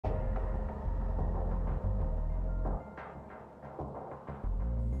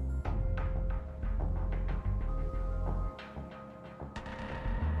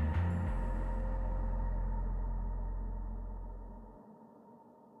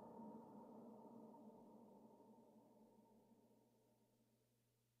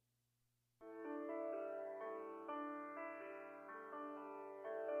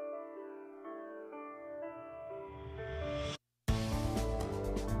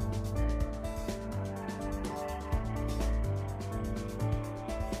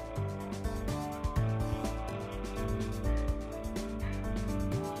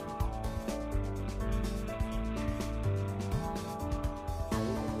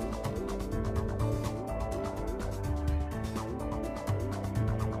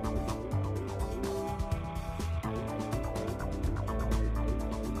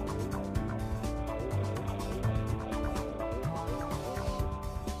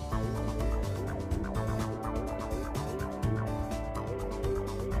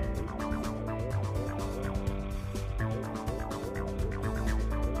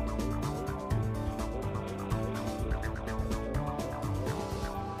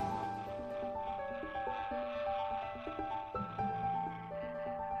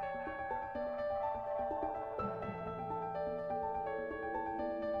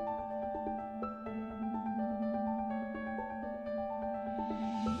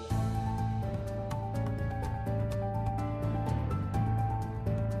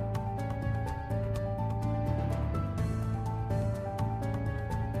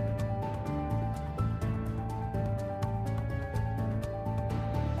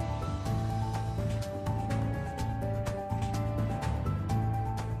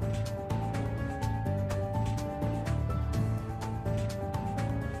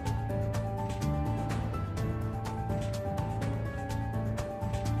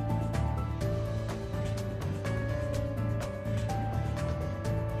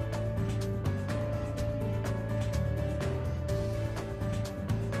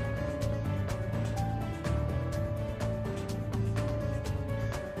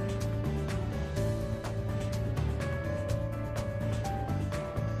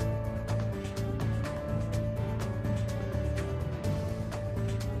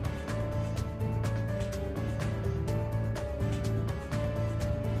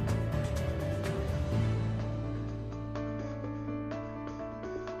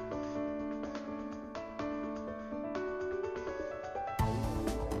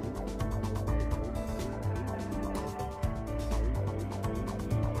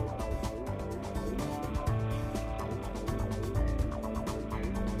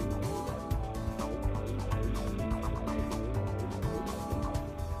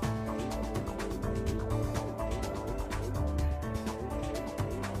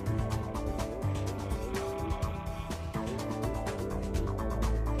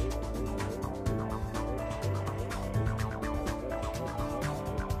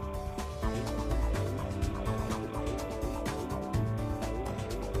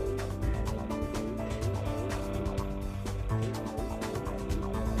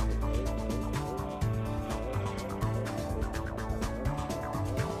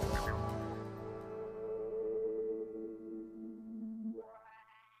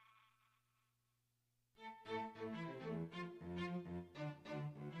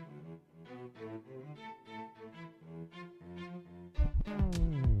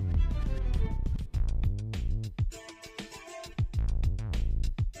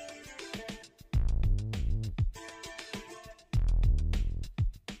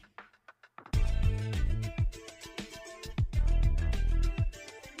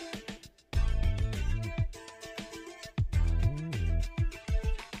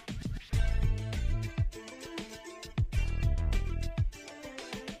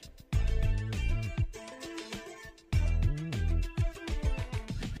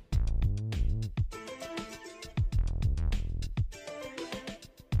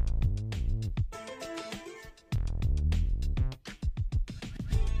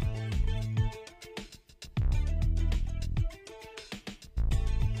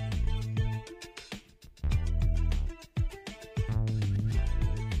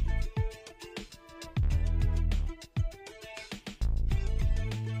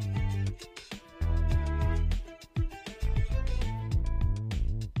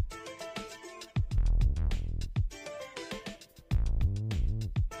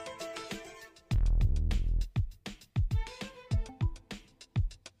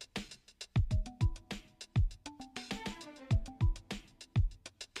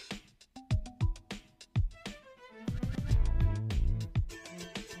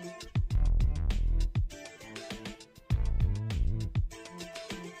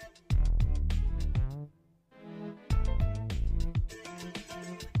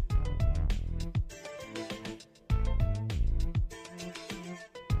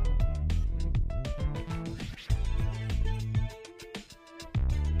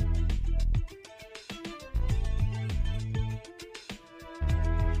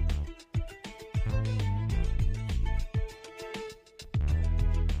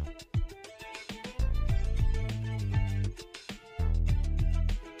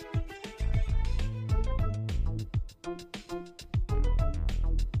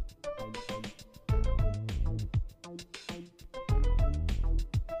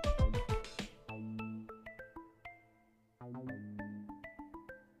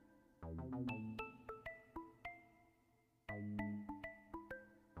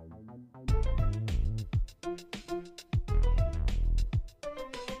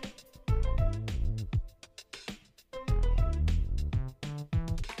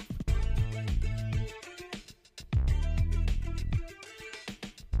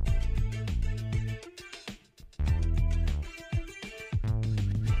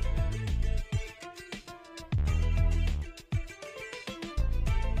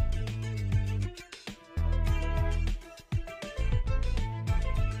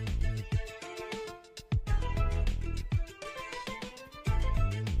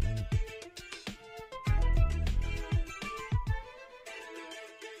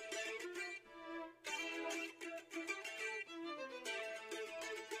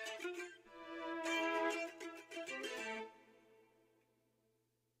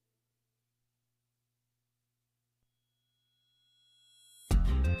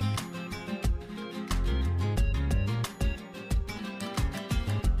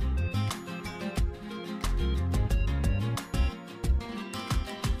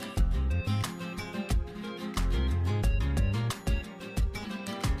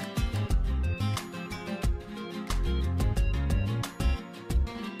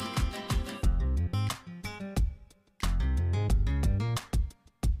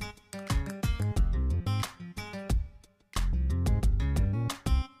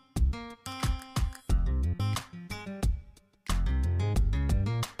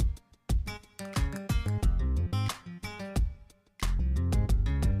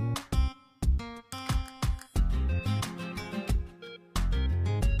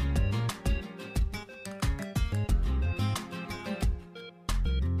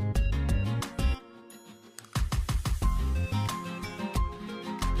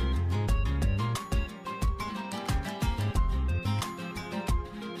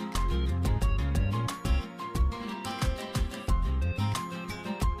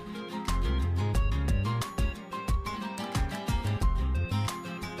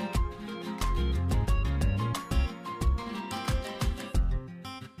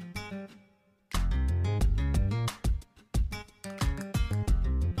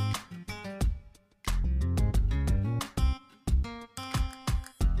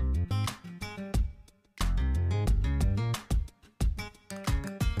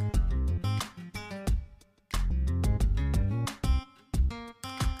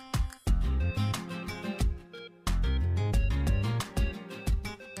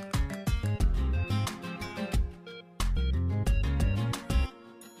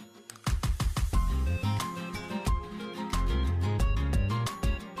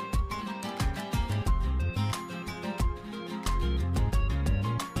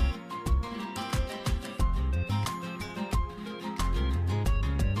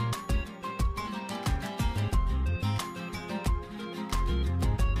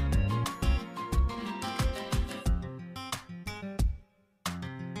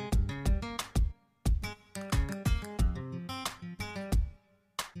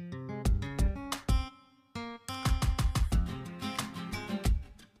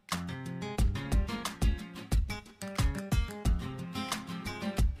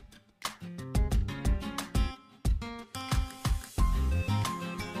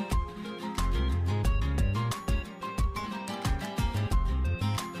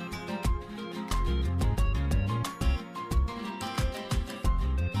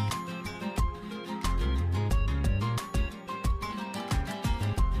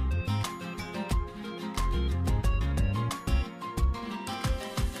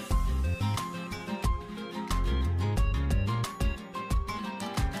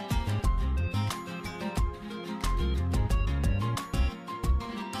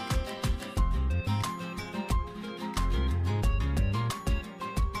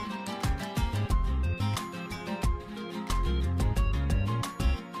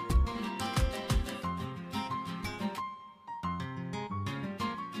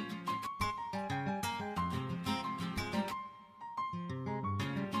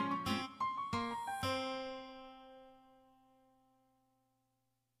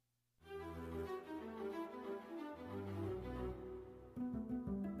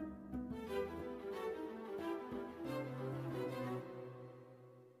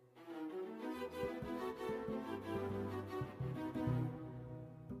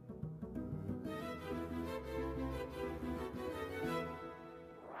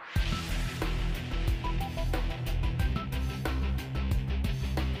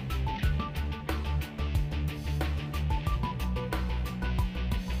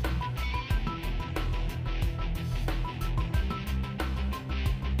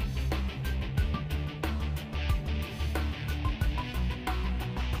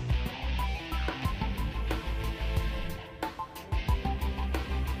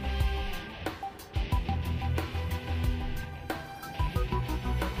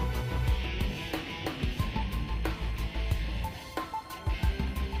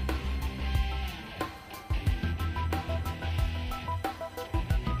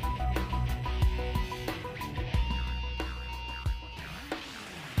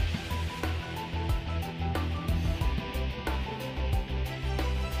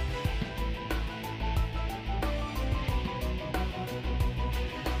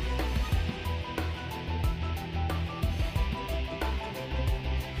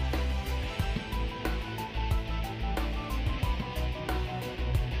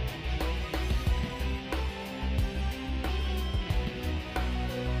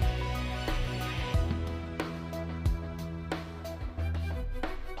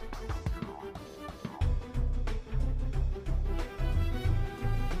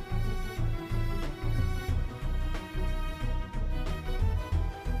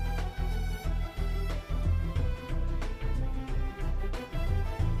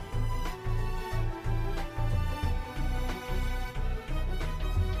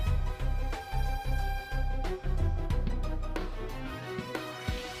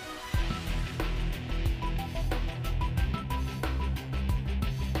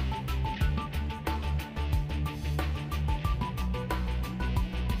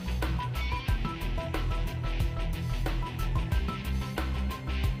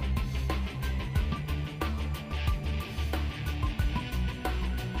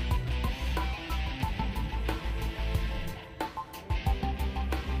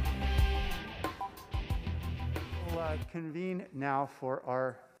convene now for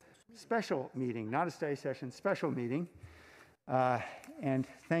our special meeting, not a study session, special meeting. And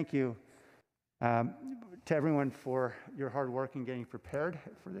thank you to everyone for your hard work in getting prepared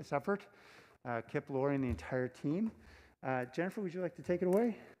for this effort. Kip, Lori, and the entire team. Jennifer, would you like to take it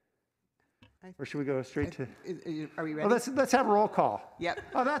away? Or should we go straight to... Are we ready? Oh, let's have a roll call. Yep.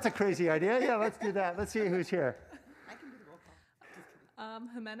 Oh, that's a crazy idea. Yeah, let's do that. Let's see who's here. I can do the roll call.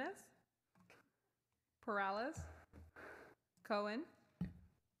 Jimenez, Perales, Cohen,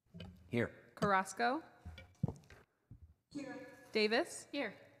 Here. Carrasco, Here. Davis,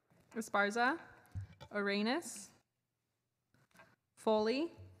 here, Esparza, Arenas,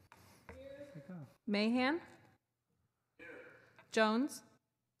 Foley, Mahan, Jones,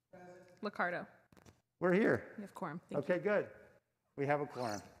 Licardo. We're here. We have quorum. Thank Okay, good. We have a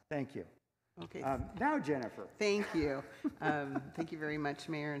quorum. Thank you. Okay. Now, Jennifer. Thank you. Thank you very much,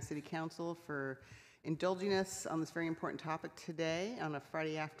 Mayor and City Council, for indulging us on this very important topic today on a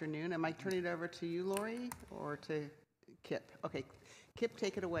Friday afternoon. Am I turning it over to you, Lori, or to Kip? Okay, Kip,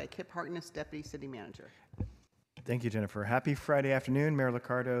 take it away. Kip Harkness, Deputy City Manager. Thank you, Jennifer. Happy Friday afternoon, Mayor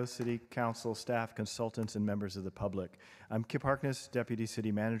Licardo, City Council, staff, consultants, and members of the public. I'm Kip Harkness, Deputy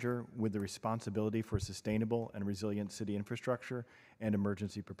City Manager with the responsibility for sustainable and resilient city infrastructure and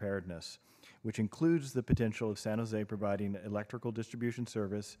emergency preparedness, which includes the potential of San Jose providing electrical distribution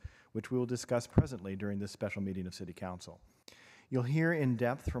service, which we will discuss presently during this special meeting of City Council. You'll hear in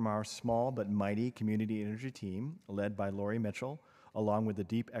depth from our small but mighty community energy team, led by Lori Mitchell, along with the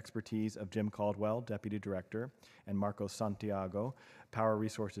deep expertise of Jim Caldwell, Deputy Director, and Marco Santiago, Power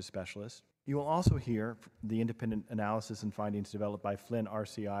Resources Specialist. You will also hear the independent analysis and findings developed by Flynn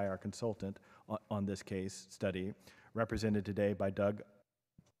RCI, our consultant on this case study, represented today by Doug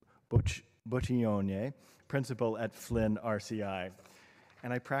Boccione, Principal at Flynn RCI.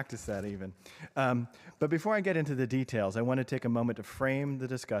 And I practiced that even. But before I get into the details, I want to take a moment to frame the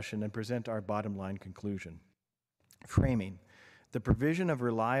discussion and present our bottom line conclusion. Framing. The provision of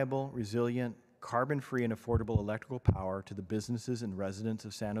reliable, resilient, carbon-free, and affordable electrical power to the businesses and residents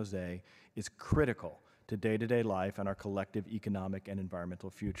of San Jose is critical to day-to-day life and our collective economic and environmental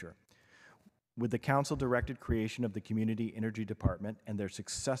future. With the council-directed creation of the Community Energy Department and their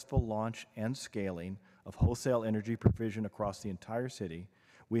successful launch and scaling of wholesale energy provision across the entire city,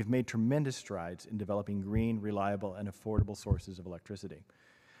 we have made tremendous strides in developing green, reliable, and affordable sources of electricity.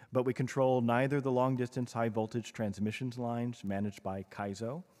 But we control neither the long-distance high-voltage transmission lines managed by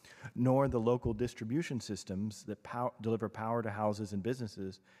CAISO, nor the local distribution systems that deliver power to houses and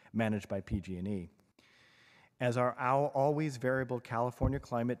businesses managed by PG&E. As our always variable California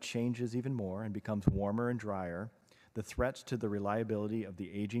climate changes even more and becomes warmer and drier, the threats to the reliability of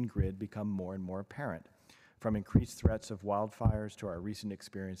the aging grid become more and more apparent, from increased threats of wildfires to our recent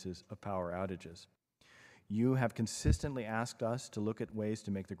experiences of power outages. You have consistently asked us to look at ways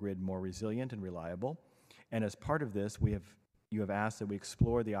to make the grid more resilient and reliable, and as part of this, you have asked that we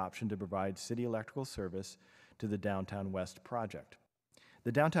explore the option to provide city electrical service to the Downtown West project.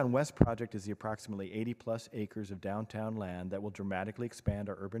 The Downtown West project is the approximately 80-plus acres of downtown land that will dramatically expand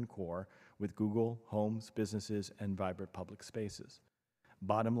our urban core with Google, homes, businesses, and vibrant public spaces.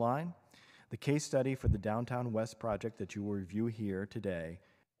 Bottom line, the case study for the Downtown West project that you will review here today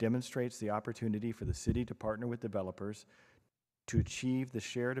demonstrates the opportunity for the city to partner with developers to achieve the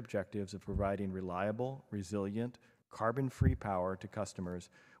shared objectives of providing reliable, resilient, carbon-free power to customers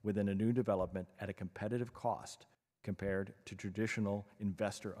within a new development at a competitive cost compared to traditional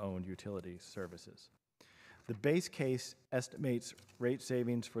investor-owned utility services. The base case estimates rate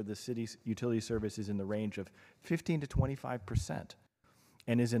savings for the city's utility services in the range of 15 to 25%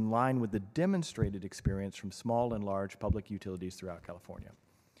 and is in line with the demonstrated experience from small and large public utilities throughout California.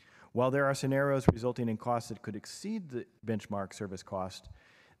 While there are scenarios resulting in costs that could exceed the benchmark service cost,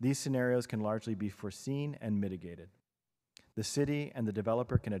 these scenarios can largely be foreseen and mitigated. The city and the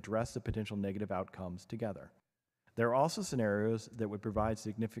developer can address the potential negative outcomes together. There are also scenarios that would provide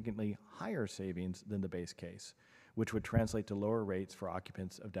significantly higher savings than the base case, which would translate to lower rates for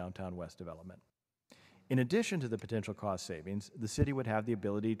occupants of Downtown West development. In addition to the potential cost savings, the city would have the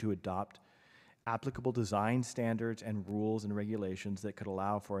ability to adopt applicable design standards and rules and regulations that could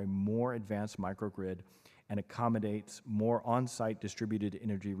allow for a more advanced microgrid and accommodates more on-site distributed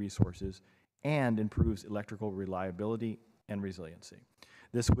energy resources and improves electrical reliability and resiliency.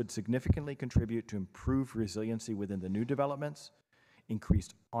 This would significantly contribute to improved resiliency within the new developments,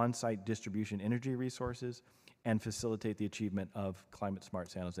 increased on-site distribution energy resources, and facilitate the achievement of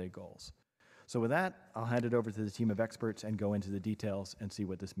climate-smart San Jose goals. So with that, I'll hand it over to the team of experts and go into the details and see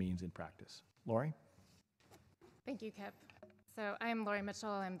what this means in practice. Lori? Thank you, Kip. So I'm Lori Mitchell.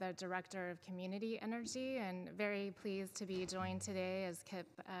 I'm the Director of Community Energy, and very pleased to be joined today, as Kip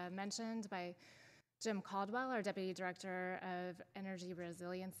mentioned, by Jim Caldwell, our Deputy Director of Energy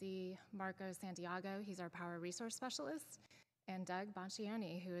Resiliency, Marco Santiago, he's our Power Resource Specialist, and Doug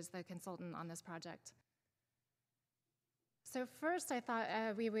Boncioni, who is the consultant on this project. So first, I thought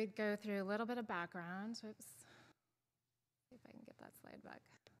we would go through a little bit of background. Whoops. See if I can get that slide back.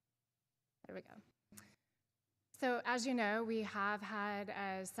 There we go. So as you know, we have had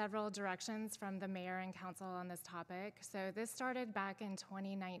several directions from the mayor and council on this topic. So this started back in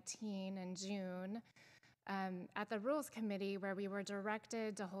 2019 in June at the Rules Committee, where we were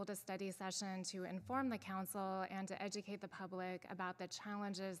directed to hold a study session to inform the council and to educate the public about the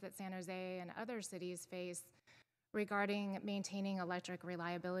challenges that San Jose and other cities face regarding maintaining electric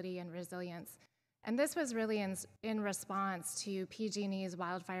reliability and resilience. And this was really in response to PG&E's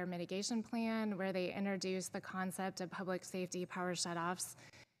wildfire mitigation plan, where they introduced the concept of public safety power shutoffs.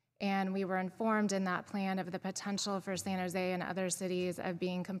 And we were informed in that plan of the potential for San Jose and other cities of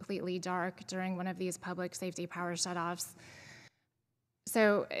being completely dark during one of these public safety power shutoffs.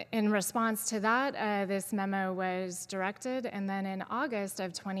 So in response to that, this memo was directed. And then in August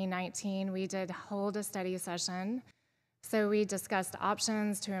of 2019, we did hold a study session. So we discussed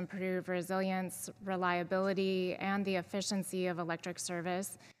options to improve resilience, reliability, and the efficiency of electric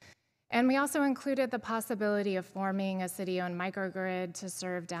service. And we also included the possibility of forming a city-owned microgrid to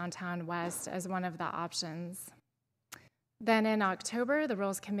serve downtown West as one of the options. Then in October, the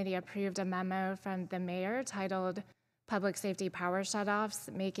Rules Committee approved a memo from the mayor titled Public Safety Power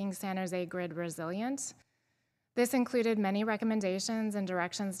Shutoffs, Making San Jose Grid Resilient. This included many recommendations and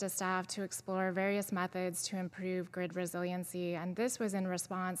directions to staff to explore various methods to improve grid resiliency, and this was in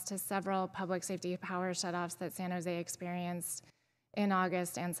response to several public safety power shutoffs that San Jose experienced in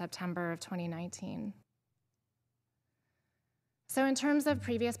August and September of 2019. So in terms of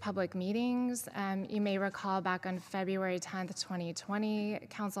previous public meetings, you may recall back on February 10th, 2020,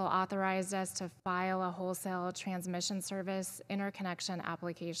 Council authorized us to file a wholesale transmission service interconnection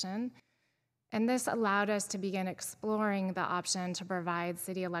application. And this allowed us to begin exploring the option to provide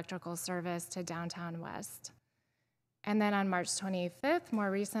city electrical service to downtown West. And then on March 25th,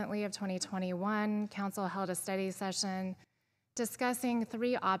 more recently of 2021, Council held a study session discussing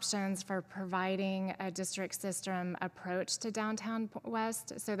 3 options for providing a district system approach to downtown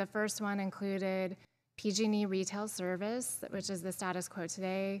West. So the first one included PG&E retail service, which is the status quo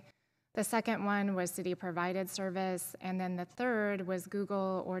today. The second one was city-provided service, and then the third was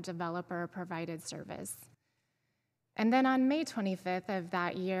Google or developer-provided service. And then on May 25th of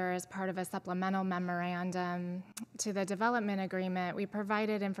that year, as part of a supplemental memorandum to the development agreement, we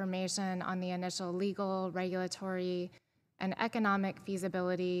provided information on the initial legal, regulatory, and economic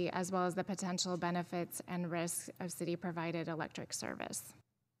feasibility, as well as the potential benefits and risks of city-provided electric service.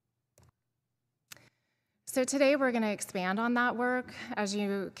 So today we're going to expand on that work. As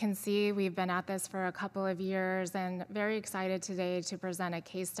you can see, we've been at this for a couple of years and very excited today to present a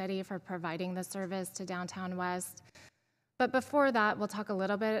case study for providing the service to downtown West. But before that, we'll talk a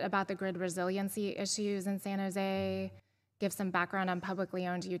little bit about the grid resiliency issues in San Jose, give some background on publicly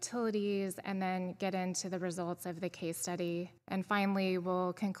owned utilities, and then get into the results of the case study. And finally,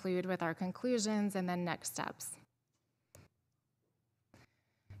 we'll conclude with our conclusions and then next steps.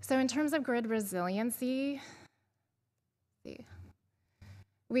 So in terms of grid resiliency,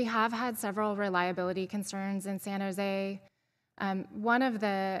 we have had several reliability concerns in San Jose. One of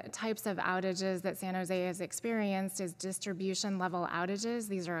the types of outages that San Jose has experienced is distribution level outages.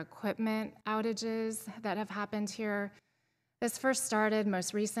 These are equipment outages that have happened here. This first started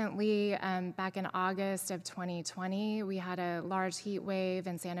most recently back in August of 2020. We had a large heat wave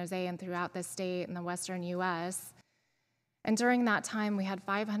in San Jose and throughout the state and the western US. And during that time, we had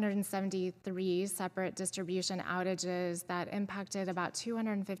 573 separate distribution outages that impacted about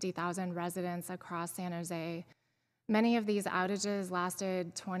 250,000 residents across San Jose. Many of these outages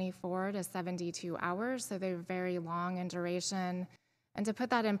lasted 24 to 72 hours, so they were very long in duration. And to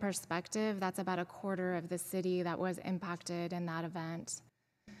put that in perspective, that's about a quarter of the city that was impacted in that event.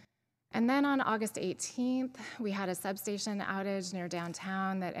 And then on August 18th, we had a substation outage near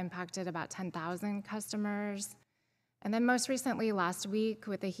downtown that impacted about 10,000 customers. And then most recently last week,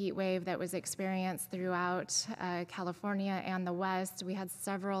 with the heat wave that was experienced throughout California and the West, we had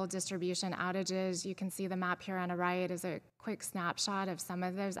several distribution outages. You can see the map here on the right is a quick snapshot of some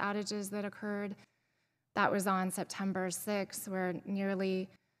of those outages that occurred. That was on September 6th, where nearly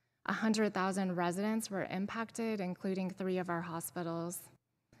 100,000 residents were impacted, including 3 of our hospitals.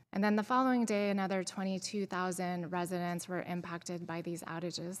 And then the following day, another 22,000 residents were impacted by these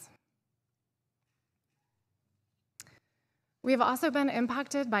outages. We've also been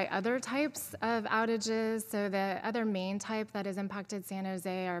impacted by other types of outages. So the other main type that has impacted San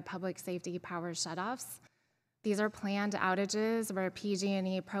Jose are public safety power shutoffs. These are planned outages where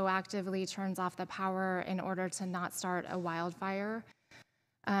PG&E proactively turns off the power in order to not start a wildfire.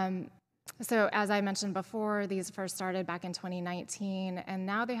 So as I mentioned before, these first started back in 2019, and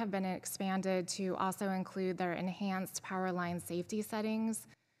now they have been expanded to also include their enhanced power line safety settings,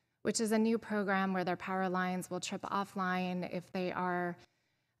 which is a new program where their power lines will trip offline if they are,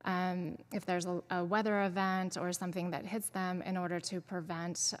 if there's a weather event or something that hits them in order to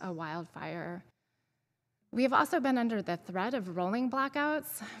prevent a wildfire. We have also been under the threat of rolling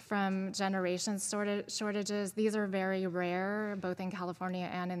blackouts from generation shortages. These are very rare, both in California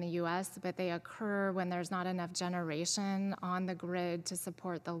and in the US, but they occur when there's not enough generation on the grid to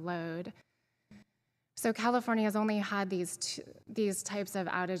support the load. So California has only had these types of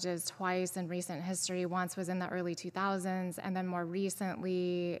outages twice in recent history. Once was in the early 2000s, and then more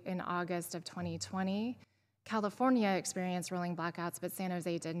recently in August of 2020. California experienced rolling blackouts, but San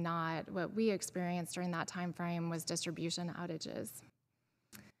Jose did not. What we experienced during that time frame was distribution outages.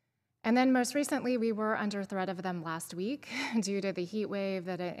 And then most recently, we were under threat of them last week due to the heat wave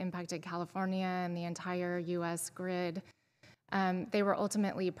that impacted California and the entire US grid. They were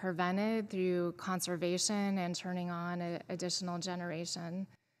ultimately prevented through conservation and turning on additional generation.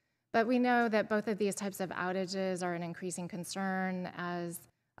 But we know that both of these types of outages are an increasing concern as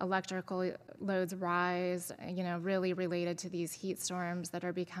electrical loads rise, really related to these heat storms that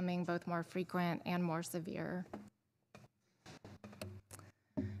are becoming both more frequent and more severe.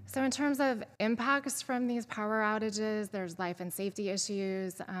 So in terms of impacts from these power outages, there's life and safety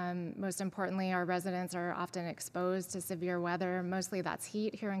issues. Most importantly, our residents are often exposed to severe weather. Mostly that's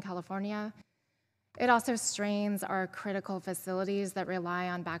heat here in California. It also strains our critical facilities that rely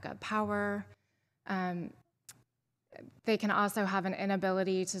on backup power. They can also have an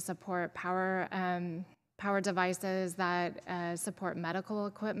inability to support power devices that support medical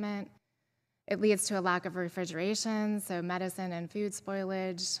equipment. It leads to a lack of refrigeration, so medicine and food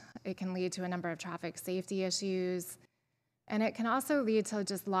spoilage. It can lead to a number of traffic safety issues. And it can also lead to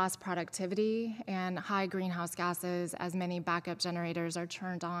just lost productivity and high greenhouse gases as many backup generators are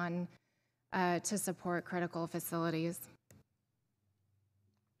turned on to support critical facilities.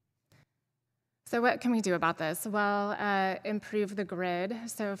 So what can we do about this? Well, improve the grid.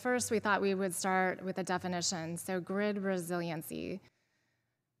 So first we thought we would start with a definition. So grid resiliency.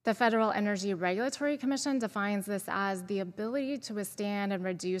 The Federal Energy Regulatory Commission defines this as the ability to withstand and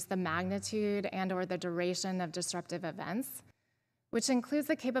reduce the magnitude and/or the duration of disruptive events, which includes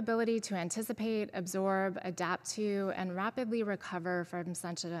the capability to anticipate, absorb, adapt to, and rapidly recover from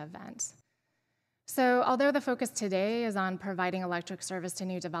such an event. So although the focus today is on providing electric service to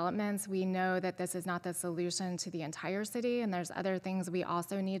new developments, we know that this is not the solution to the entire city, and there's other things we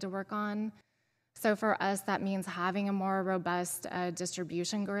also need to work on. So for us, that means having a more robust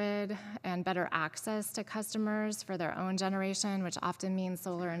distribution grid and better access to customers for their own generation, which often means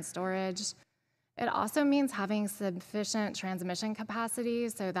solar and storage. It also means having sufficient transmission capacity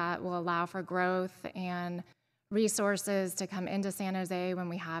so that will allow for growth and resources to come into San Jose when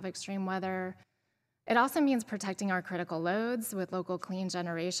we have extreme weather. It also means protecting our critical loads with local clean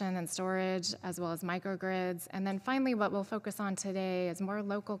generation and storage, as well as microgrids. And then finally, what we'll focus on today is more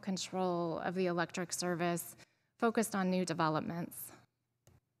local control of the electric service focused on new developments.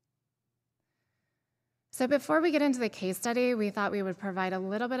 So before we get into the case study, we thought we would provide a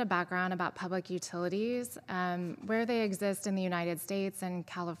little bit of background about public utilities, where they exist in the United States and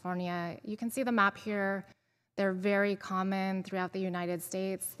California. You can see the map here. They're very common throughout the United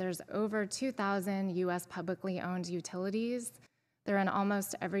States. There's over 2,000 US publicly owned utilities. They're in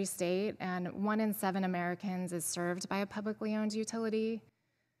almost every state, and 1 in 7 Americans is served by a publicly owned utility.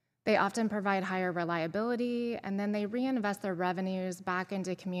 They often provide higher reliability, and then they reinvest their revenues back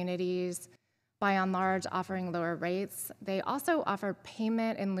into communities by and large offering lower rates. They also offer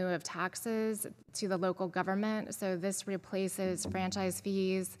payment in lieu of taxes to the local government, so this replaces franchise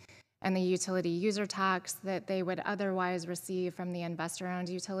fees and the utility user tax that they would otherwise receive from the investor-owned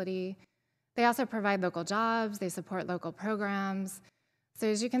utility. They also provide local jobs, they support local programs. So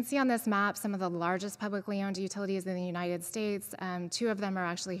as you can see on this map, some of the largest publicly owned utilities in the United States, 2 of them are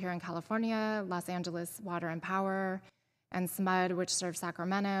actually here in California, Los Angeles Water and Power, and SMUD, which serves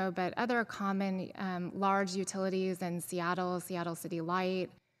Sacramento, but other common large utilities in Seattle, Seattle City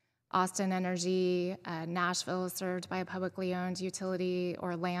Light, Austin Energy, Nashville is served by a publicly owned utility,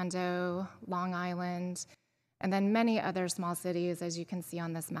 Orlando, Long Island, and then many other small cities, as you can see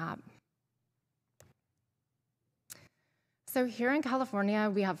on this map. So here in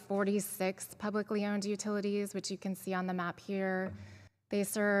California, we have 46 publicly owned utilities, which you can see on the map here. They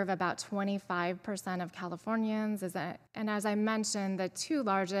serve about 25% of Californians. And as I mentioned, the two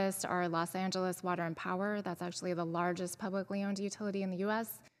largest are Los Angeles Water and Power. That's actually the largest publicly owned utility in the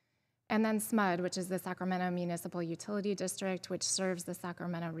US. And then SMUD, which is the Sacramento Municipal Utility District, which serves the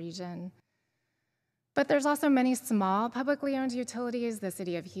Sacramento region. But there's also many small publicly owned utilities. The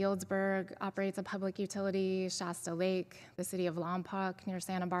city of Healdsburg operates a public utility, Shasta Lake, the city of Lompoc near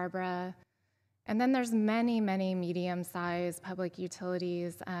Santa Barbara. And then there's many, many medium-sized public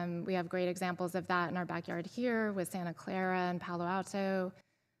utilities. We have great examples of that in our backyard here with Santa Clara and Palo Alto.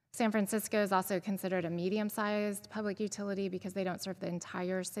 San Francisco is also considered a medium-sized public utility because they don't serve the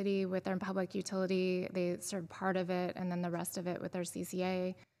entire city with their public utility. They serve part of it and then the rest of it with their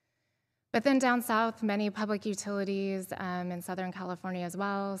CCA. But then down south, many public utilities in Southern California as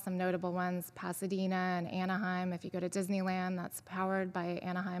well, some notable ones, Pasadena and Anaheim. If you go to Disneyland, that's powered by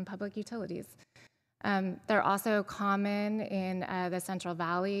Anaheim Public Utilities. They're also common in the Central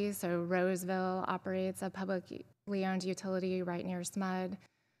Valley, so Roseville operates a publicly owned utility right near SMUD.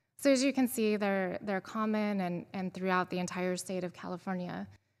 So as you can see, they're common and throughout the entire state of California.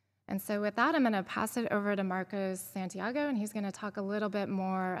 And so with that, I'm going to pass it over to Marcos Santiago, and he's going to talk a little bit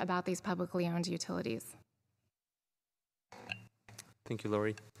more about these publicly owned utilities. Thank you,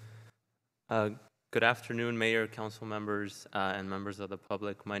 Lori. Good afternoon, Mayor, council members, and members of the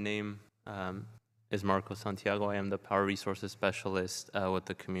public. My name is Marcos Santiago. I am the Power Resources Specialist with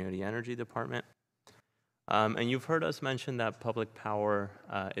the Community Energy Department. And you've heard us mention that public power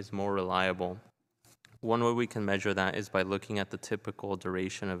is more reliable. One way we can measure that is by looking at the typical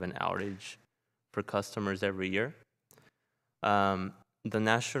duration of an outage for customers every year. The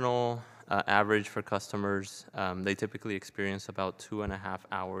national average for customers, they typically experience about 2.5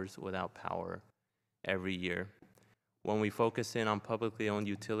 hours without power every year. When we focus in on publicly owned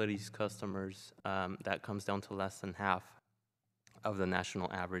utilities customers, that comes down to less than half of the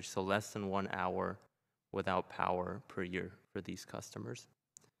national average, so less than 1 hour without power per year for these customers.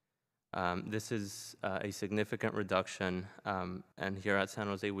 This is a significant reduction, and here at San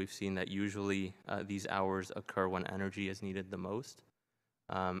Jose, we've seen that usually these hours occur when energy is needed the most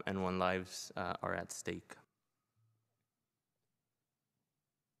and when lives are at stake.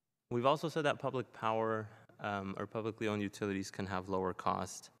 We've also said that public power or publicly owned utilities can have lower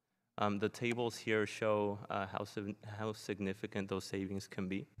cost. The tables here show how significant those savings can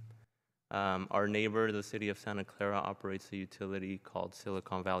be. Our neighbor, the city of Santa Clara, operates a utility called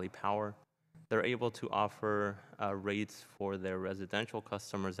Silicon Valley Power. They're able to offer rates for their residential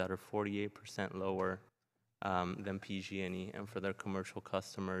customers that are 48% lower than PG&E, and for their commercial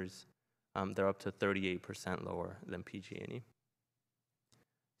customers, they're up to 38% lower than PG&E.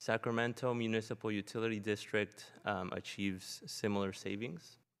 Sacramento Municipal Utility District achieves similar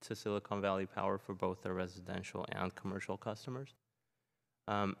savings to Silicon Valley Power for both their residential and commercial customers.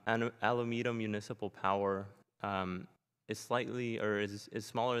 And Alameda Municipal Power is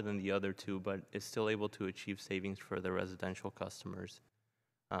smaller than the other two, but is still able to achieve savings for their residential customers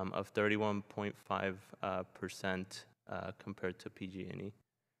of 31.5% compared to PG&E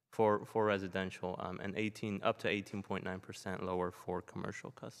for residential, and up to 18.9% lower for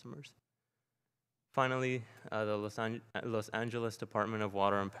commercial customers. Finally, the Los Angeles Department of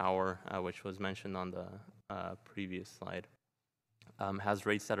Water and Power, which was mentioned on the previous slide, has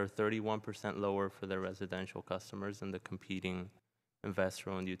rates that are 31% lower for their residential customers than the competing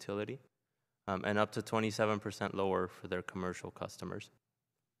investor-owned utility, and up to 27% lower for their commercial customers.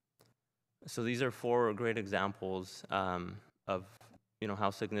 So these are 4 great examples of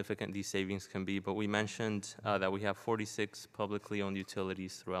how significant these savings can be, but we mentioned that we have 46 publicly owned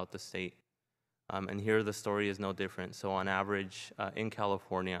utilities throughout the state, and here the story is no different. So on average, in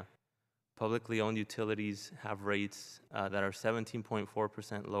California, publicly owned utilities have rates that are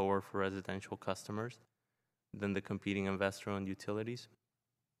 17.4% lower for residential customers than the competing investor-owned utilities,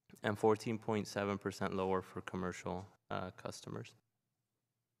 and 14.7% lower for commercial customers.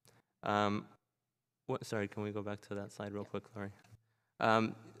 Sorry, can we go back to that slide real quick, Lori?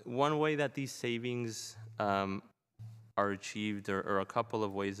 One way that these savings are achieved, or a couple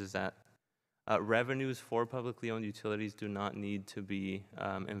of ways, is that revenues for publicly owned utilities do not need to be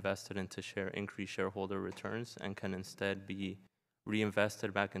invested into increased shareholder returns, and can instead be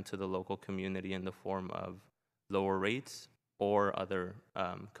reinvested back into the local community in the form of lower rates or other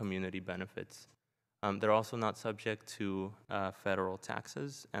community benefits. They're also not subject to federal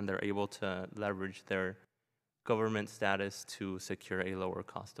taxes, and they're able to leverage their government status to secure a lower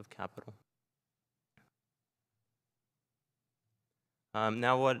cost of capital.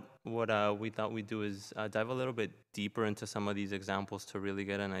 Now, what we thought we'd do is dive a little bit deeper into some of these examples to really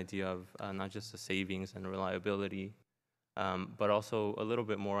get an idea of not just the savings and reliability, but also a little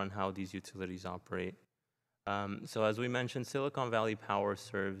bit more on how these utilities operate. So as we mentioned, Silicon Valley Power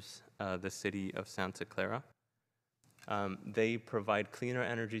serves the city of Santa Clara. They provide cleaner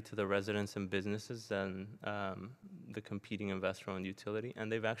energy to the residents and businesses than the competing investor-owned utility, and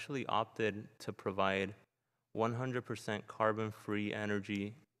they've actually opted to provide 100% carbon-free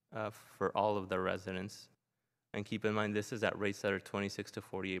energy for all of their residents. And keep in mind, this is at rates that are 26 to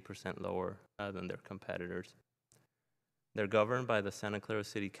 48% lower than their competitors. They're governed by the Santa Clara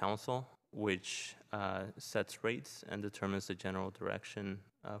City Council, which sets rates and determines the general direction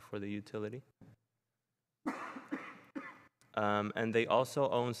for the utility. And they also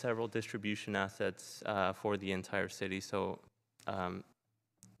own several distribution assets for the entire city. So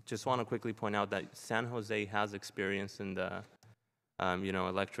just want to quickly point out that San Jose has experience in the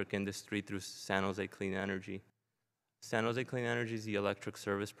electric industry through San Jose Clean Energy. San Jose Clean Energy is the electric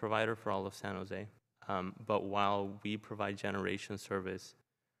service provider for all of San Jose. But while we provide generation service,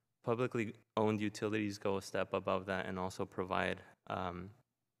 publicly owned utilities go a step above that and also provide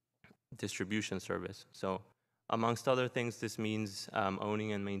distribution service. So amongst other things, this means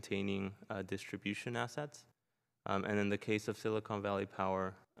owning and maintaining distribution assets. And in the case of Silicon Valley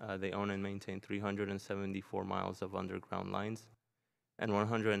Power, they own and maintain 374 miles of underground lines and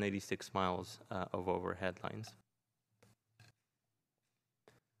 186 miles of overhead lines.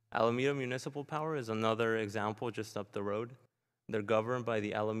 Alameda Municipal Power is another example just up the road. They're governed by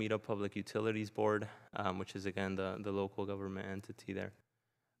the Alameda Public Utilities Board, which is, again, the local government entity there.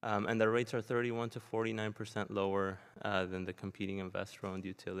 And their rates are 31 to 49% lower than the competing investor-owned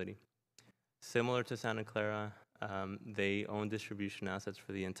utility. Similar to Santa Clara, they own distribution assets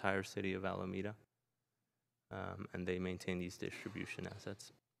for the entire city of Alameda, and they maintain these distribution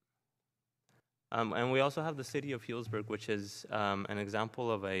assets. And we also have the city of Healdsburg, which is an example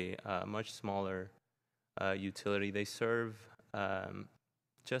of a much smaller utility. They serve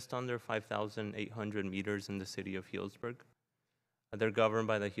just under 5,800 meters in the city of Healdsburg. They're governed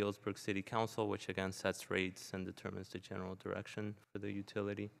by the Healdsburg City Council, which again sets rates and determines the general direction for the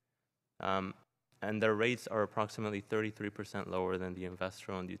utility. And their rates are approximately 33% lower than the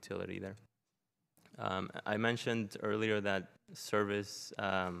investor-owned utility there. I mentioned earlier that service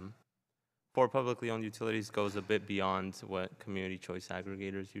for publicly owned utilities goes a bit beyond what community choice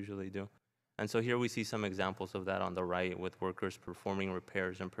aggregators usually do. And so here we see some examples of that on the right, with workers performing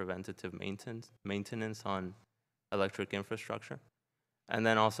repairs and preventative maintenance on electric infrastructure, and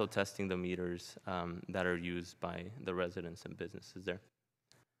then also testing the meters that are used by the residents and businesses there.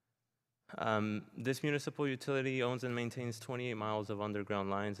 This municipal utility owns and maintains 28 miles of underground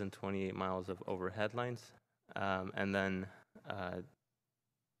lines and 28 miles of overhead lines. And then,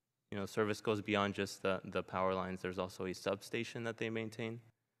 service goes beyond just the power lines. There's also a substation that they maintain,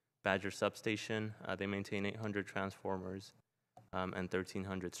 Badger Substation. They maintain 800 transformers and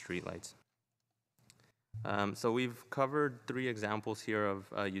 1,300 streetlights. So we've covered 3 examples here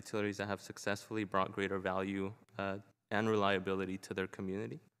of utilities that have successfully brought greater value and reliability to their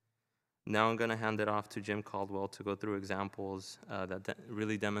community. Now I'm going to hand it off to Jim Caldwell to go through examples that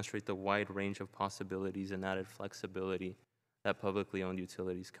really demonstrate the wide range of possibilities and added flexibility that publicly owned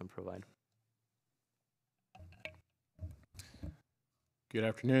utilities can provide. Good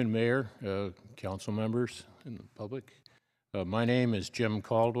afternoon, Mayor, council members, and the public. My name is Jim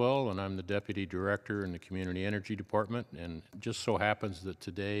Caldwell, and I'm the Deputy Director in the Community Energy Department, and it just so happens that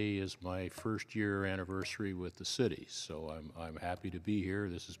today is my first year anniversary with the city, so I'm happy to be here.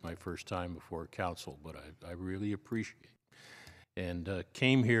 This is my first time before council, but I really appreciate it, and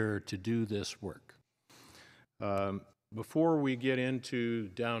came here to do this work. Before we get into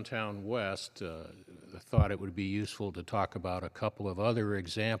downtown West, I thought it would be useful to talk about a couple of other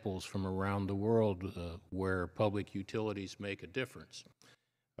examples from around the world where public utilities make a difference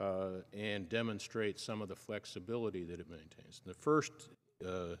and demonstrate some of the flexibility that it maintains. The first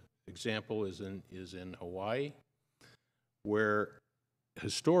example is in Hawaii, where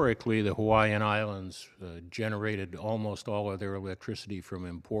historically the Hawaiian Islands generated almost all of their electricity from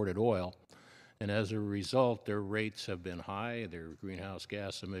imported oil. And as a result, their rates have been high, their greenhouse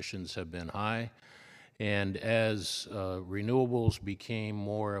gas emissions have been high. And as renewables became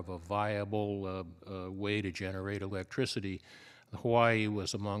more of a viable way to generate electricity, Hawaii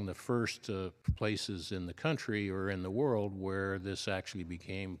was among the first places in the country or in the world where this actually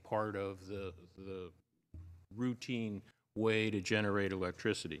became part of the routine way to generate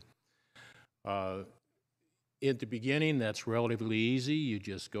electricity. At the beginning, that's relatively easy. You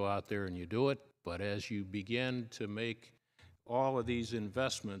just go out there and you do it. But as you begin to make all of these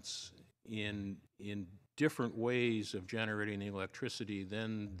investments in different ways of generating electricity,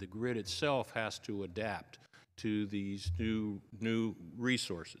 then the grid itself has to adapt to these new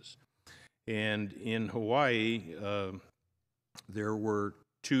resources. And in Hawaii, there were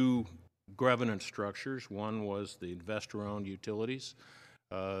two governance structures. One was the investor-owned utilities,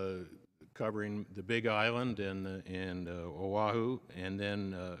 covering the Big Island and Oahu, and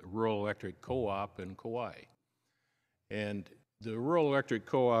then Rural Electric Co-op in Kauai. And the Rural Electric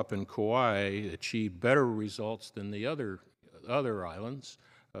Co-op in Kauai achieved better results than the other islands.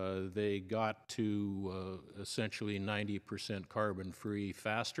 They got to essentially 90% carbon-free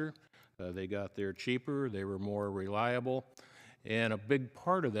faster. They got there cheaper. They were more reliable. And a big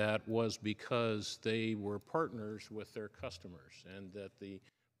part of that was because they were partners with their customers, and that the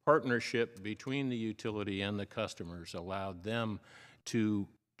partnership between the utility and the customers allowed them to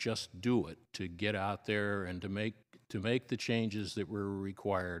just do it, to get out there and to make the changes that were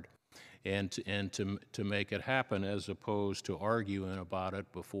required, and to make it happen, as opposed to arguing about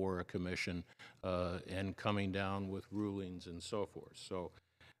it before a commission and coming down with rulings and so forth. So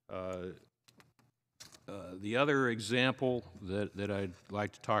the other example that I'd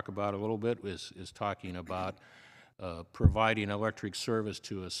like to talk about a little bit is talking about providing electric service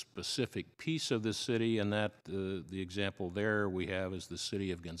to a specific piece of the city, and that the example there we have is the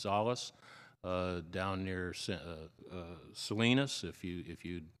city of Gonzales, down near Salinas, if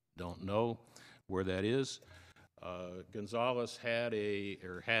you don't know where that is. Gonzales has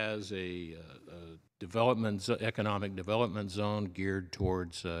a economic development zone geared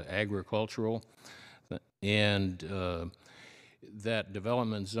towards agricultural, and that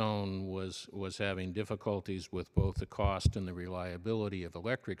development zone was having difficulties with both the cost and the reliability of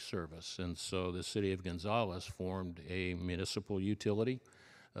electric service, and so the city of Gonzales formed a municipal utility,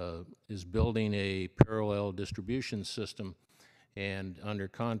 is building a parallel distribution system, and under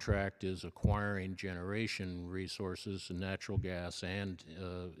contract is acquiring generation resources and natural gas and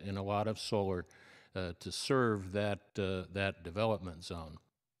a lot of solar to serve that development zone.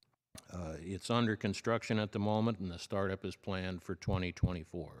 It's under construction at the moment, and the startup is planned for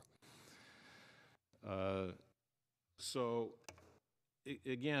 2024. So,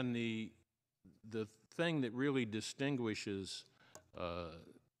 again, the thing that really distinguishes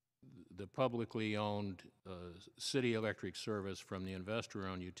the publicly owned city electric service from the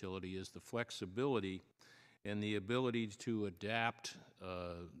investor-owned utility is the flexibility and the ability to adapt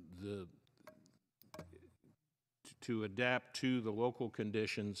to the local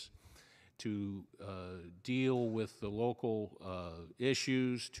conditions, to deal with the local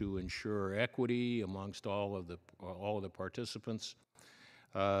issues, to ensure equity amongst all of the participants.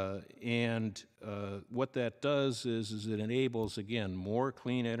 And what that does is it enables, again, more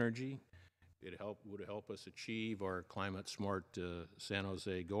clean energy. It would help us achieve our climate-smart San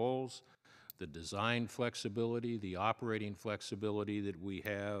Jose goals. The design flexibility, the operating flexibility that we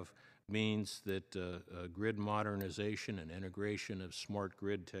have means that grid modernization and integration of smart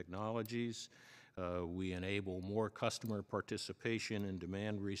grid technologies, we enable more customer participation in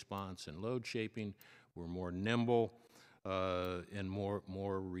demand response and load shaping. We're more nimble and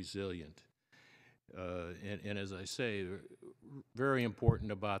more resilient. And as I say, very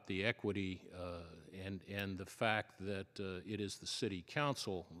important about the equity and the fact that it is the city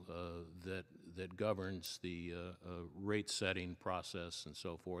council that governs the rate setting process and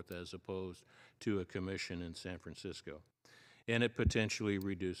so forth, as opposed to a commission in San Francisco. And it potentially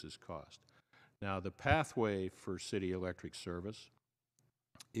reduces cost. Now, the pathway for city electric service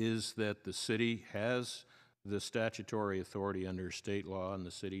is that the city has the statutory authority under state law and the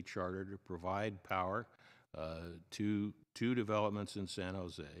city charter to provide power to developments in San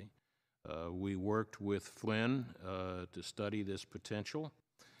Jose. We worked with Flynn to study this potential,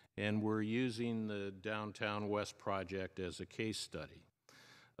 and we're using the Downtown West project as a case study.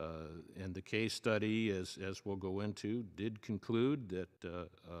 And the case study, as we'll go into, did conclude that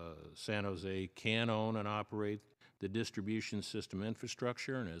San Jose can own and operate the distribution system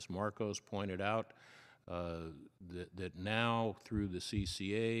infrastructure, and as Marcos pointed out, that now through the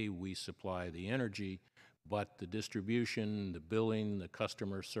CCA we supply the energy, but the distribution, the billing, the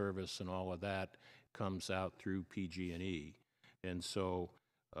customer service, and all of that comes out through PG&E. And so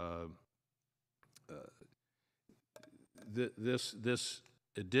this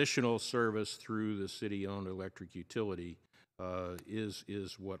additional service through the city-owned electric utility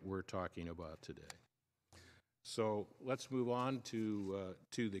is what we're talking about today. So let's move on to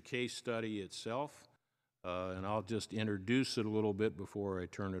the case study itself. And I'll just introduce it a little bit before I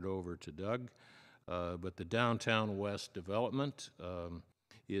turn it over to Doug. But the Downtown West development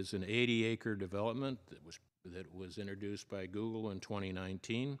is an 80-acre development that was that was introduced by Google in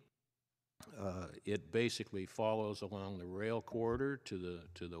 2019. It basically follows along the rail corridor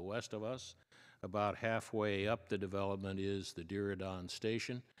to the west of us. About halfway up the development is the Diridon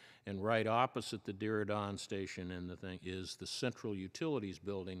Station, and right opposite the Diridon Station and the thing is the Central Utilities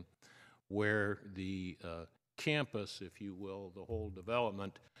Building, where the campus, if you will, the whole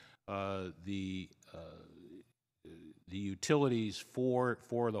development, the utilities for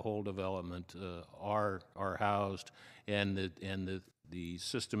the whole development are housed, and the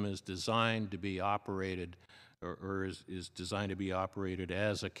system is designed to be operated, or is designed to be operated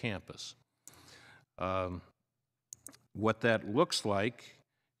as a campus. What that looks like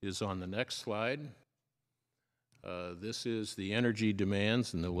is on the next slide. This is the energy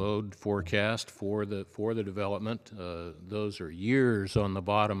demands and the load forecast for the development. Those are years on the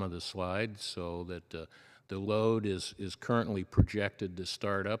bottom of the slide, so that the load is currently projected to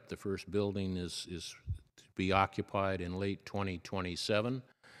start up. The first building is to be occupied in late 2027,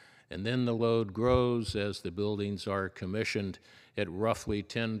 and then the load grows as the buildings are commissioned at roughly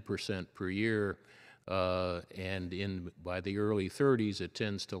 10% per year. And by the early 30s, it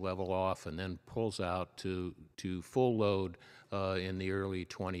tends to level off and then pulls out to full load in the early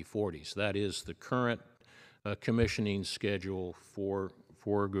 2040s. That is the current commissioning schedule for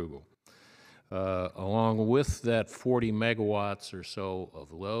Google. Along with that 40 megawatts or so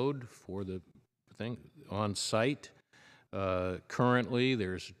of load for the thing on site, currently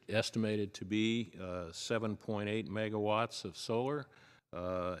there's estimated to be 7.8 megawatts of solar,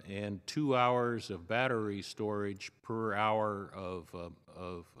 and 2 hours of battery storage per hour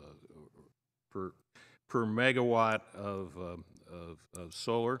per megawatt of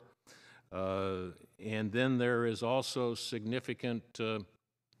solar. And then there is also significant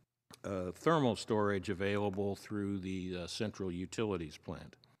thermal storage available through the central utilities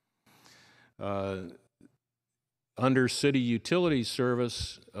plant. Under city utility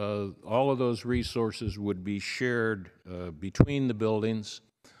service, all of those resources would be shared between the buildings,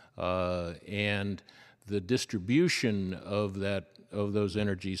 and the distribution of those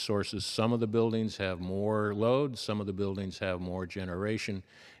energy sources. Some of the buildings have more load, some of the buildings have more generation,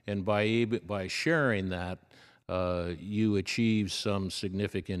 and by sharing that, you achieve some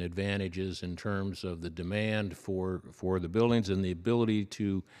significant advantages in terms of the demand for the buildings and the ability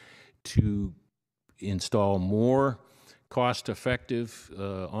to install more cost-effective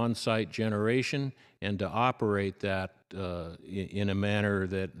on-site generation and to operate that in a manner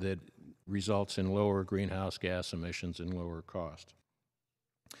that results in lower greenhouse gas emissions and lower cost.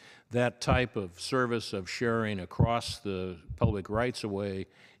 That type of service of sharing across the public rights-of-way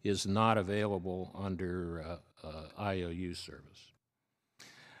is not available under IOU service.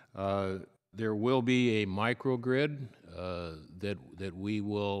 There will be a microgrid that we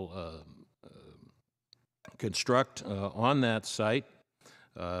will construct on that site.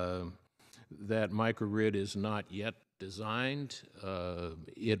 That microgrid is not yet designed.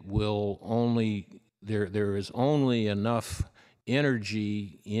 It will only, there is only enough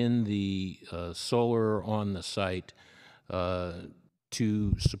energy in the solar on the site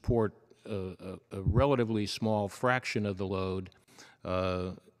to support a relatively small fraction of the load,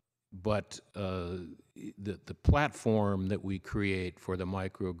 but the platform that we create for the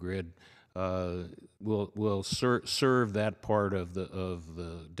microgrid will serve that part of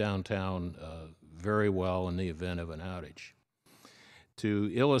the downtown very well in the event of an outage.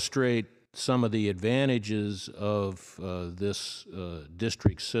 To illustrate some of the advantages of this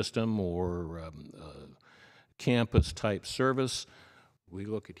district system or campus type service, we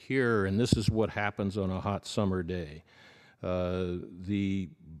look at here, and this is what happens on a hot summer day. The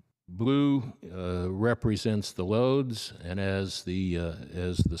blue represents the loads, and as the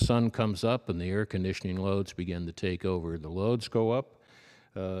sun comes up and the air conditioning loads begin to take over, the loads go up.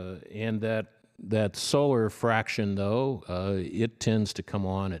 And that solar fraction, though, it tends to come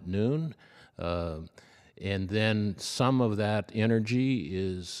on at noon. And then some of that energy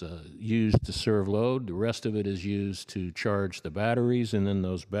is used to serve load. The rest of it is used to charge the batteries, and then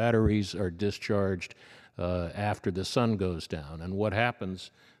those batteries are discharged after the sun goes down. And what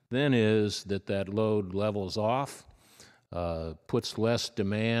happens then is that load levels off, puts less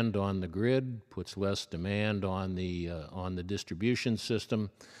demand on the grid, puts less demand on the distribution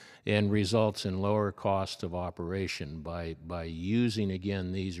system, and results in lower cost of operation by using,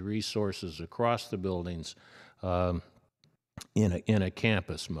 again, these resources across the buildings in a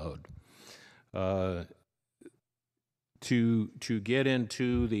campus mode. To get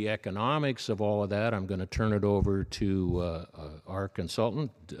into the economics of all of that, I'm going to turn it over to our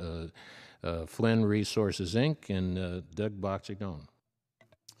consultant, Flynn Resources, Inc., and Doug Boxignone.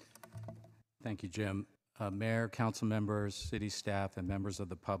 Thank you, Jim. Mayor, council members, city staff, and members of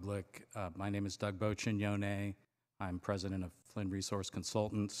the public. My name is Doug Bochignone. I'm president of Flynn Resource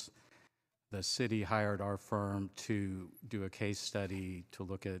Consultants. The city hired our firm to do a case study to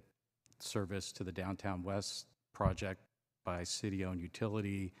look at service to the Downtown West project by city-owned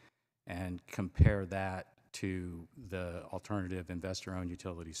utility and compare that to the alternative investor-owned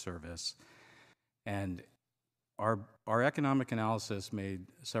utility service. And our economic analysis made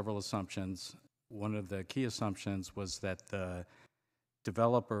several assumptions. One of the key assumptions was that the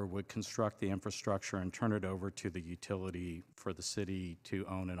developer would construct the infrastructure and turn it over to the utility for the city to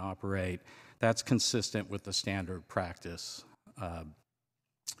own and operate. That's consistent with the standard practice.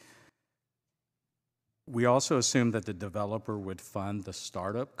 We also assumed that the developer would fund the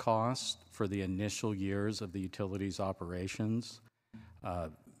startup cost for the initial years of the utility's operations.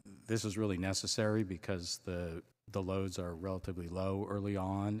 This is really necessary because the loads are relatively low early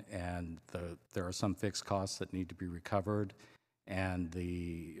on, and there are some fixed costs that need to be recovered, and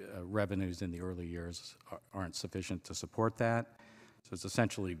the revenues in the early years aren't sufficient to support that. So it's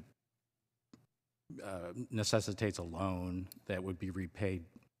essentially necessitates a loan that would be repaid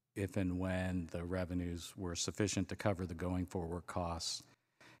if and when the revenues were sufficient to cover the going forward costs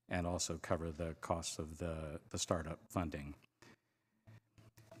and also cover the costs of the startup funding.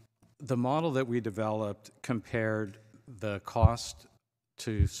 The model that we developed compared the cost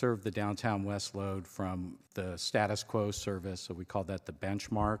to serve the Downtown West load from the status quo service, so we call that the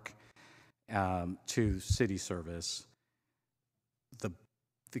benchmark, to city service.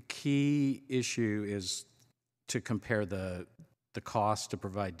 The key issue is to compare the cost to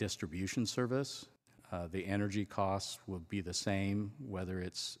provide distribution service. The energy costs will be the same, whether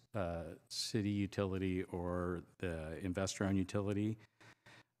it's city utility or the investor-owned utility.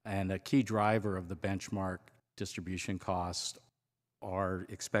 And a key driver of the benchmark distribution costs are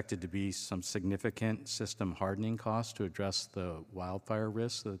expected to be some significant system hardening costs to address the wildfire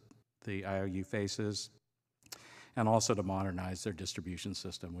risks that the IOU faces, and also to modernize their distribution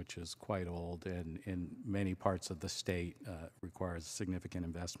system, which is quite old and in many parts of the state requires significant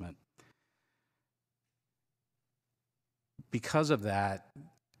investment. Because of that,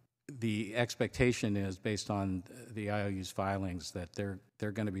 the expectation is, based on the IOU's filings, that there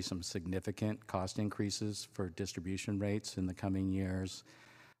are going to be some significant cost increases for distribution rates in the coming years.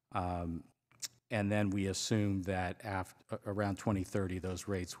 And then we assume that around 2030, those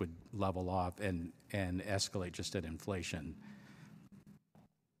rates would level off and escalate just at inflation.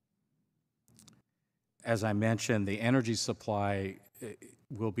 As I mentioned, the energy supply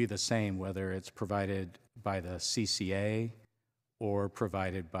will be the same, whether it's provided by the CCA or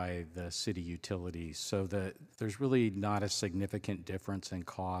provided by the city utility. So there's really not a significant difference in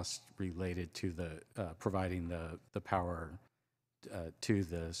cost related to providing the power to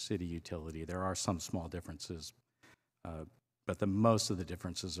the city utility. There are some small differences, but most of the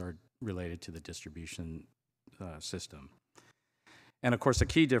differences are related to the distribution system. And of course, a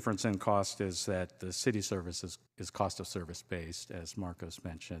key difference in cost is that the city service is cost of service based. As Marcos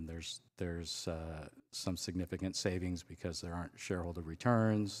mentioned, there's some significant savings because there aren't shareholder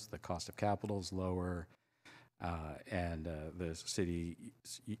returns, the cost of capital is lower, and the city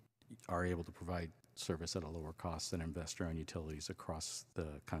are able to provide service at a lower cost than investor-owned utilities across the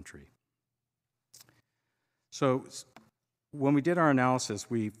country. So when we did our analysis,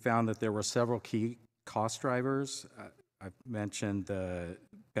 we found that there were several key cost drivers. I've mentioned the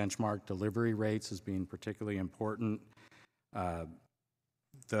benchmark delivery rates as being particularly important.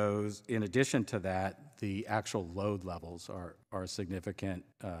 In addition to that, the actual load levels are a significant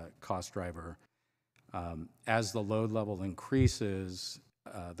cost driver. As the load level increases,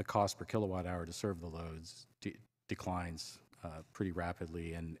 the cost per kilowatt hour to serve the loads declines pretty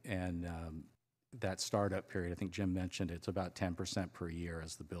rapidly, and that startup period, I think Jim mentioned, it's about 10% per year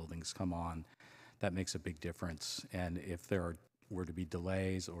as the buildings come on. That makes a big difference, and if there were to be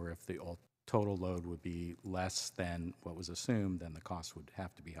delays or if the total load would be less than what was assumed, then the cost would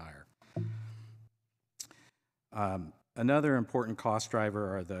have to be higher. Another important cost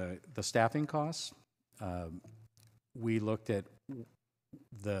driver are the staffing costs. We looked at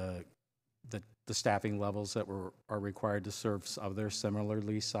the staffing levels that are required to serve other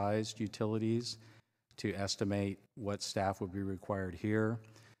similarly sized utilities to estimate what staff would be required here.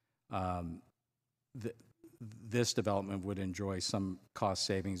 This development would enjoy some cost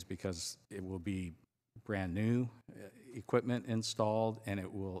savings because it will be brand new equipment installed and it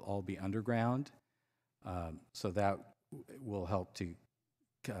will all be underground. So that will help to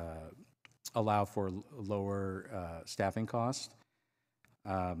allow for lower staffing costs.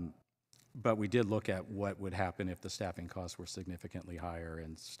 But we did look at what would happen if the staffing costs were significantly higher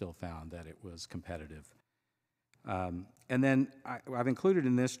and still found that it was competitive. And then I've included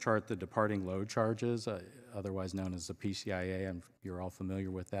in this chart the departing load charges, otherwise known as the PCIA. You're all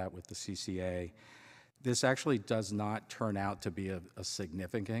familiar with that, with the CCA. This actually does not turn out to be a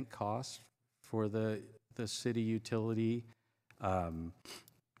significant cost for the city utility. And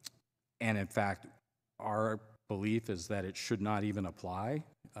in fact, our belief is that it should not even apply,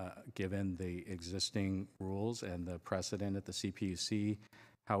 given the existing rules and the precedent at the CPUC.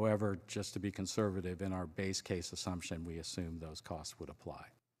 However, just to be conservative, in our base case assumption, we assume those costs would apply.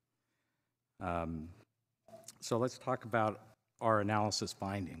 So let's talk about our analysis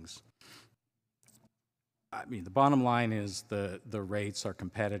findings. I mean, the bottom line is the rates are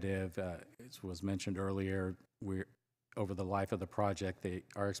competitive. As was mentioned earlier, over the life of the project,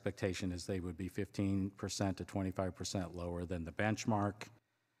 our expectation is they would be 15% to 25% lower than the benchmark.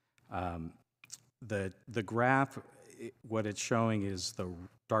 The graph, what it's showing is the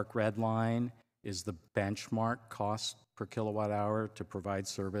dark red line is the benchmark cost per kilowatt hour to provide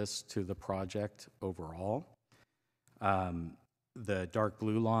service to the project overall. The dark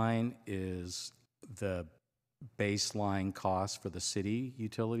blue line is the baseline cost for the city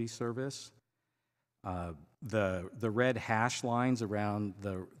utility service. The red hash lines around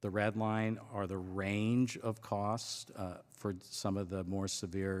the red line are the range of costs for some of the more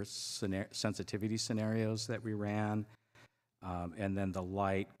severe sensitivity scenarios that we ran. And then the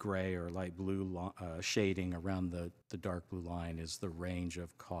light gray or light blue shading around the dark blue line is the range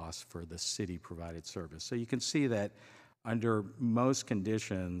of costs for the city provided service. So you can see that under most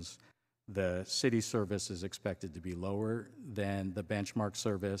conditions, the city service is expected to be lower than the benchmark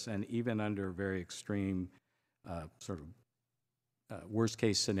service, and even under very extreme worst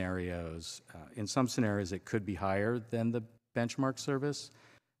case scenarios, in some scenarios it could be higher than the benchmark service,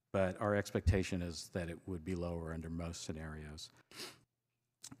 but our expectation is that it would be lower under most scenarios.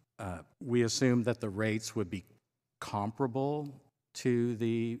 We assume that the rates would be comparable to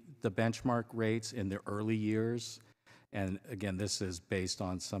the benchmark rates in the early years. And again, this is based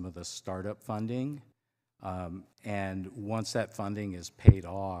on some of the startup funding. And once that funding is paid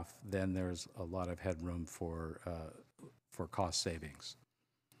off, then there's a lot of headroom for cost savings.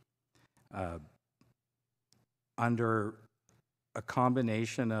 Under a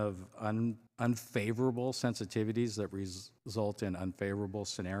combination of unfavorable sensitivities that result in unfavorable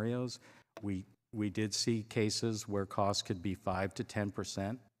scenarios, we did see cases where costs could be 5 to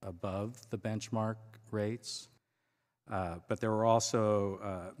 10% above the benchmark rates. But there were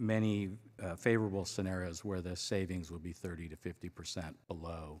also many favorable scenarios where the savings would be 30 to 50%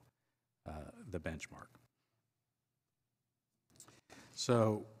 below the benchmark.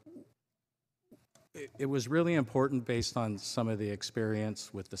 So it was really important, based on some of the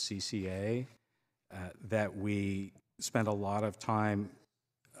experience with the CCA, that we spent a lot of time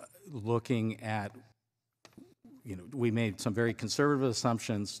looking at, we made some very conservative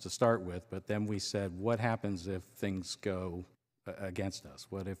assumptions to start with, but then we said, what happens if things go against us?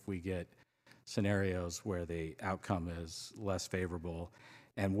 What if we get scenarios where the outcome is less favorable?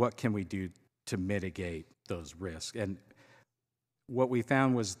 And what can we do to mitigate those risks? And what we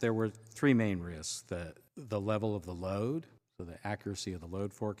found was there were three main risks: the level of the load, so the accuracy of the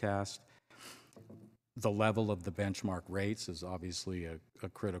load forecast. The level of the benchmark rates is obviously a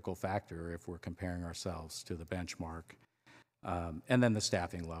critical factor if we're comparing ourselves to the benchmark. And then the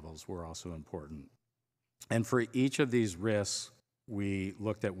staffing levels were also important. And for each of these risks, we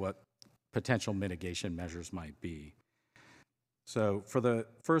looked at what potential mitigation measures might be. So for the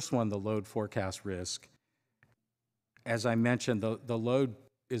first one, the load forecast risk, as I mentioned, the load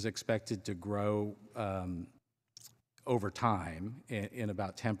is expected to grow over time in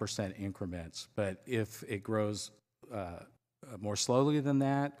about 10% increments. But if it grows more slowly than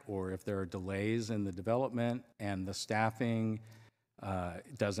that, or if there are delays in the development and the staffing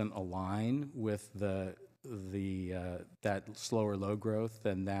doesn't align with that slower load growth,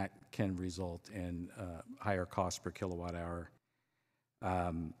 then that can result in higher cost per kilowatt hour.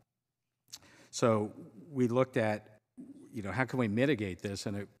 So we looked at, how can we mitigate this?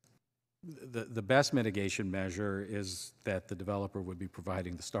 And the best mitigation measure is that the developer would be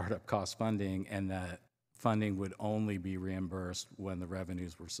providing the startup cost funding, and that funding would only be reimbursed when the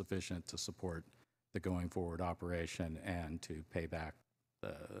revenues were sufficient to support the going forward operation and to pay back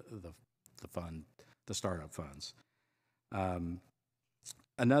the startup funds.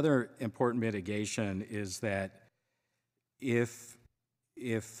 Another important mitigation is that if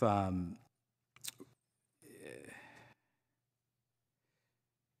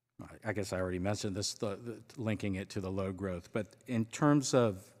I guess I already mentioned this, linking it to the load growth, but in terms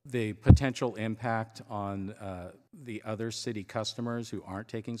of the potential impact on the other city customers who aren't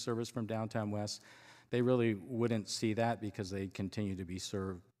taking service from Downtown West, they really wouldn't see that because they continue to be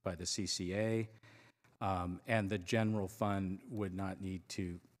served by the CCA, and the general fund would not need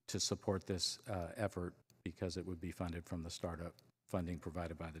to support this effort because it would be funded from the startup funding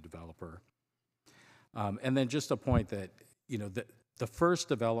provided by the developer. And then just a point that, you know, the first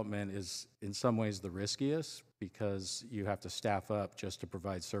development is in some ways the riskiest because you have to staff up just to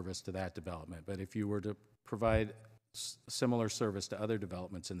provide service to that development. But if you were to provide similar service to other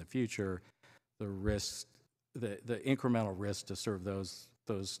developments in the future, the risk, the incremental risk to serve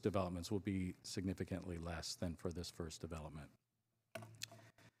those developments will be significantly less than for this first development.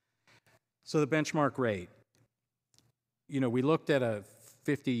 So the benchmark rate, you know, we looked at a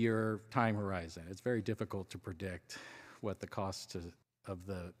 50-year time horizon. It's very difficult to predict what the cost of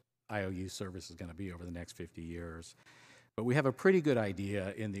the IOU service is going to be over the next 50 years. But we have a pretty good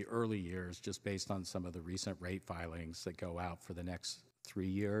idea in the early years just based on some of the recent rate filings that go out for the next 3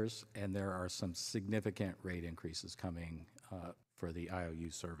 years. And there are some significant rate increases coming for the IOU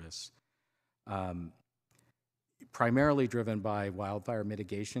service. Primarily driven by wildfire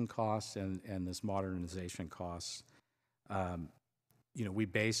mitigation costs and this modernization costs. You know, we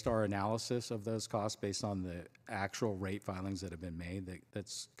based our analysis of those costs based on the actual rate filings that have been made that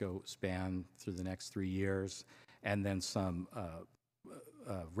span through the next 3 years, and then some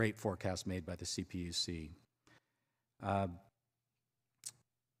rate forecasts made by the CPUC.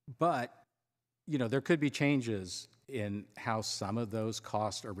 But, you know, there could be changes in how some of those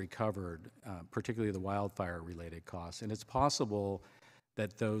costs are recovered, particularly the wildfire-related costs. And it's possible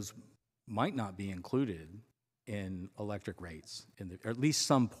that those might not be included in electric rates, or at least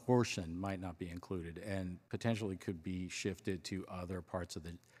some portion might not be included and potentially could be shifted to other parts of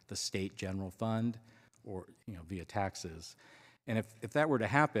the state general fund or, you know, via taxes. And if that were to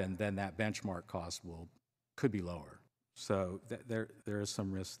happen, then that benchmark cost could be lower. So there is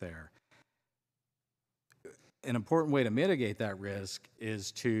some risk there. An important way to mitigate that risk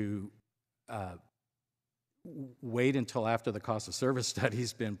is to wait until after the cost of service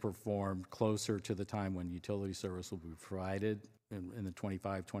study's been performed, closer to the time when utility service will be provided in the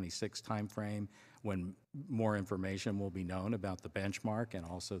 25-26 timeframe, when more information will be known about the benchmark and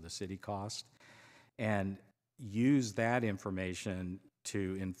also the city cost, and use that information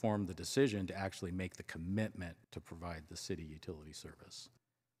to inform the decision to actually make the commitment to provide the city utility service.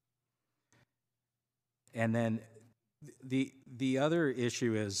 And then the other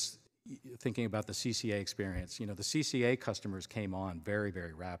issue is thinking about the CCA experience. You know, the CCA customers came on very,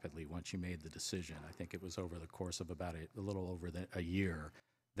 very rapidly once you made the decision. I think it was over the course of about a little over a year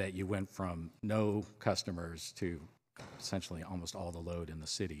that you went from no customers to essentially almost all the load in the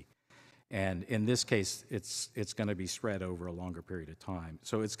city. And in this case, it's going to be spread over a longer period of time.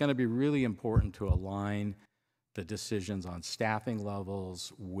 So it's going to be really important to align the decisions on staffing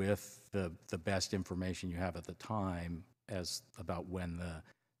levels with the best information you have at the time as about when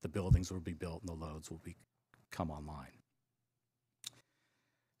the buildings will be built and the loads will come online.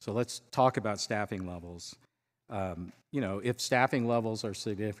 So let's talk about staffing levels. You know, if staffing levels are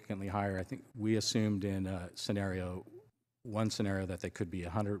significantly higher, I think we assumed in one scenario that they could be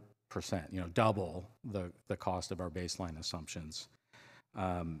 100%, you know, double the cost of our baseline assumptions.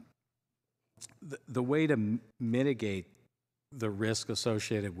 The way to mitigate the risk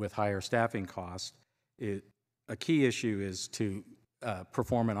associated with higher staffing costs, a key issue is to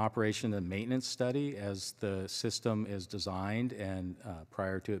perform an operation and maintenance study as the system is designed and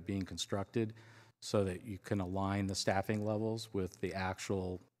prior to it being constructed, so that you can align the staffing levels with the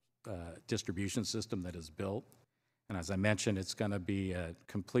actual distribution system that is built. And as I mentioned, it's going to be a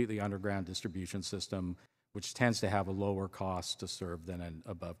completely underground distribution system, which tends to have a lower cost to serve than an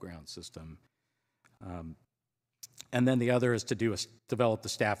above-ground system. And then the other is to develop the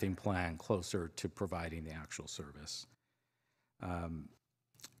staffing plan closer to providing the actual service.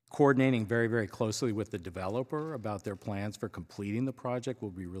 Coordinating very, very closely with the developer about their plans for completing the project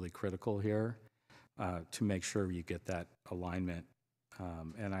will be really critical here to make sure you get that alignment.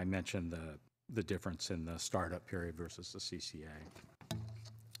 And I mentioned the difference in the startup period versus the CCA.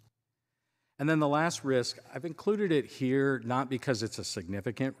 And then the last risk, I've included it here not because it's a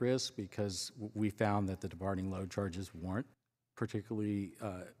significant risk, because we found that the departing load charges weren't particularly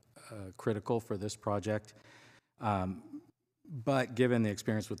critical for this project. But given the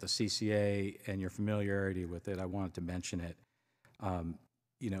experience with the CCA and your familiarity with it, I wanted to mention it.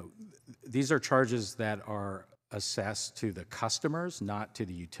 You know, these are charges that are assessed to the customers, not to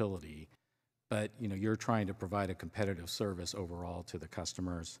the utility. But, you know, you're trying to provide a competitive service overall to the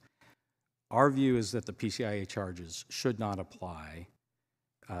customers. Our view is that the PCIA charges should not apply.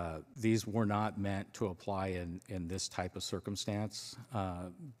 These were not meant to apply in this type of circumstance.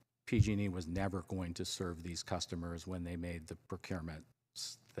 PG&E was never going to serve these customers when they made the procurement,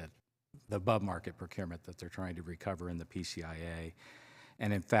 that the above market procurement that they're trying to recover in the PCIA.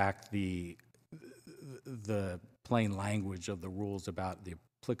 And in fact, the plain language of the rules about the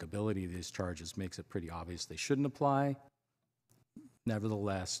applicability of these charges makes it pretty obvious they shouldn't apply.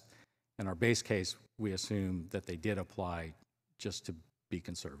 Nevertheless, in our base case, we assume that they did apply just to be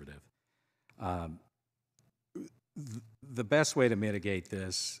conservative. The best way to mitigate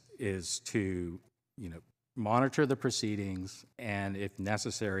this is to, monitor the proceedings and, if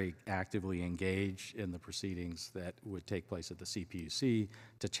necessary, actively engage in the proceedings that would take place at the CPUC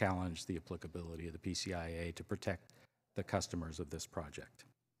to challenge the applicability of the PCIA to protect the customers of this project.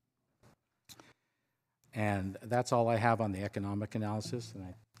 And that's all I have on the economic analysis,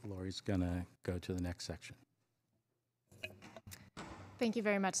 and Lori's going to go to the next section. Thank you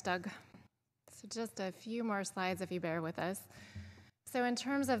very much, Doug. So just a few more slides if you bear with us. So in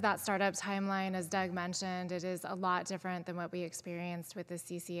terms of that startup timeline, as Doug mentioned, it is a lot different than what we experienced with the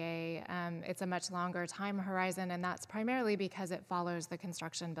CCA. It's a much longer time horizon, and that's primarily because it follows the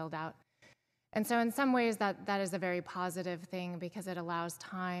construction build-out. And so in some ways, that is a very positive thing because it allows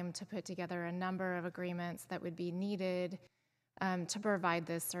time to put together a number of agreements that would be needed to provide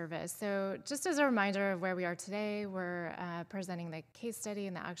this service. So just as a reminder of where we are today, we're presenting the case study,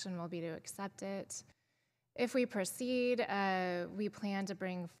 and the action will be to accept it. If we proceed, we plan to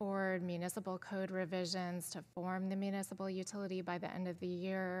bring forward municipal code revisions to form the municipal utility by the end of the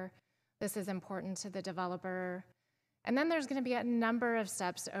year. This is important to the developer. And then there's going to be a number of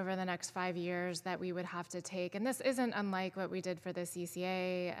steps over the next 5 years that we would have to take. And this isn't unlike what we did for the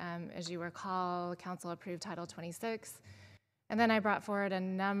CCA. As you recall, Council approved Title 26. And then I brought forward a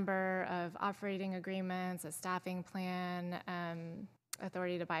number of operating agreements, a staffing plan,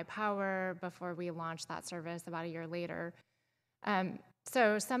 authority to buy power before we launched that service about a year later.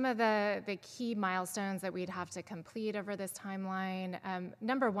 So some of the key milestones that we'd have to complete over this timeline,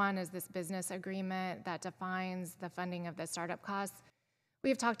 number one is this business agreement that defines the funding of the startup costs.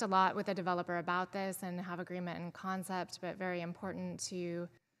 We've talked a lot with the developer about this and have agreement in concept, but very important to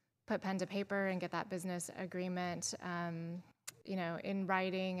put pen to paper and get that business agreement in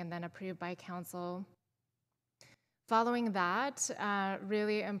writing and then approved by council. Following that,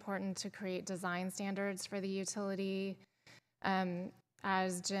 really important to create design standards for the utility.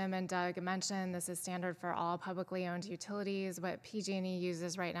 As Jim and Doug mentioned, this is standard for all publicly owned utilities. What PG&E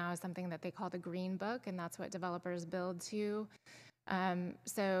uses right now is something that they call the Green Book, and that's what developers build to.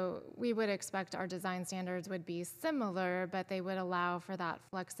 So we would expect our design standards would be similar, but they would allow for that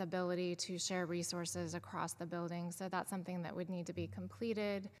flexibility to share resources across the building. So that's something that would need to be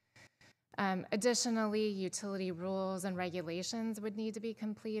completed. Additionally, utility rules and regulations would need to be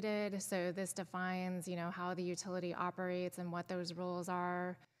completed. So this defines, how the utility operates and what those rules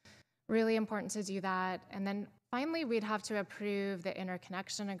are. Really important to do that. And then finally, we'd have to approve the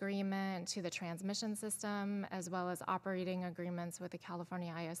interconnection agreement to the transmission system, as well as operating agreements with the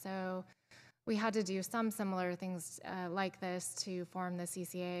California ISO. We had to do some similar things like this to form the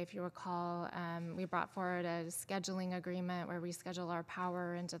CCA. If you recall, we brought forward a scheduling agreement where we schedule our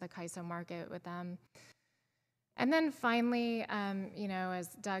power into the CAISO market with them. And then finally, as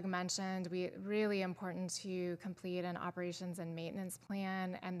Doug mentioned, really important to complete an operations and maintenance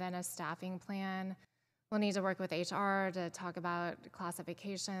plan and then a staffing plan. We'll need to work with HR to talk about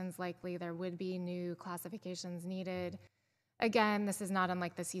classifications. Likely there would be new classifications needed. Again, this is not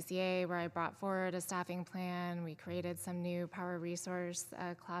unlike the CCA where I brought forward a staffing plan. We created some new power resource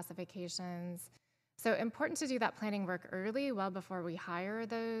classifications. So important to do that planning work early, well before we hire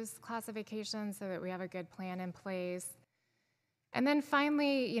those classifications so that we have a good plan in place. And then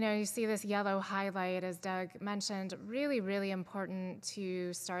finally, you see this yellow highlight, as Doug mentioned, really, really important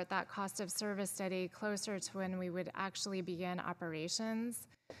to start that cost of service study closer to when we would actually begin operations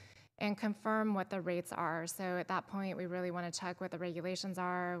and confirm what the rates are. So at that point, we really want to check what the regulations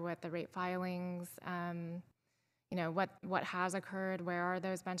are, what the rate filings, what has occurred, where are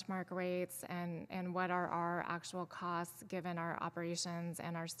those benchmark rates, and what are our actual costs given our operations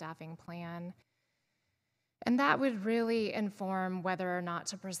and our staffing plan. And that would really inform whether or not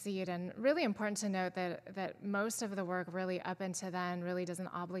to proceed. And really important to note that most of the work really up until then really doesn't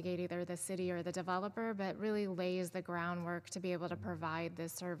obligate either the city or the developer, but really lays the groundwork to be able to provide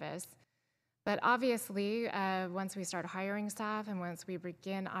this service. But obviously, once we start hiring staff and once we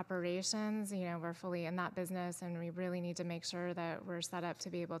begin operations, we're fully in that business and we really need to make sure that we're set up to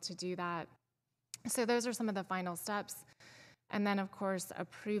be able to do that. So those are some of the final steps. And then, of course,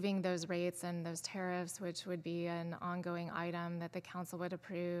 approving those rates and those tariffs, which would be an ongoing item that the council would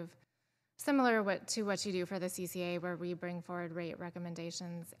approve. similar to what you do for the CCA, where we bring forward rate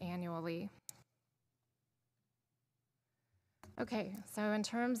recommendations annually. Okay, so in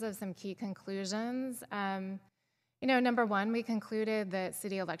terms of some key conclusions, number one, we concluded that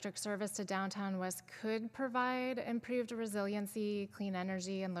city electric service to downtown West could provide improved resiliency, clean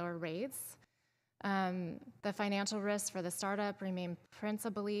energy, and lower rates. The financial risks for the startup remain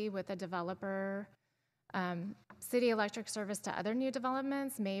principally with the developer. City electric service to other new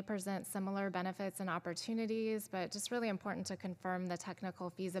developments may present similar benefits and opportunities, but just really important to confirm the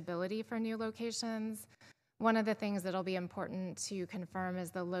technical feasibility for new locations. One of the things that'll be important to confirm is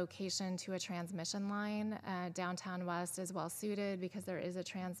the location to a transmission line. Downtown West is well suited because there is a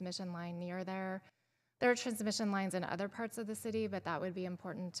transmission line near there. There are transmission lines in other parts of the city, but that would be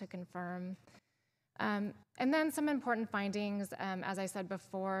important to confirm. And then some important findings, as I said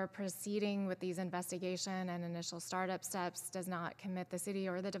before, proceeding with these investigation and initial startup steps does not commit the city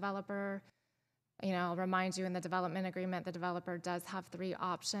or the developer. I'll remind you in the development agreement, the developer does have 3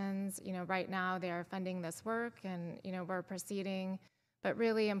 options. Right now they are funding this work and, we're proceeding, but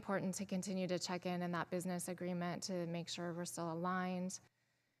really important to continue to check in that business agreement to make sure we're still aligned.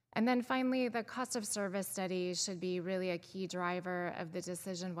 And then finally, the cost of service study should be really a key driver of the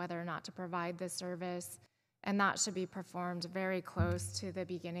decision whether or not to provide this service. And that should be performed very close to the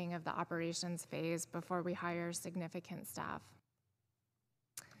beginning of the operations phase before we hire significant staff.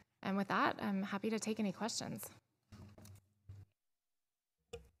 And with that, I'm happy to take any questions.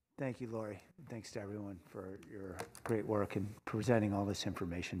 Thank you, Lori. Thanks to everyone for your great work in presenting all this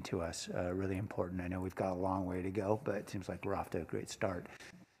information to us. Really important. I know we've got a long way to go, but it seems like we're off to a great start.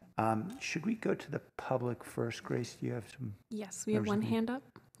 Should we go to the public first? Grace, do you have some? Yes, we have one hand up.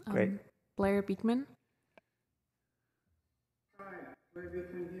 Great. Blair Beekman. Hi, Blair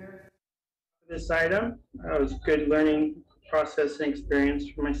Beekman here. This item was a good learning process and experience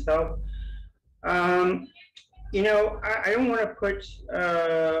for myself. I don't want to put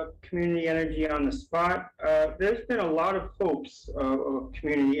community energy on the spot. There's been a lot of hopes of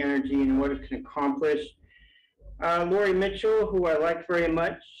community energy and what it can accomplish. Lori Mitchell, who I like very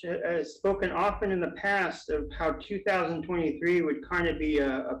much, has spoken often in the past of how 2023 would kind of be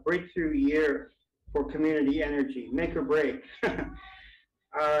a breakthrough year for community energy, make or break.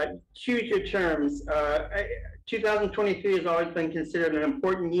 Choose your terms. 2023 has always been considered an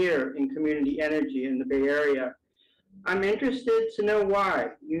important year in community energy in the Bay Area. I'm interested to know why.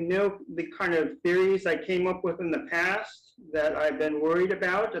 The kind of theories I came up with in the past that I've been worried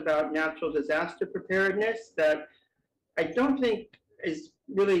about natural disaster preparedness, that I don't think is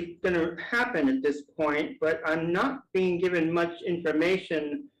really going to happen at this point, but I'm not being given much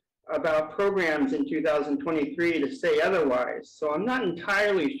information about programs in 2023 to say otherwise. So I'm not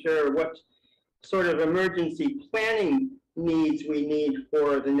entirely sure what sort of emergency planning needs we need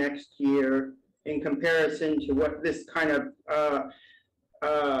for the next year in comparison to what this kind of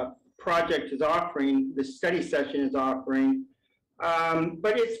project is offering, the study session is offering.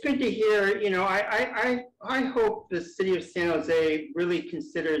 But it's good to hear, I hope the city of San Jose really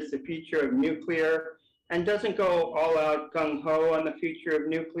considers the future of nuclear and doesn't go all out gung-ho on the future of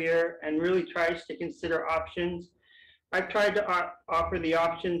nuclear and really tries to consider options. I've tried to offer the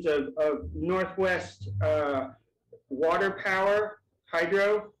options of Northwest water power,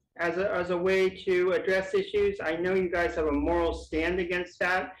 hydro, as a way to address issues. I know you guys have a moral stand against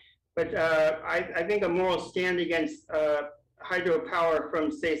that, but I think a moral stand against hydropower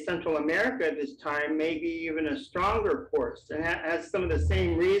from, say, Central America at this time may be even a stronger course and has some of the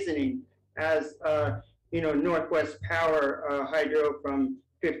same reasoning as Northwest power hydro from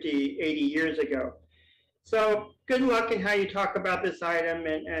 50, 80 years ago. So good luck in how you talk about this item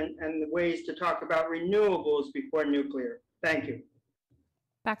and the ways to talk about renewables before nuclear. Thank you.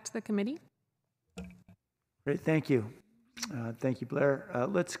 Back to the committee. Great, thank you. Thank you, Blair.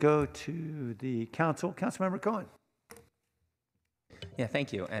 Let's go to the council. Councilmember Cohen. Yeah,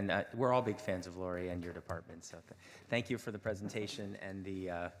 thank you. And we're all big fans of Lori and your department. So thank you for the presentation and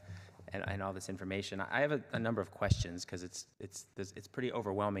and all this information. I have a number of questions because it's pretty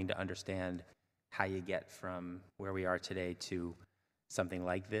overwhelming to understand how you get from where we are today to something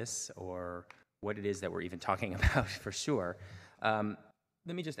like this, or what it is that we're even talking about for sure.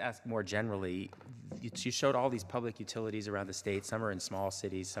 Let me just ask more generally. You showed all these public utilities around the state. Some are in small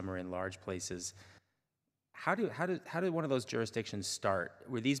cities, some are in large places. How did one of those jurisdictions start?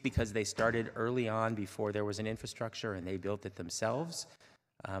 Were these because they started early on before there was an infrastructure and they built it themselves?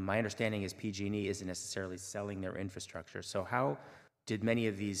 My understanding is PG&E isn't necessarily selling their infrastructure. So how did many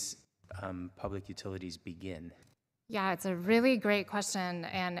of these public utilities begin? Yeah, it's a really great question,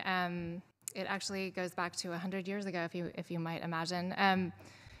 and it actually goes back to 100 years ago, if you might imagine.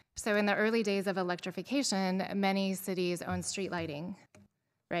 So in the early days of electrification, many cities owned street lighting,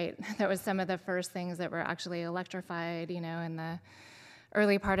 right? That was some of the first things that were actually electrified, in the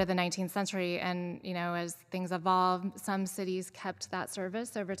early part of the 19th century. And, as things evolved, some cities kept that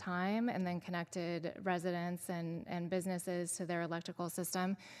service over time and then connected residents and businesses to their electrical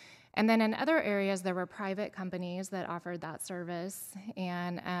system. And then in other areas, there were private companies that offered that service.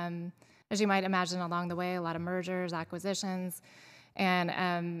 And as you might imagine, along the way, a lot of mergers, acquisitions,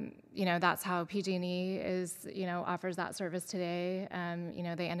 and that's how PG&E offers that service today.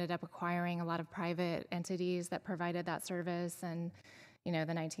 They ended up acquiring a lot of private entities that provided that service, and the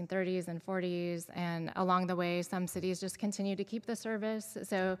 1930s and 40s, and along the way, some cities just continue to keep the service.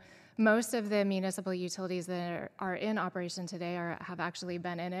 So most of the municipal utilities that are in operation today have actually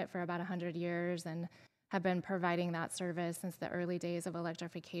been in it for about 100 years and have been providing that service since the early days of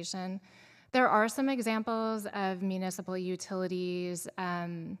electrification. There are some examples of municipal utilities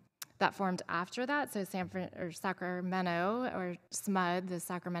that formed after that. So Sacramento, or SMUD, the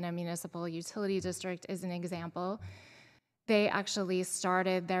Sacramento Municipal Utility District, is an example. They actually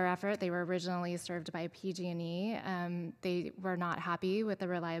started their effort. They were originally served by PG&E. They were not happy with the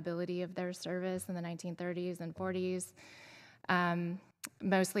reliability of their service in the 1930s and 40s,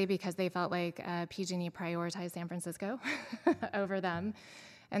 mostly because they felt like PG&E prioritized San Francisco over them.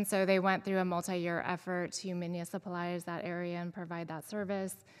 And so they went through a multi-year effort to municipalize that area and provide that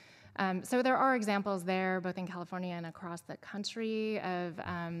service. So there are examples there, both in California and across the country, of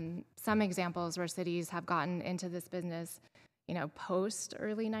some examples where cities have gotten into this business, post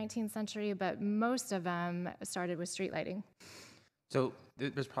early 19th century, but most of them started with street lighting. So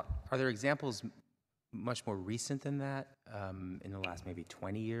are there examples much more recent than that, in the last maybe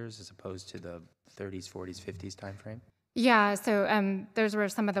 20 years, as opposed to the 30s, 40s, 50s timeframe? Yeah, so those were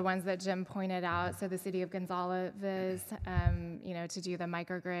some of the ones that Jim pointed out. So the city of Gonzales, to do the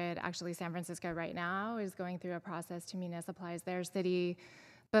microgrid. Actually, San Francisco right now is going through a process to municipalize their city.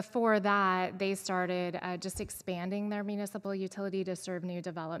 Before that, they started just expanding their municipal utility to serve new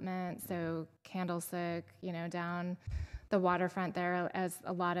development. So Candlestick, down the waterfront there, as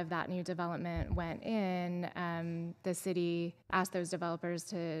a lot of that new development went in, the city asked those developers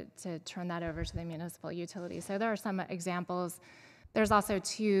to turn that over to the municipal utility. So there are some examples. There's also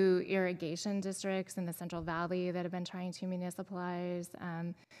 2 irrigation districts in the Central Valley that have been trying to municipalize.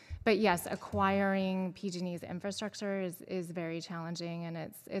 But yes, acquiring PG&E's infrastructure is very challenging,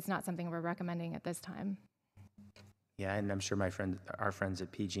 and it's not something we're recommending at this time. Yeah, and I'm sure our friends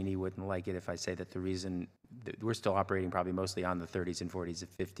at PG&E wouldn't like it if I say that the reason that we're still operating probably mostly on the 30s and 40s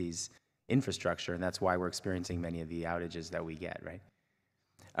and 50s infrastructure, and that's why we're experiencing many of the outages that we get, right?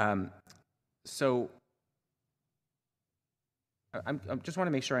 So I just want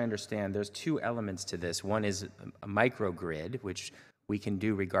to make sure I understand. There's 2 elements to this. One is a microgrid, which we can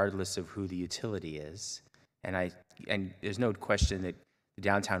do regardless of who the utility is, and there's no question that the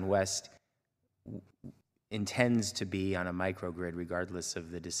Downtown West intends to be on a microgrid regardless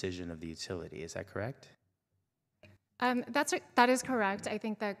of the decision of the utility. Is that correct? That is correct. I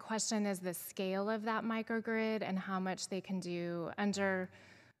think the question is the scale of that microgrid and how much they can do. Under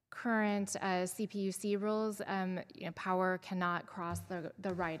current CPUC rules, power cannot cross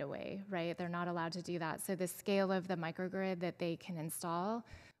the right-of-way, right? They're not allowed to do that. So the scale of the microgrid that they can install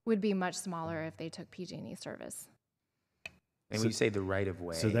would be much smaller if they took PG&E service. And when you say the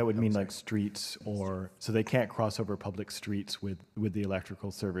right-of-way... So that would mean like streets, so they can't cross over public streets with the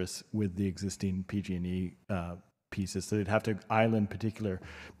electrical service with the existing PG&E pieces. So they'd have to island particular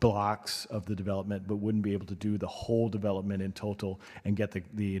blocks of the development, but wouldn't be able to do the whole development in total and get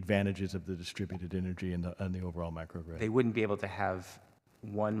the advantages of the distributed energy and the overall microgrid. They wouldn't be able to have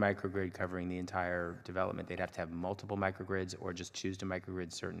one microgrid covering the entire development. They'd have to have multiple microgrids, or just choose to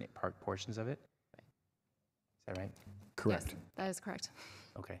microgrid certain portions of it? Is that right? Correct. Yes, that is correct.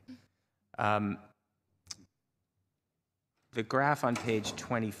 Okay. The graph on page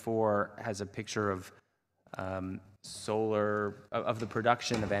 24 has a picture of solar, of the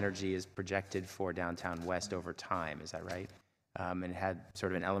production of energy is projected for Downtown West over time. Is that right? And it had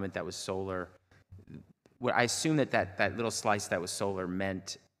sort of an element that was solar. Well, I assume that little slice that was solar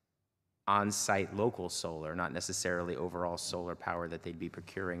meant on-site local solar, not necessarily overall solar power that they'd be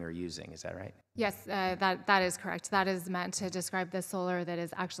procuring or using. Is that right? Yes, that is correct. That is meant to describe the solar that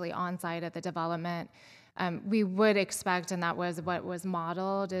is actually on-site at the development. We would expect, and that was what was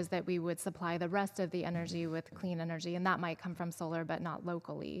modeled, is that we would supply the rest of the energy with clean energy, and that might come from solar, but not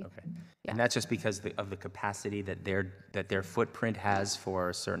locally. Okay. Yeah. And that's just because of the capacity that their footprint has for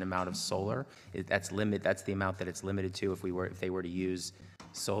a certain amount of solar. That's the amount that it's limited to if they were to use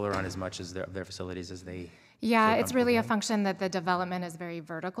solar on as much as their facilities as they. Yeah, feel it's really a comfortable function that the development is very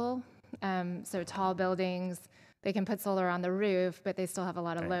vertical. So tall buildings, they can put solar on the roof, but they still have a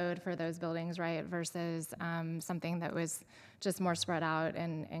lot of load for those buildings, right? Versus something that was just more spread out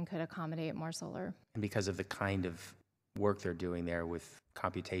and could accommodate more solar. And because of the kind of work they're doing there with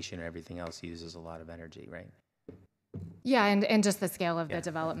computation and everything else uses a lot of energy, right? Yeah, and just the scale of Yeah. the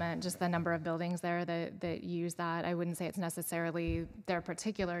development, just the number of buildings there that use that. I wouldn't say it's necessarily their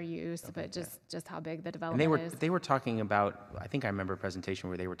particular use, but just how big the And development is. they were talking about, I think I remember a presentation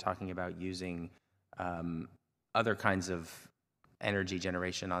where they were talking about using other kinds of energy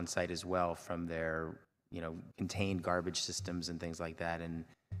generation on site as well from their, contained garbage systems and things like that, and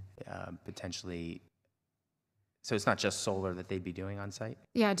potentially, so it's not just solar that they'd be doing on site?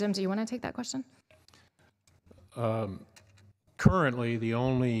 Yeah, Jim, do you want to take that question? Currently, the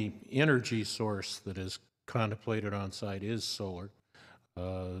only energy source that is contemplated on site is solar.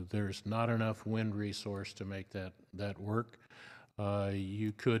 There's not enough wind resource to make that work.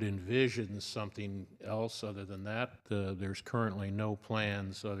 You could envision something else other than that. There's currently no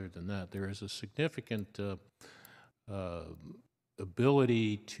plans other than that. There is a significant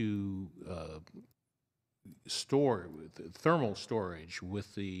ability to store thermal storage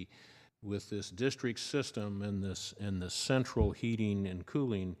with this district system and the central heating and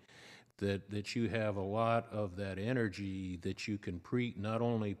cooling, that you have a lot of that energy that you can not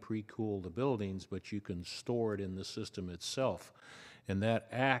only pre-cool the buildings, but you can store it in the system itself. And that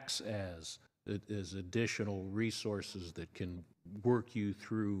acts as additional resources that can work you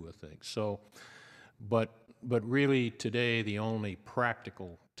through a thing. So, but really today the only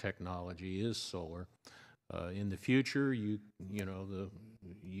practical technology is solar. In the future, you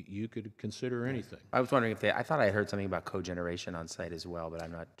could consider anything. I was wondering if I thought I heard something about cogeneration on site as well, but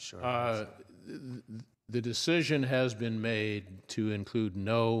I'm not sure. The decision has been made to include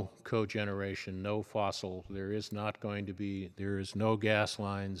no cogeneration, no fossil. There is no gas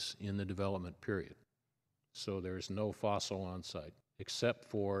lines in the development period. So there's no fossil on site, except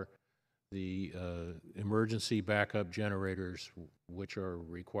for the emergency backup generators, which are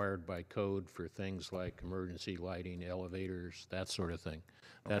required by code for things like emergency lighting, elevators, that sort of thing.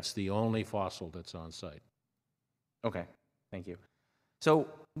 That's the only fossil that's on site. Okay, thank you. So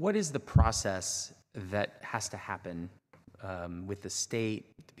what is the process that has to happen with the state,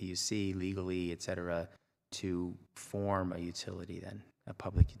 the PUC, legally, et cetera, to form a utility then, a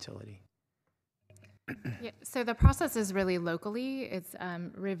public utility? Yeah, so the process is really locally. It's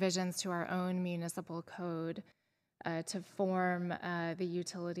revisions to our own municipal code to form the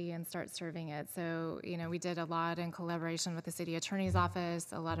utility and start serving it. So, we did a lot in collaboration with the city attorney's office,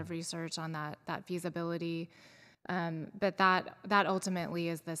 a lot of research on that feasibility. But that ultimately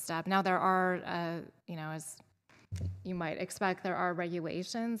is the step. Now there are, as you might expect, there are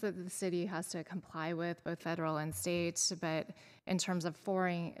regulations that the city has to comply with, both federal and state, but in terms of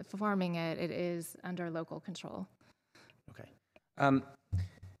forming it, it is under local control. Okay.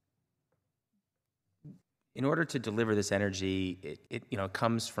 In order to deliver this energy, it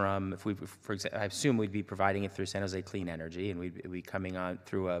comes from, for example, I assume we'd be providing it through San Jose Clean Energy, and we'd be coming on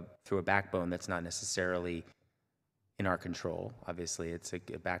through a backbone that's not necessarily in our control. Obviously, it's a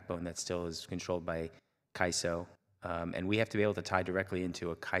backbone that still is controlled by CAISO. And we have to be able to tie directly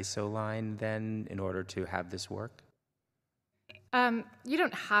into a CAISO line then in order to have this work? You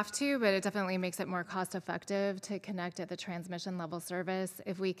don't have to, but it definitely makes it more cost effective to connect at the transmission level service.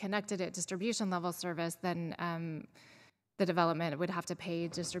 If we connected at distribution level service, then the development would have to pay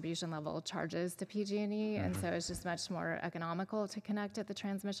distribution level charges to PG&E, and so it's just much more economical to connect at the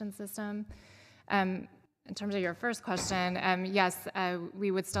transmission system. In terms of your first question, yes,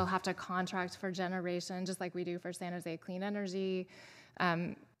 we would still have to contract for generation, just like we do for San Jose Clean Energy.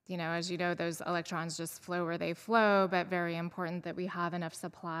 As you know, those electrons just flow where they flow, but very important that we have enough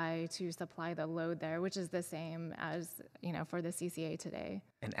supply to supply the load there, which is the same as, for the CCA today.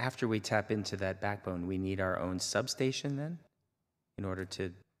 And after we tap into that backbone, we need our own substation then in order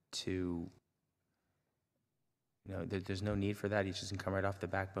to there's no need for that. You just can come right off the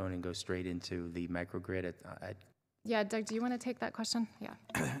backbone and go straight into the microgrid. Yeah, Doug, do you want to take that question? Yeah.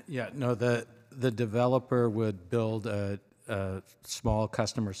 Yeah, no, the developer would build a small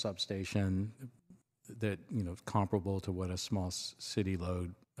customer substation that, comparable to what a small city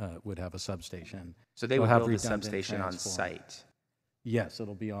load would have a substation. So they would have build the redundant substation on transform. site. Yes,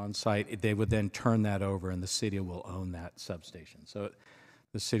 it'll be on site. They would then turn that over, and the city will own that substation. So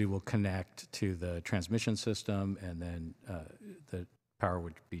the city will connect to the transmission system, and then the power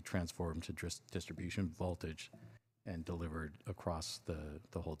would be transformed to distribution voltage and delivered across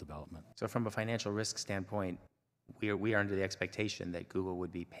the whole development. So from a financial risk standpoint, we are under the expectation that Google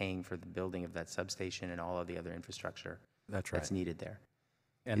would be paying for the building of that substation and all of the other infrastructure That's right. that's needed there.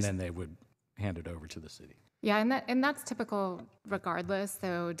 And then they would hand it over to the city. Yeah, and that's typical regardless.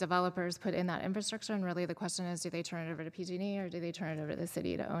 So developers put in that infrastructure, and really the question is, do they turn it over to PG&E or do they turn it over to the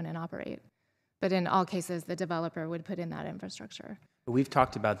city to own and operate? But in all cases, the developer would put in that infrastructure. But we've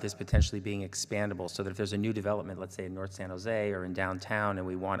talked about this potentially being expandable, so that if there's a new development, let's say in North San Jose or in downtown, and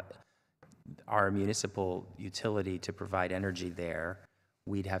we want our municipal utility to provide energy there,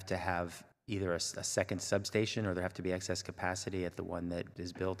 we'd have to have either a second substation, or there have to be excess capacity at the one that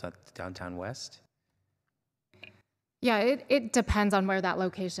is built at downtown west. Yeah, it depends on where that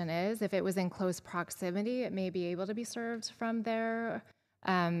location is. If it was in close proximity, it may be able to be served from there.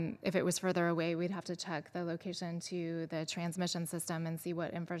 If it was further away, we'd have to check the location to the transmission system and see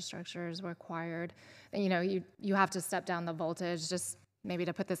what infrastructure is required. And, you have to step down the voltage. Just maybe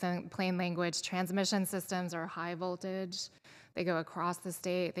to put this in plain language, transmission systems are high voltage. They go across the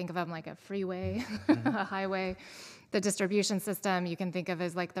state. Think of them like a freeway, a highway. The distribution system you can think of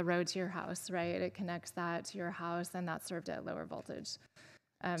as like the road to your house, right? It connects that to your house, and that's served at lower voltage.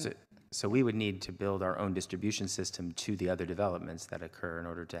 So we would need to build our own distribution system to the other developments that occur in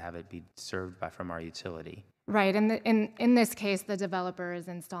order to have it be served from our utility. Right, and in this case, the developer is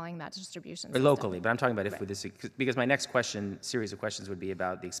installing that distribution Or system. locally, but I'm talking about if with this, because my next series of questions would be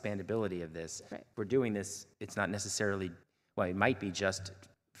about the expandability of this. Right. If we're doing this, it's not necessarily, well, it might be just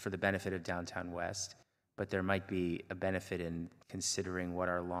for the benefit of downtown west, but there might be a benefit in considering what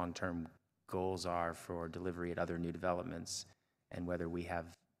our long-term goals are for delivery at other new developments, and whether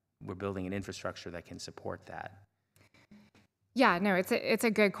we're building an infrastructure that can support that. Yeah, no, it's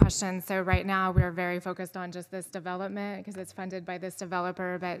a good question. So right now we're very focused on just this development because it's funded by this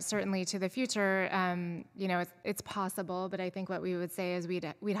developer, but certainly to the future, it's possible. But I think what we would say is we'd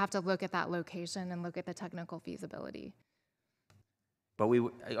have to look at that location and look at the technical feasibility. But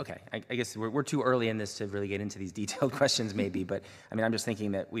I guess we're too early in this to really get into these detailed questions maybe, but I mean, I'm just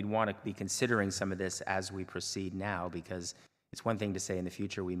thinking that we'd want to be considering some of this as we proceed now, because it's one thing to say in the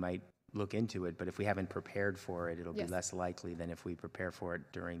future we might look into it, but if we haven't prepared for it, it'll be less likely than if we prepare for it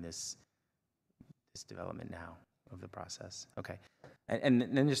during this development now of the process. Okay, and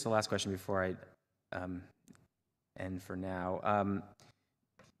then just the last question before I end for now.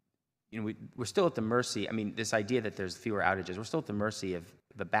 We're still at the mercy. I mean, this idea that there's fewer outages, we're still at the mercy of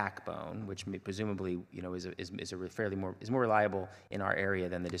the backbone, which presumably is more reliable in our area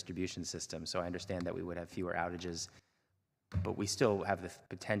than the distribution system. So I understand that we would have fewer outages, but we still have the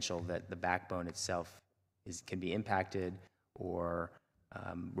potential that the backbone itself can be impacted, or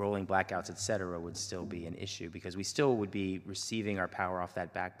rolling blackouts, et cetera, would still be an issue, because we still would be receiving our power off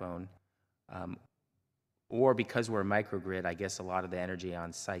that backbone. Or because we're a microgrid, I guess a lot of the energy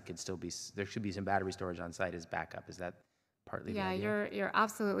on site there should be some battery storage on site as backup. Is that partly the idea? Yeah, you're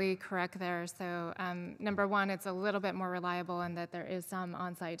absolutely correct there. So number one, it's a little bit more reliable in that there is some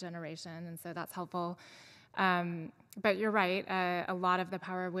on-site generation, and so that's helpful. But you're right, a lot of the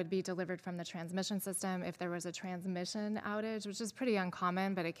power would be delivered from the transmission system if there was a transmission outage, which is pretty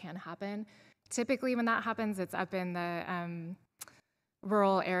uncommon, but it can happen. Typically when that happens, it's up in the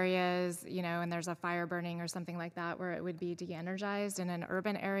rural areas, and there's a fire burning or something like that where it would be de-energized. In an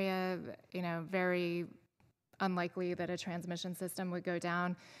urban area, very unlikely that a transmission system would go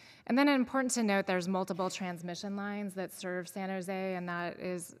down. And then important to note, there's multiple transmission lines that serve San Jose, and that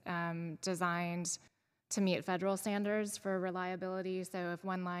is designed to meet federal standards for reliability. So if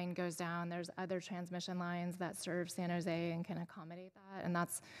one line goes down, there's other transmission lines that serve San Jose and can accommodate that, and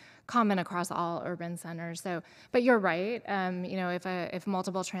that's common across all urban centers. So, but you're right. If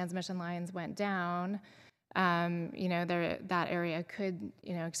multiple transmission lines went down, that area could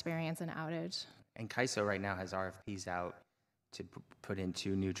experience an outage. And CAISO right now has RFPs out to put in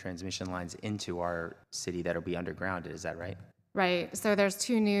 2 new transmission lines into our city that'll be undergrounded. Is that right? Right. So there's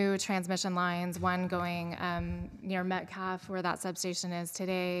 2 new transmission lines, one going near Metcalf, where that substation is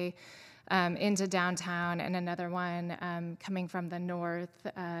today, into downtown, and another one coming from the north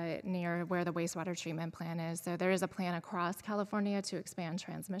near where the wastewater treatment plant is. So there is a plan across California to expand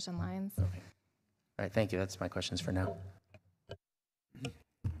transmission lines. Okay. All right, thank you. That's my questions for now.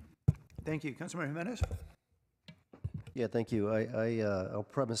 Thank you. Councilmember Jimenez? Yeah, thank you. I'll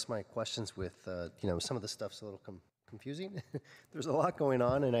premise my questions with, some of the stuff's a little confusing. There's a lot going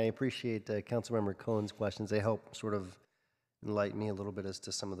on, and I appreciate Councilmember Cohen's questions. They help sort of enlighten me a little bit as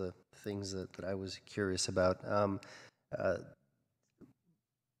to some of the things that I was curious about.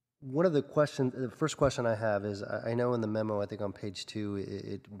 One of the questions, the first question I have is, I know in the memo, I think on page 2,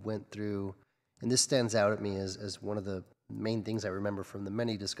 it went through, and this stands out at me as one of the main things I remember from the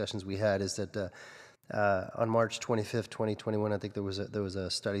many discussions we had, is that On March 25th, 2021, I think there was a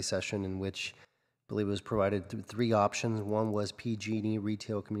study session in which I believe it was provided three options. One was PG&E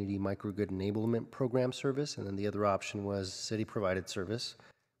Retail Community Microgrid Enablement Program Service, and then the other option was city-provided service,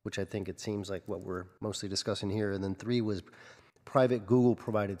 which I think it seems like what we're mostly discussing here. And then three was private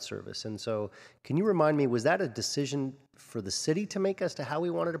Google-provided service. And so can you remind me, was that a decision for the city to make as to how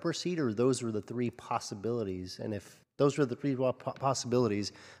we wanted to proceed, or those were the three possibilities? And if those were the three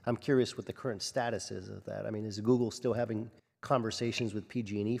possibilities, I'm curious what the current status is of that. I mean, is Google still having conversations with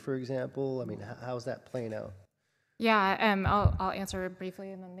PG&E, for example? I mean, how's that playing out? Yeah, I'll answer briefly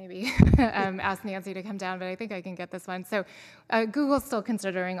and then maybe ask Nancy to come down, but I think I can get this one. So Google's still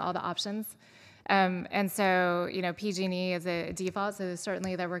considering all the options. And so, PG&E is a default, so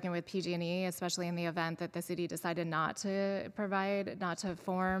certainly they're working with PG&E, especially in the event that the city decided not to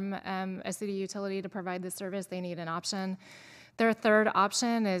form a city utility to provide the service. They need an option. Their third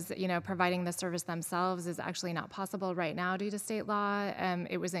option is, providing the service themselves is actually not possible right now due to state law.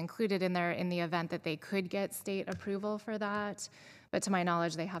 It was included in there in the event that they could get state approval for that, but to my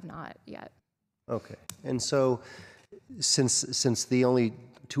knowledge, they have not yet. Okay, and so since the only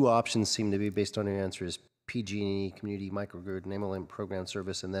two options seem to be, based on your answers, PG&E Community Microgrid Enablement Program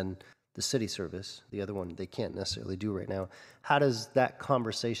Service, and then the city service, the other one they can't necessarily do right now. How does that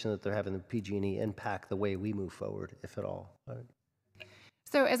conversation that they're having with PG&E impact the way we move forward, if at all?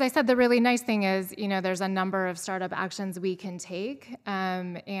 So as I said, the really nice thing is, there's a number of startup actions we can take.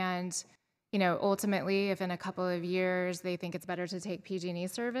 And, ultimately, if in a couple of years they think it's better to take PG&E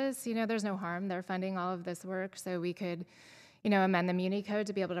service, there's no harm. They're funding all of this work. So we could, amend the Muni Code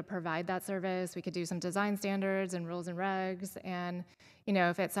to be able to provide that service. We could do some design standards and rules and regs. And,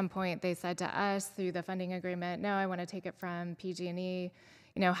 if at some point they said to us through the funding agreement, no, I want to take it from PG&E,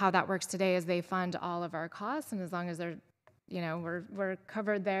 how that works today is they fund all of our costs. And as long as they're, we're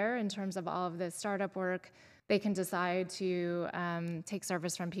covered there in terms of all of this startup work, they can decide to take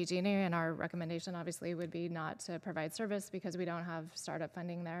service from PG&E. And our recommendation obviously would be not to provide service because we don't have startup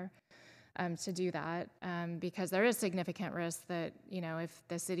funding there. To do that, because there is significant risk that, if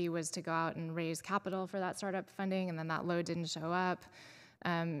the city was to go out and raise capital for that startup funding and then that load didn't show up,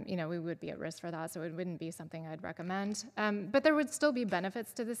 we would be at risk for that. So it wouldn't be something I'd recommend. But there would still be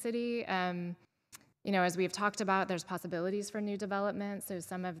benefits to the city. As we've talked about, there's possibilities for new development. So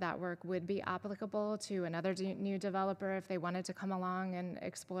some of that work would be applicable to another new developer if they wanted to come along and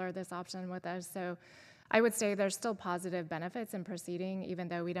explore this option with us. So I would say there's still positive benefits in proceeding, even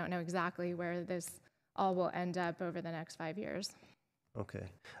though we don't know exactly where this all will end up over the next 5 years. Okay.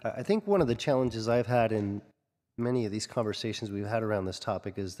 I think one of the challenges I've had in many of these conversations we've had around this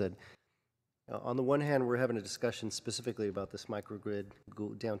topic is that on the one hand, we're having a discussion specifically about this microgrid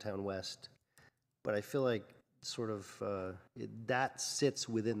downtown west, but I feel like sort of that sits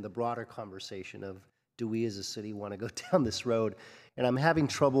within the broader conversation of, do we as a city want to go down this road? And I'm having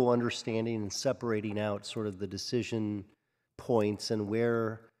trouble understanding and separating out sort of the decision points and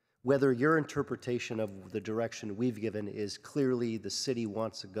whether your interpretation of the direction we've given is clearly the city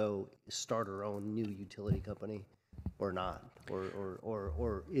wants to go start our own new utility company or not,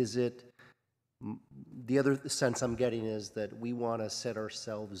 or is it, the other sense I'm getting is that we want to set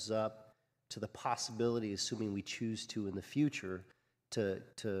ourselves up to the possibility, assuming we choose to in the future, to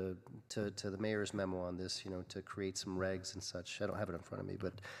the mayor's memo on this, to create some regs and such. I don't have it in front of me,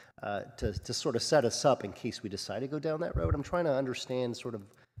 but to sort of set us up in case we decide to go down that road. I'm trying to understand sort of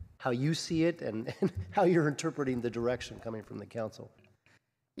how you see it and how you're interpreting the direction coming from the council.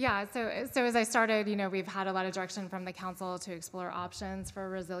 Yeah, so as I started, we've had a lot of direction from the council to explore options for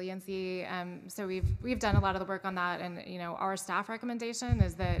resiliency. So we've done a lot of the work on that, and our staff recommendation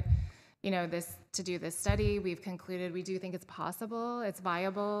is that to do this study, we've concluded we do think it's possible, it's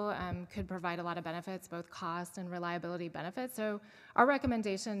viable, could provide a lot of benefits, both cost and reliability benefits. So our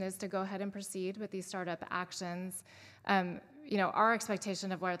recommendation is to go ahead and proceed with these startup actions. Our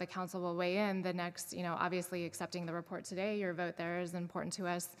expectation of where the council will weigh in the next, obviously accepting the report today, your vote there is important to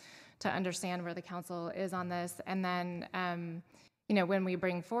us to understand where the council is on this. And then, when we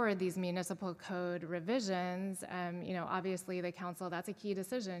bring forward these municipal code revisions, obviously the council, that's a key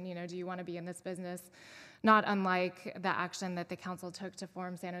decision. Do you want to be in this business? Not unlike the action that the council took to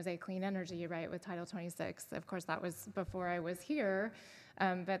form San Jose Clean Energy, right, with Title 26. Of course, that was before I was here,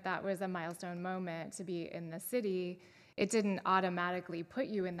 but that was a milestone moment to be in the city. It didn't automatically put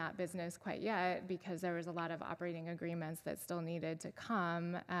you in that business quite yet because there was a lot of operating agreements that still needed to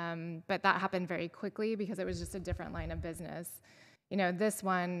come, but that happened very quickly because it was just a different line of business. This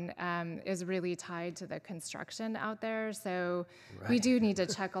one is really tied to the construction out there, so we do need to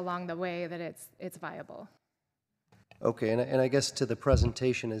check along the way that it's viable. Okay, and I guess to the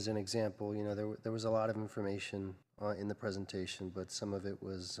presentation as an example, you know, there was a lot of information in the presentation, but some of it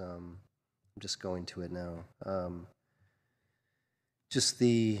was, I'm just going to it now.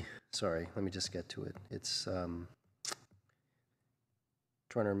 Sorry, let me just get to it. It's, trying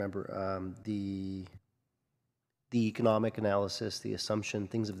to remember, the economic analysis, the assumption,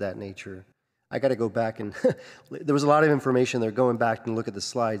 things of that nature. I got to go back and there was a lot of information there, going back and look at the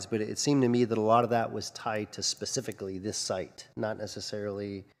slides, but it seemed to me that a lot of that was tied to specifically this site, not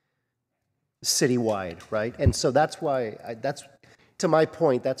necessarily citywide, right? And so that's why, that's, to my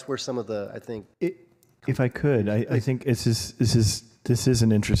point, that's where some of the, I think... If I could, I think this is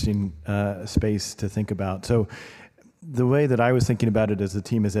an interesting space to think about. So the way that I was thinking about it as the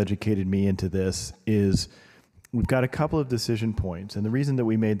team has educated me into this is we've got a couple of decision points. And the reason that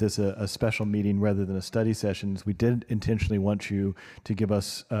we made this a special meeting rather than a study session is we did intentionally want you to give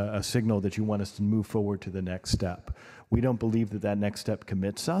us a signal that you want us to move forward to the next step. We don't believe that that next step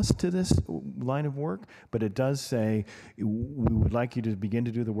commits us to this line of work, but it does say we would like you to begin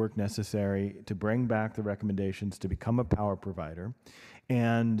to do the work necessary to bring back the recommendations to become a power provider.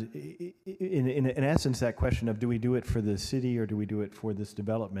 And in essence, that question of do we do it for the city or do we do it for this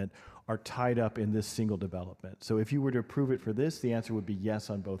development are tied up in this single development. So if you were to approve it for this, the answer would be yes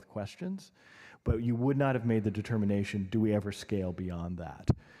on both questions, but you would not have made the determination, do we ever scale beyond that?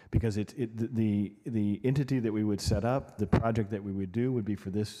 Because the entity that we would set up, the project that we would do would be for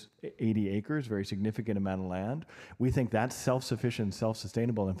this 80 acres, very significant amount of land. We think that's self-sufficient,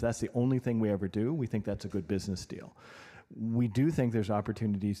 self-sustainable, and if that's the only thing we ever do, we think that's a good business deal. We do think there's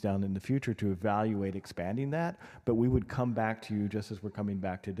opportunities down in the future to evaluate expanding that, but we would come back to you just as we're coming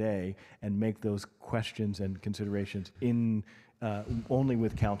back today and make those questions and considerations in only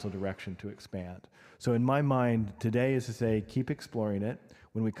with council direction to expand. So in my mind, today is to say, keep exploring it.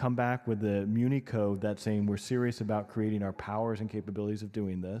 When we come back with the Muni code, that's saying we're serious about creating our powers and capabilities of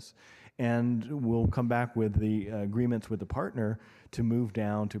doing this, and we'll come back with the agreements with the partner to move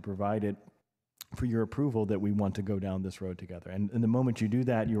down to provide it for your approval that we want to go down this road together. And the moment you do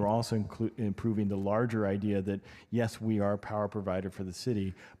that, you're also improving the larger idea that, yes, we are a power provider for the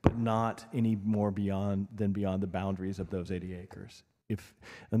city, but not any more beyond the boundaries of those 80 acres.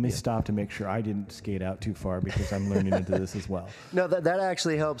 Let me stop to make sure I didn't skate out too far because I'm learning into this as well. No, that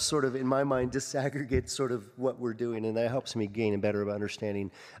actually helps sort of, in my mind, disaggregate sort of what we're doing, and that helps me gain a better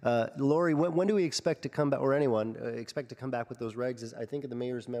understanding. Lori, when do we expect to come back, or anyone, expect to come back with those regs? I think in the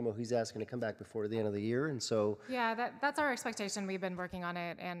mayor's memo, he's asking to come back before the end of the year, and so... Yeah, that's our expectation. We've been working on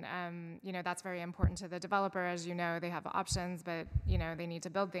it, and, you know, that's very important to the developer. As you know, they have options, but, you know, they need to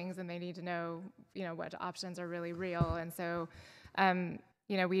build things, and they need to know, you know, what options are really real, and so...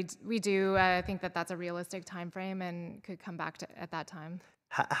 you know, we do think that that's a realistic time frame and could come back at that time.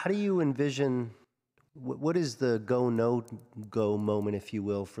 How do you envision, what is the go, no go moment, if you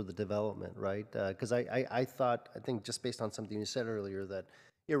will, for the development, right? Because I think just based on something you said earlier, that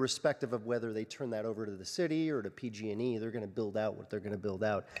irrespective of whether they turn that over to the city or to PG&E, they're going to build out what they're going to build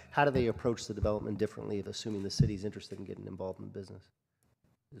out. How do they approach the development differently, if assuming the city's interested in getting involved in the business?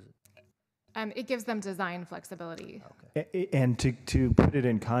 It gives them design flexibility. Okay. And to put it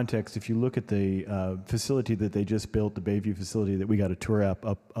in context, if you look at the facility that they just built, the Bayview facility that we got a tour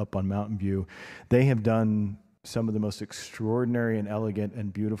up on Mountain View, they have done some of the most extraordinary and elegant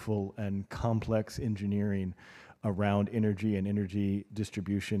and beautiful and complex engineering around energy and energy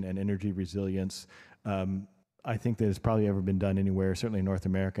distribution and energy resilience. I think that has probably ever been done anywhere, certainly in North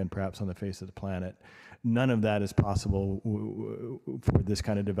America and perhaps on the face of the planet. None of that is possible for this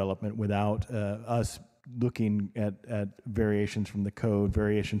kind of development without us looking at variations from the code,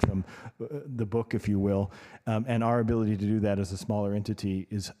 variations from the book, if you will, and our ability to do that as a smaller entity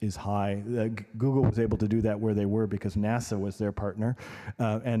is high. Google was able to do that where they were because NASA was their partner,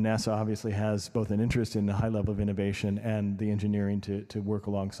 and NASA obviously has both an interest in the high level of innovation and the engineering to work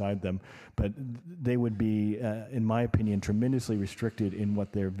alongside them. But they would be, in my opinion, tremendously restricted in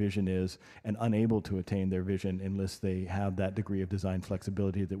what their vision is and unable to attain their vision unless they have that degree of design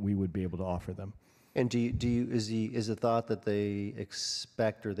flexibility that we would be able to offer them. And is the thought that they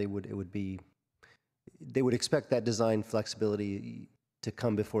expect, or they would expect that design flexibility to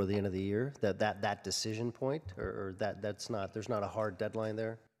come before the end of the year, that decision point, or there's not a hard deadline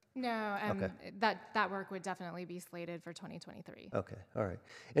there? No, Okay. that work would definitely be slated for 2023. Okay, all right.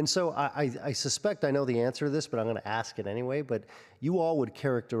 And so I suspect I know the answer to this, but I'm going to ask it anyway. But you all would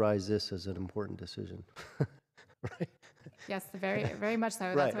characterize this as an important decision, right? Yes, very much so.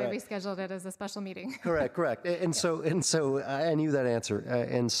 Right, That's why right. we scheduled it as a special meeting. Correct. And so I knew that answer.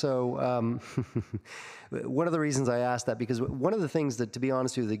 And so one of the reasons I asked that, because one of the things that, to be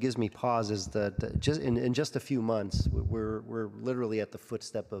honest with you, that gives me pause is that just in just a few months, we're literally at the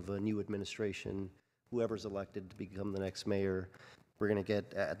footstep of a new administration. Whoever's elected to become the next mayor, we're going to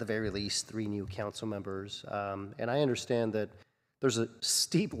get, at the very least, 3 new council members. And I understand that there's a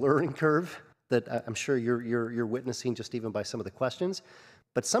steep learning curve that I'm sure you're witnessing just even by some of the questions.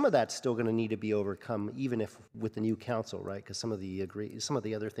 But some of that's still going to need to be overcome, even if with the new council, right? Because some of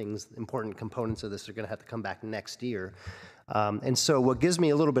the other things, important components of this, are going to have to come back next year. And so, what gives me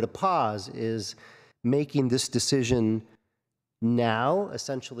a little bit of pause is making this decision now,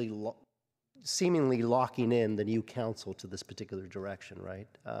 essentially seemingly locking in the new council to this particular direction, right?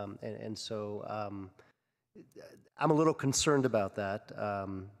 So I'm a little concerned about that.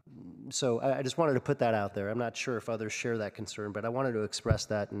 So I just wanted to put that out there. I'm not sure if others share that concern, but I wanted to express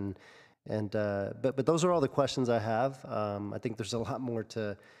that. But those are all the questions I have. I think there's a lot more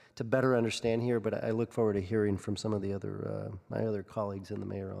to better understand here, but I look forward to hearing from some of the other my other colleagues and the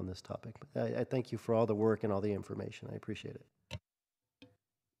mayor on this topic. But I thank you for all the work and all the information. I appreciate it.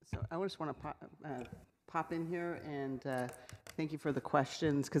 So I just want to pop in here and thank you for the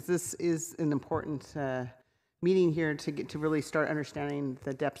questions, because this is an important meeting here to get to really start understanding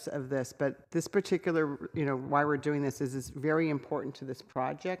the depths of this. But this particular, why we're doing this is very important to this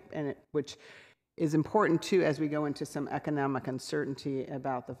project, and which is important too as we go into some economic uncertainty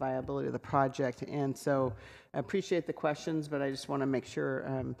about the viability of the project. And so I appreciate the questions, but I just want to make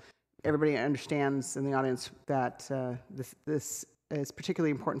sure everybody understands in the audience that this is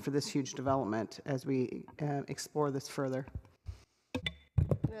particularly important for this huge development as we explore this further.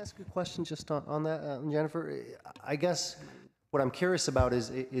 Can I ask a question just on that, Jennifer? I guess what I'm curious about is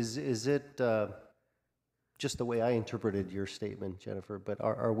it just the way I interpreted your statement, Jennifer? But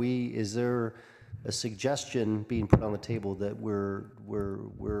is there a suggestion being put on the table that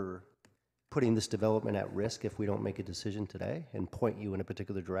we're putting this development at risk if we don't make a decision today and point you in a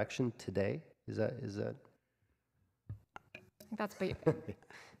particular direction today? Is that? That's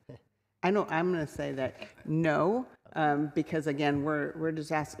I know I'm going to say that no, because again, we're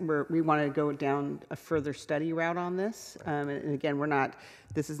just asking, we want to go down a further study route on this. And again,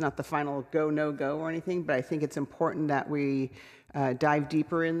 this is not the final go, no go or anything, but I think it's important that we dive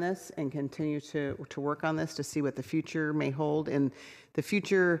deeper in this and continue to work on this to see what the future may hold. And the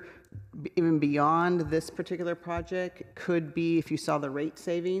future, even beyond this particular project, could be, if you saw the rate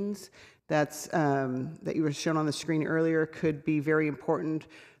savings that you were shown on the screen earlier, could be very important,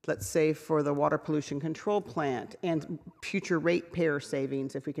 let's say, for the water pollution control plant and future ratepayer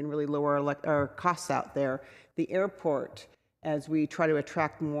savings if we can really lower our costs out there. The airport, as we try to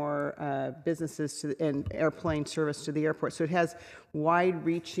attract more businesses and airplane service to the airport. So it has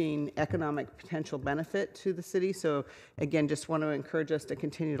wide-reaching economic potential benefit to the city. So again, just want to encourage us to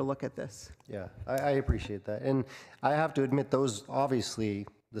continue to look at this. Yeah, I appreciate that. And I have to admit, those obviously,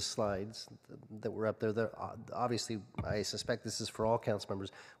 the slides that were up there, obviously, I suspect this is for all council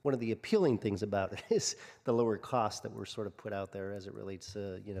members. One of the appealing things about it is the lower cost that were sort of put out there as it relates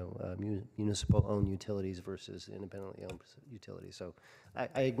to, municipal-owned utilities versus independently owned utilities. So I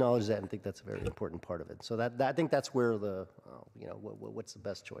acknowledge that and think that's a very important part of it. So I think that's where what's the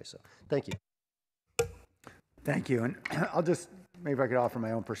best choice. So thank you. Thank you. And I'll just, maybe if I could offer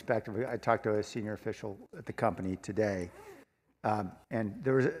my own perspective. I talked to a senior official at the company today. And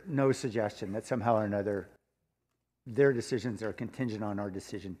there was no suggestion that somehow or another their decisions are contingent on our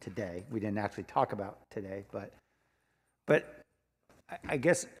decision today. We didn't actually talk about today, but I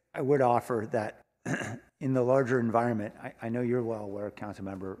guess I would offer that in the larger environment, I know you're well aware, Council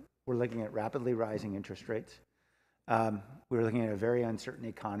Member, we're looking at rapidly rising interest rates. We're looking at a very uncertain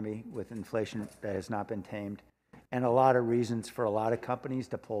economy with inflation that has not been tamed, and a lot of reasons for a lot of companies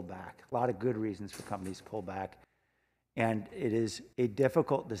to pull back, a lot of good reasons for companies to pull back. And it is a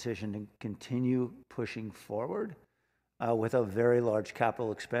difficult decision to continue pushing forward with a very large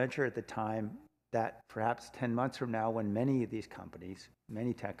capital expenditure at the time that perhaps 10 months from now, when many of these companies,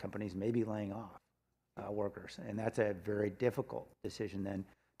 many tech companies, may be laying off workers. And that's a very difficult decision then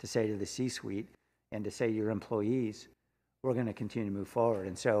to say to the C-suite and to say to your employees, we're going to continue to move forward.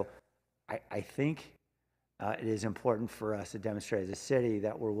 And so I think it is important for us to demonstrate as a city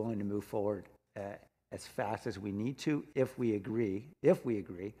that we're willing to move forward as fast as we need to, if we agree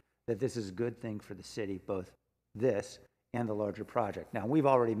that this is a good thing for the city, both this and the larger project. Now, we've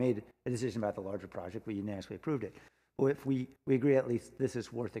already made a decision about the larger project. We unanimously approved it. But if we agree at least this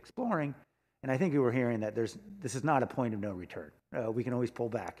is worth exploring, and I think you were hearing that this is not a point of no return. We can always pull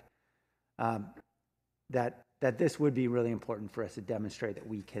back. That that this would be really important for us to demonstrate that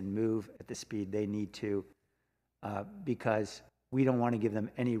we can move at the speed they need to, because we don't want to give them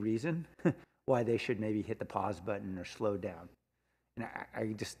any reason why they should maybe hit the pause button or slow down. And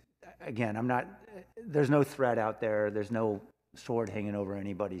I just, again, there's no threat out there. There's no sword hanging over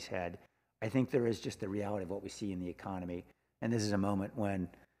anybody's head. I think there is just the reality of what we see in the economy. And this is a moment when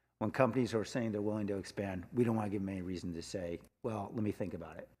companies are saying they're willing to expand, we don't want to give them any reason to say, well, let me think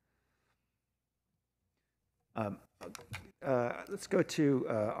about it. Let's go to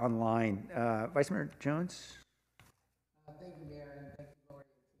online. Vice Mayor Jones? Thank you, Mayor, and thank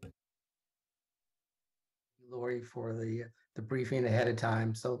you, Lori, for the briefing ahead of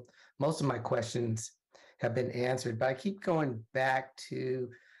time. So most of my questions have been answered, but I keep going back to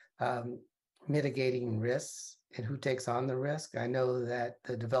mitigating risks and who takes on the risk. I know that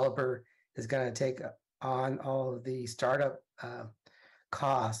the developer is going to take on all of the startup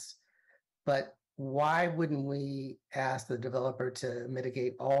costs, but why wouldn't we ask the developer to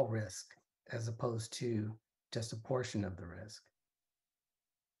mitigate all risk as opposed to just a portion of the risk?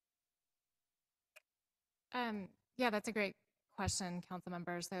 Yeah, that's a great question, council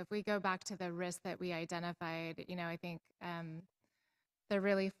member. So if we go back to the risks that we identified, I think there are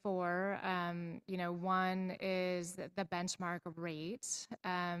really four. One is the benchmark rate.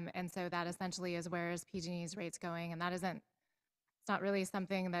 And so that essentially is where is PG&E's rates going? And it's not really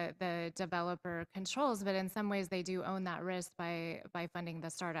something that the developer controls, but in some ways they do own that risk by funding the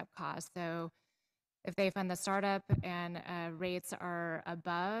startup costs. So if they fund the startup and rates are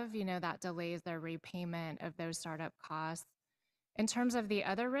above, that delays their repayment of those startup costs. In terms of the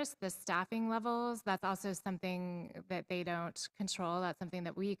other risk, the staffing levels, that's also something that they don't control. That's something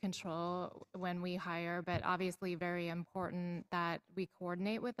that we control when we hire, but obviously very important that we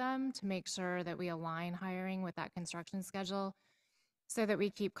coordinate with them to make sure that we align hiring with that construction schedule so that we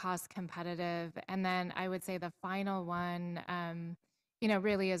keep costs competitive. And then I would say the final one,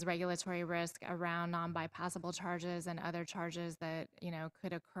 really is regulatory risk around non-bypassable charges and other charges that,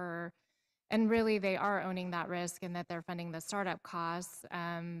 could occur. And really, they are owning that risk and that they're funding the startup costs,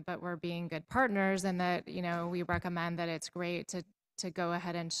 but we're being good partners and that, we recommend that it's great to go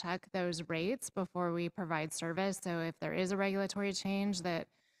ahead and check those rates before we provide service. So if there is a regulatory change that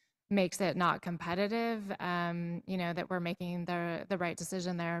makes it not competitive, that we're making the right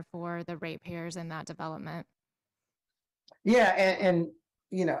decision there for the ratepayers in that development. Yeah, and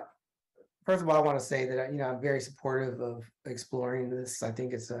first of all, I want to say that I'm very supportive of exploring this. I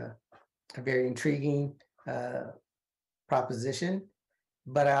think it's a very intriguing proposition,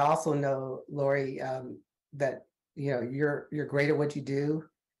 but I also know, Lori, that you're great at what you do,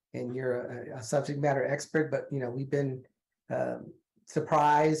 and you're a subject matter expert. But we've been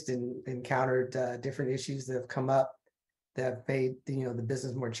surprised and encountered different issues that have come up that have made the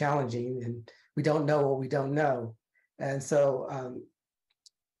business more challenging, and we don't know what we don't know. And so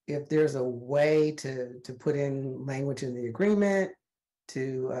if there's a way to put in language in the agreement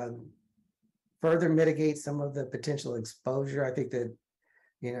to further mitigate some of the potential exposure, I think that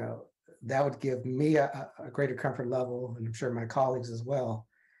that would give me a greater comfort level, and I'm sure my colleagues as well.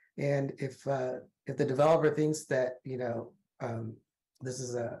 And if the developer thinks that this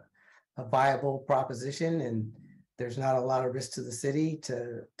is a viable proposition and there's not a lot of risk to the city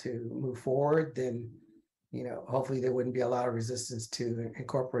to move forward, then hopefully there wouldn't be a lot of resistance to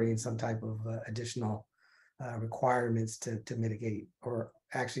incorporating some type of additional requirements to mitigate or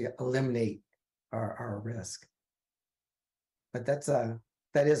actually eliminate our risk. But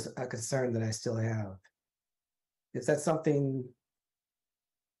that is a concern that I still have. Is that something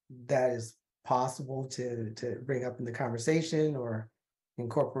that is possible to bring up in the conversation or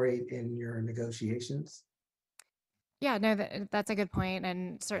incorporate in your negotiations? Yeah, no, that's a good point,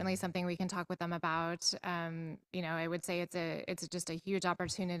 and certainly something we can talk with them about. I would say it's just a huge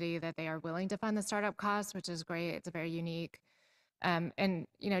opportunity that they are willing to fund the startup costs, which is great. It's very unique. And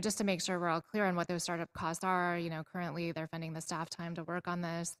just to make sure we're all clear on what those startup costs are, currently they're funding the staff time to work on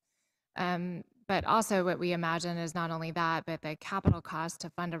this. But also what we imagine is not only that, but the capital cost to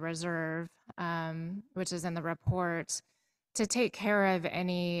fund a reserve, which is in the report, to take care of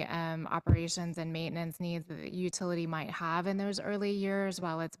any operations and maintenance needs that the utility might have in those early years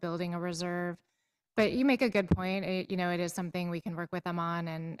while it's building a reserve. But you make a good point. It is something we can work with them on.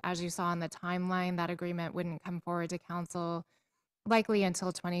 And as you saw in the timeline, that agreement wouldn't come forward to council likely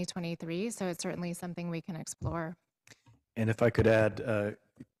until 2023. So it's certainly something we can explore. And if I could add,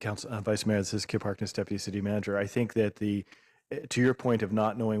 Vice Mayor, this is Kip Harkness, Deputy City Manager. I think that to your point of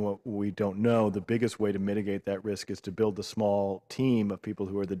not knowing what we don't know, the biggest way to mitigate that risk is to build a small team of people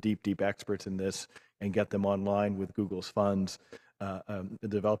who are the deep experts in this and get them online with Google's funds the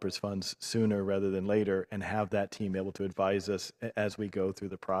developers funds sooner rather than later, and have that team able to advise us as we go through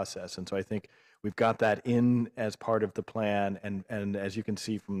the process. And so I think we've got that in as part of the plan, and as you can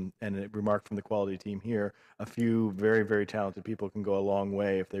see from, and a remark from the quality team here, a few very, very talented people can go a long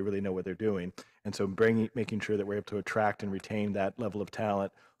way if they really know what they're doing. And so making sure that we're able to attract and retain that level of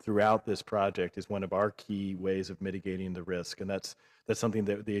talent throughout this project is one of our key ways of mitigating the risk. And that's something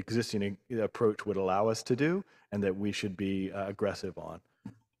that the existing approach would allow us to do, and that we should be aggressive on.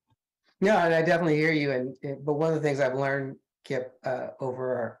 No, and I definitely hear you. But one of the things I've learned, Kip,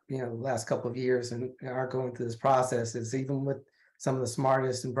 over our last couple of years and are going through this process is even with some of the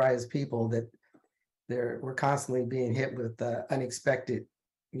smartest and brightest people that we're constantly being hit with unexpected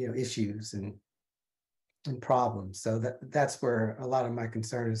issues and problems. So that's where a lot of my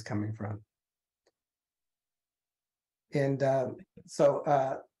concern is coming from. And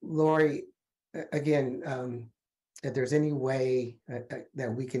so, Lori, again, if there's any way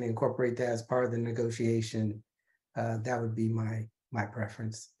that we can incorporate that as part of the negotiation, that would be my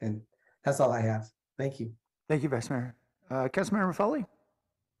preference. And that's all I have. Thank you. Thank you, Vice Mayor. Councilmember Foley?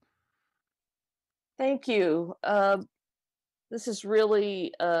 Thank you. This is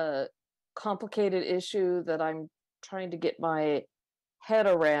really a complicated issue that I'm trying to get my head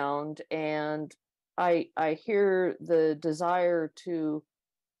around, and I hear the desire to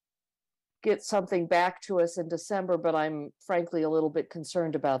get something back to us in December, but I'm frankly a little bit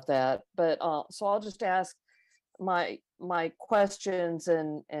concerned about that. But so I'll just ask my questions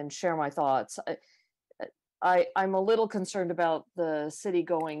and share my thoughts. I'm a little concerned about the city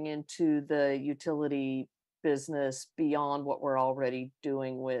going into the utility business beyond what we're already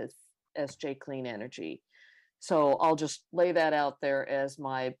doing with SJ Clean Energy. So I'll just lay that out there as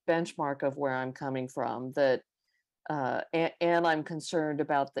my benchmark of where I'm coming from, that and I'm concerned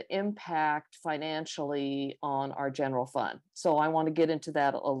about the impact financially on our general fund. So I want to get into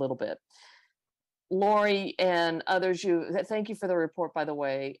that a little bit. Lori and others, thank you for the report, by the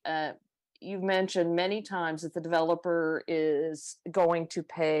way. You've mentioned many times that the developer is going to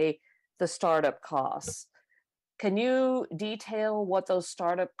pay the startup costs. Can you detail what those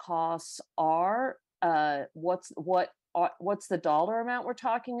startup costs are? What's the dollar amount we're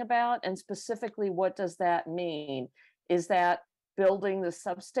talking about? And specifically, what does that mean? Is that building the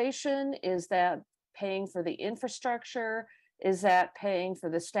substation? Is that paying for the infrastructure? Is that paying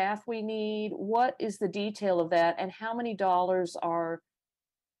for the staff we need? What is the detail of that? And how many dollars are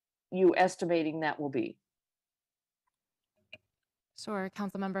you estimating that will be? Sure,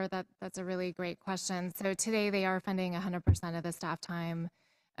 council member, that's a really great question. So today they are funding 100% of the staff time.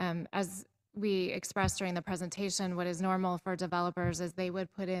 As we expressed during the presentation, what is normal for developers is they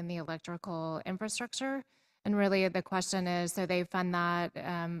would put in the electrical infrastructure. And really the question is, so they fund that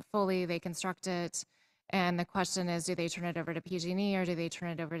fully, they construct it. And the question is, do they turn it over to PG&E or do they turn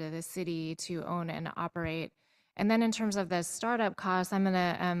it over to the city to own and operate? And then in terms of the startup costs, I'm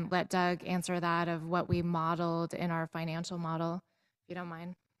gonna let Doug answer that of what we modeled in our financial model, if you don't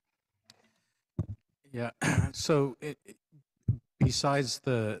mind. Yeah, so besides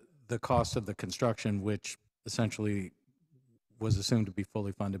the cost of the construction, which essentially was assumed to be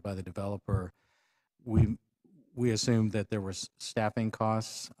fully funded by the developer, we assumed that there was staffing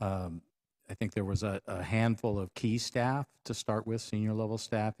costs. I think there was a handful of key staff to start with, senior level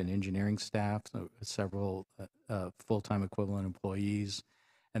staff and engineering staff, so several full-time equivalent employees.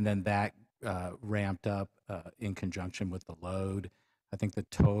 And then that ramped up in conjunction with the load. I think the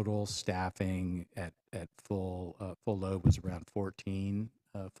total staffing at full load was around 14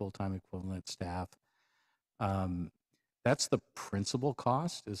 full-time equivalent staff. That's the principal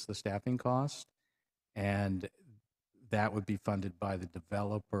cost, is the staffing cost. And that would be funded by the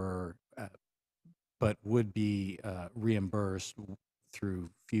developer, but would be reimbursed through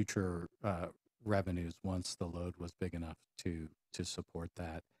future revenues once the load was big enough to support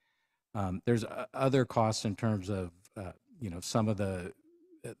that. There's other costs in terms of some of the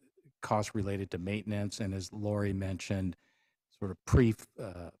costs related to maintenance, and as Lori mentioned, sort of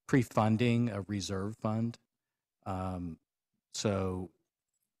pre-funding a reserve fund. So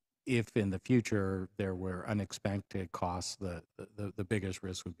if in the future there were unexpected costs, the biggest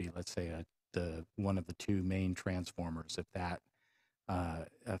risk would be, let's say, one of the two main transformers. If that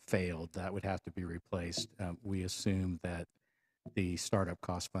failed, that would have to be replaced. We assume that the startup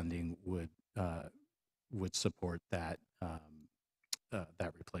cost funding would support that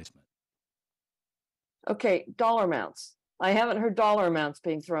replacement. Okay, dollar amounts. I haven't heard dollar amounts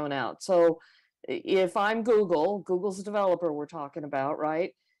being thrown out. So if I'm Google's a developer we're talking about,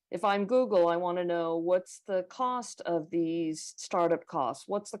 right? If I'm Google, I want to know what's the cost of these startup costs?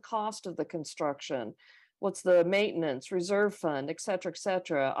 What's the cost of the construction? What's the maintenance reserve fund, et cetera, et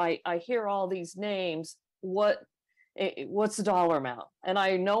cetera? I hear all these names. What's the dollar amount? And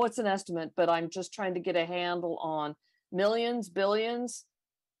I know it's an estimate, but I'm just trying to get a handle on millions, billions.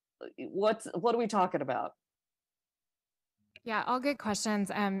 What are we talking about? Yeah, all good questions.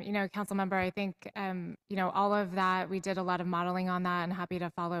 Council member, I think, all of that, we did a lot of modeling on that, and happy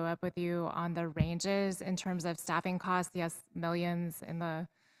to follow up with you on the ranges in terms of staffing costs. Yes, millions in the,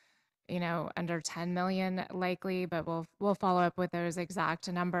 under 10 million likely, but we'll follow up with those exact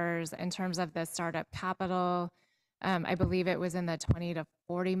numbers. In terms of the startup capital, I believe it was in the $20 to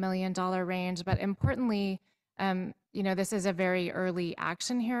 $40 million range, but importantly, this is a very early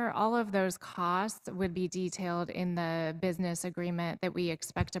action here. All of those costs would be detailed in the business agreement that we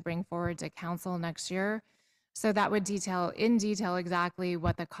expect to bring forward to council next year. So that would detail exactly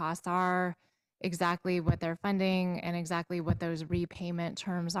what the costs are, exactly what they're funding, and exactly what those repayment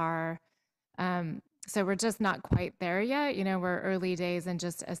terms are. So we're just not quite there yet. We're early days and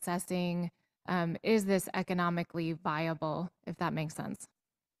just assessing, is this economically viable, if that makes sense.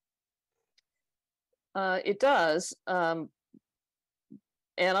 It does. And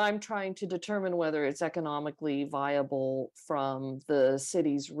I'm trying to determine whether it's economically viable from the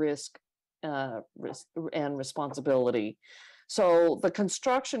city's risk and responsibility. So the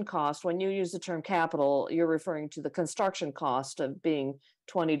construction cost, when you use the term capital, you're referring to the construction cost of being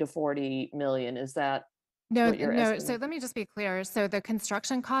 20 to 40 million. Is that what you're estimating? So let me just be clear. So the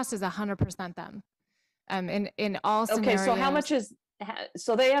construction cost is 100% them. In all scenarios. Okay, so how much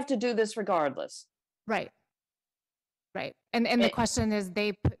so they have to do this regardless? Right. And the question is,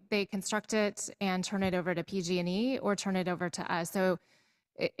 they construct it and turn it over to PG&E or turn it over to us. So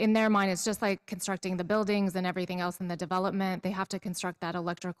in their mind, it's just like constructing the buildings and everything else in the development. They have to construct that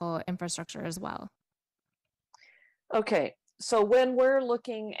electrical infrastructure as well. Okay, so when we're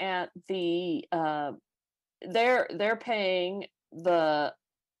looking at the, they're paying the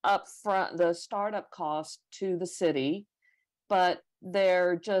upfront, the startup cost to the city, but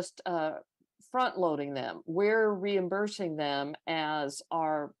they're just front loading them. We're reimbursing them as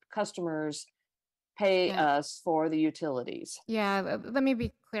our customers pay us for the utilities. Yeah, let me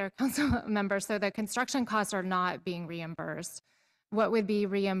be clear, council member. So the construction costs are not being reimbursed. What would be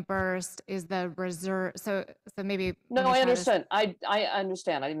reimbursed is the reserve. So maybe. No, I understand. I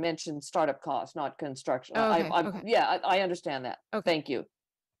understand. I mentioned startup costs, not construction. Oh, okay, okay. Yeah, I understand that. Okay. Thank you.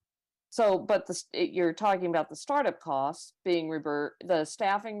 So, but you're talking about the startup costs being reimbursed, the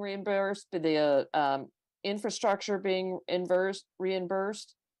staffing reimbursed, the infrastructure being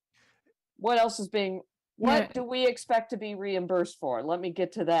reimbursed. What else is being? What do we expect to be reimbursed for? Let me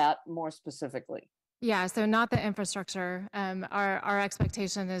get to that more specifically. Yeah, so not the infrastructure. Our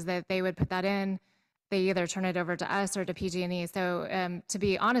expectation is that they would put that in. They either turn it over to us or to PG&E. So to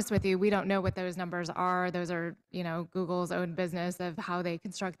be honest with you, we don't know what those numbers are. Those are, Google's own business of how they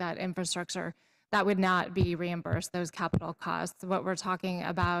construct that infrastructure. That would not be reimbursed, those capital costs. What we're talking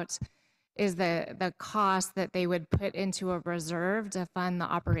about is the cost that they would put into a reserve to fund the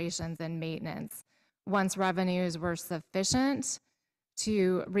operations and maintenance. Once revenues were sufficient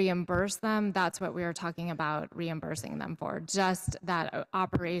to reimburse them, that's what we are talking about reimbursing them for, just that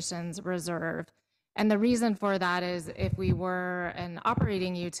operations reserve. And the reason for that is if we were an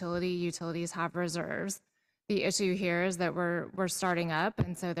operating utility, utilities have reserves. The issue here is that we're starting up,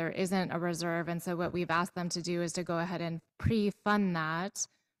 and so there isn't a reserve. And so what we've asked them to do is to go ahead and pre-fund that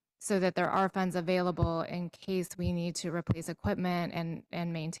so that there are funds available in case we need to replace equipment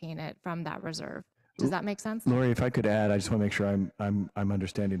and maintain it from that reserve. Does that make sense? Lori, if I could add, I just want to make sure I'm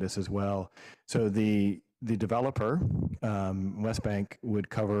understanding this as well. So the developer, West Bank, would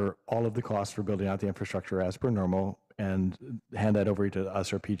cover all of the costs for building out the infrastructure as per normal and hand that over to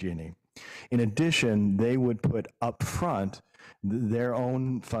us or PG&E. In addition, they would put upfront their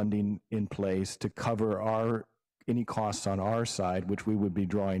own funding in place to cover any costs on our side, which we would be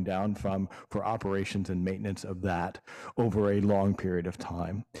drawing down from for operations and maintenance of that over a long period of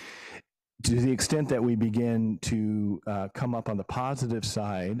time. To the extent that we begin to come up on the positive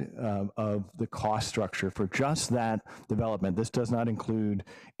side of the cost structure for just that development, this does not include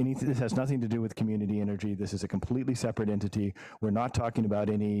anything, this has nothing to do with community energy. This is a completely separate entity. We're not talking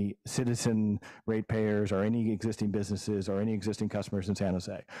about any citizen ratepayers or any existing businesses or any existing customers in San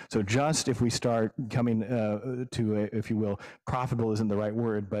Jose. So just if we start coming to, if you will, profitable isn't the right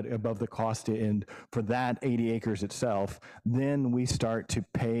word, but above the cost end for that 80 acres itself, then we start to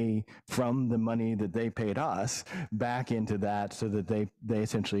pay from from the money that they paid us back into that so that they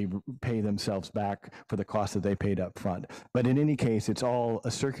essentially pay themselves back for the cost that they paid up front. But in any case, it's all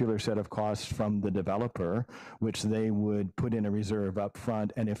a circular set of costs from the developer, which they would put in a reserve up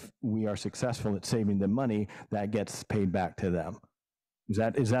front. And if we are successful at saving them money, that gets paid back to them. Is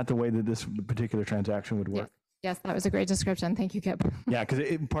that the way that this particular transaction would work? Yes, that was a great description. Thank you, Kip. Yeah,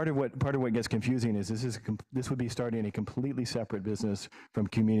 because part of what gets confusing is this would be starting a completely separate business from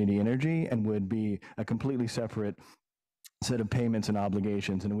community energy and would be a completely separate set of payments and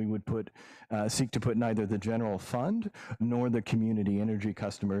obligations, and we would seek to put neither the general fund nor the community energy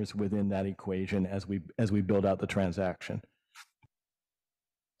customers within that equation as we build out the transaction.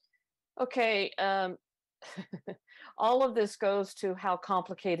 Okay, all of this goes to how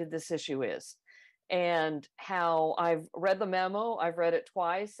complicated this issue is and how I've read the memo. I've read it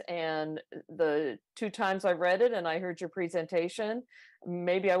twice, and the 2 times I've read it and I heard your presentation,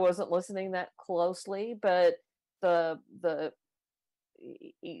 maybe I wasn't listening that closely, but there's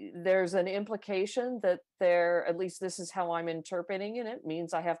an implication that at least this is how I'm interpreting it. It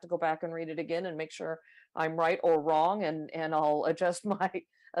means I have to go back and read it again and make sure I'm right or wrong, and I'll adjust my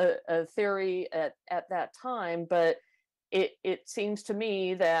theory at that time. But it seems to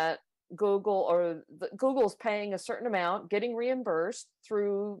me that Google's paying a certain amount, getting reimbursed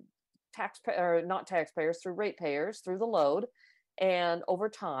through not taxpayers, through ratepayers, through the load, and over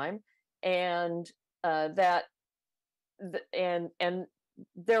time, and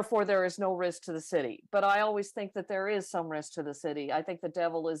therefore there is no risk to the city. But I always think that there is some risk to the city. I think the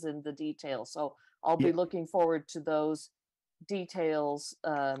devil is in the details. So I'll be looking forward to those details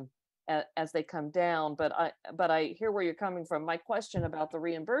as they come down. But I hear where you're coming from. My question about the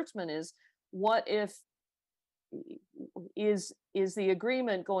reimbursement is, what if is the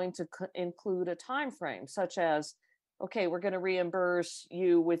agreement going to include a time frame, such as, okay, we're going to reimburse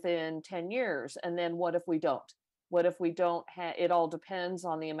you within 10 years, and then what if we don't? What if we don't have? It all depends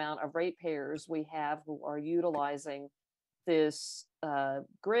on the amount of ratepayers we have who are utilizing this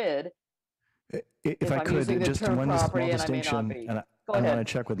grid. If I could, just one small distinction, and I want to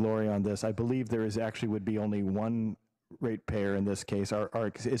check with Lori on this. I believe there would be only one ratepayer in this case.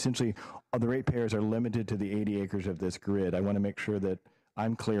 Essentially, the ratepayers are limited to the 80 acres of this grid. I want to make sure that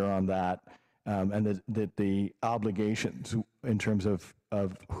I'm clear on that, and that the obligations in terms of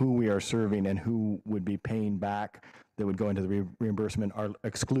who we are serving and who would be paying back that would go into the reimbursement are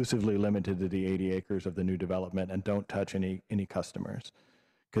exclusively limited to the 80 acres of the new development and don't touch any customers.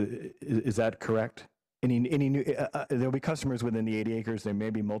 Is that correct? Any new there'll be customers within the 80 acres. There may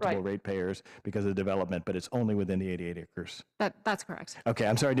be multiple ratepayers because of the development, but it's only within the 88 acres. That's correct. Okay,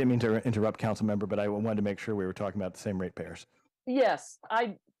 I'm sorry, I didn't mean to interrupt, council member, but I wanted to make sure we were talking about the same ratepayers. Yes,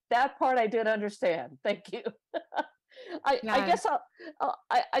 that part I did understand. Thank you. I guess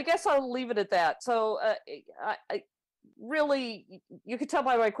I'll leave it at that. So I really, you could tell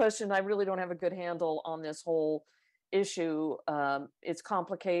by my question, I really don't have a good handle on this whole issue. It's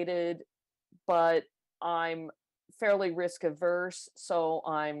complicated, but I'm fairly risk averse, so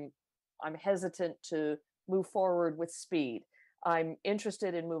I'm hesitant to move forward with speed. I'm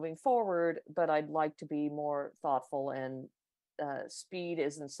interested in moving forward, but I'd like to be more thoughtful, and speed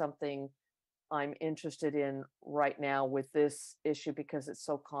isn't something I'm interested in right now with this issue because it's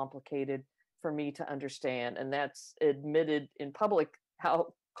so complicated for me to understand, and that's admitted in public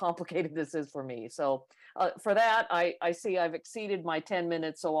how complicated this is for me. So for that, I see I've exceeded my 10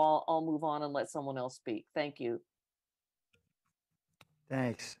 minutes, so I'll move on and let someone else speak. Thank you.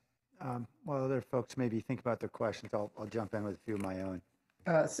 Thanks. While other folks maybe think about their questions, I'll jump in with a few of my own.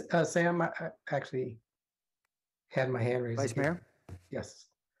 Sam, I actually had my hand raised. Vice Mayor? Yes.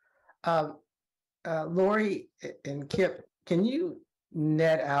 Lori and Kip, can you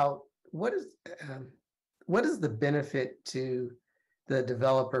net out what is the benefit to the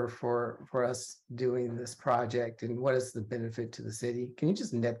developer for us doing this project, and what is the benefit to the city? Can you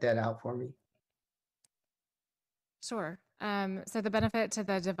just net that out for me? Sure. So the benefit to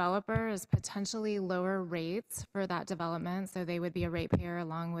the developer is potentially lower rates for that development. So they would be a ratepayer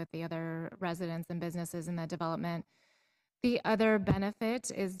along with the other residents and businesses in the development. The other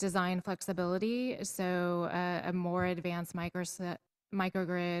benefit is design flexibility. So a more advanced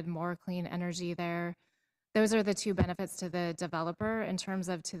microgrid, more clean energy there. Those are the two benefits to the developer. In terms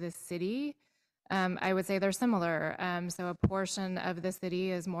of to the city, I would say they're similar. So a portion of the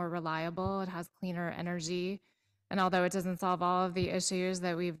city is more reliable. It has cleaner energy. And although it doesn't solve all of the issues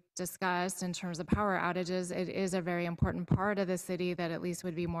that we've discussed in terms of power outages, it is a very important part of the city that at least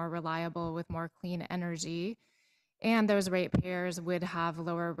would be more reliable with more clean energy. And those ratepayers would have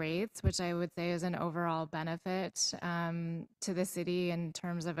lower rates, which I would say is an overall benefit to the city in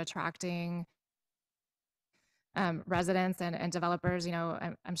terms of attracting residents and developers. You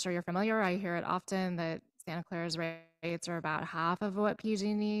know, I'm sure you're familiar. I hear it often that Santa Clara's rates are about half of what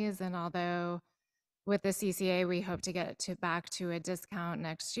PG&E is. And although with the CCA, we hope to get back to a discount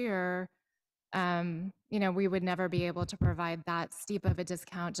next year, you know, we would never be able to provide that steep of a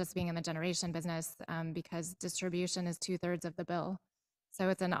discount just being in the generation business because distribution is 2/3 of the bill. So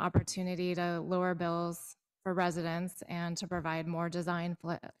it's an opportunity to lower bills for residents and to provide more design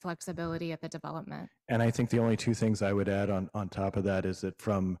flexibility at the development. And I think the only two things I would add on top of that is that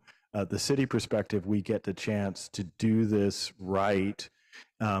from the city perspective, we get the chance to do this right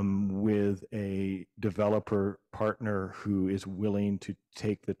with a developer partner who is willing to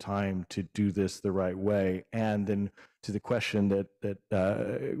take the time to do this the right way. And then to the question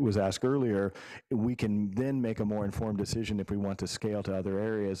that was asked earlier, we can then make a more informed decision if we want to scale to other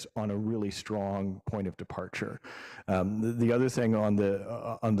areas on a really strong point of departure. The other thing on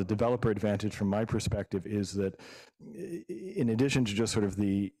the developer advantage from my perspective is that in addition to just sort of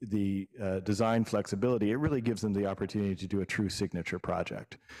the design flexibility, it really gives them the opportunity to do a true signature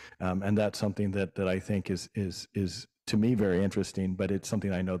project. And that's something that I think is to me very interesting, but it's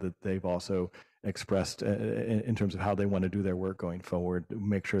something I know that they've also expressed in terms of how they want to do their work going forward,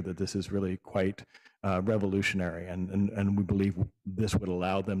 make sure that this is really quite revolutionary. And we believe this would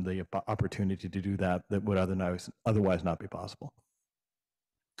allow them the opportunity to do that would otherwise not be possible.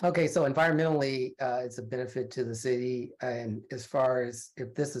 Okay, so environmentally, it's a benefit to the city. And as far as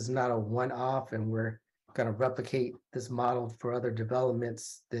if this is not a one-off and we're going to replicate this model for other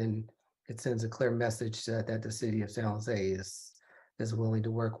developments, then it sends a clear message that the city of San Jose is willing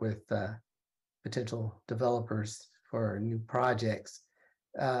to work with potential developers for new projects.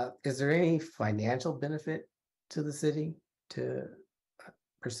 Is there any financial benefit to the city to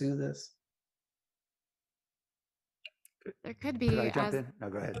pursue this? There could be. Could I jump in? No,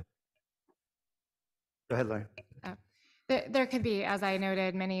 go ahead. Go ahead, Larry. There could be, as I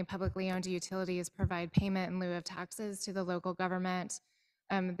noted, many publicly owned utilities provide payment in lieu of taxes to the local government.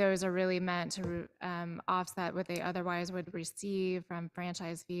 Those are really meant to offset what they otherwise would receive from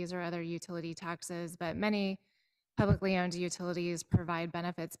franchise fees or other utility taxes, but many publicly owned utilities provide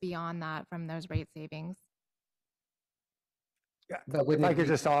benefits beyond that from those rate savings. Yeah, but if I could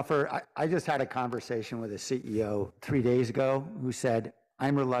just offer, I just had a conversation with a CEO 3 days ago who said,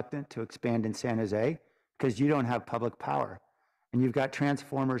 I'm reluctant to expand in San Jose because you don't have public power. And you've got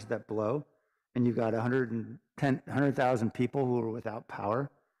transformers that blow, and you've got 100,000 people who are without power.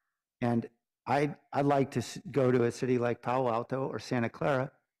 And I'd like to go to a city like Palo Alto or Santa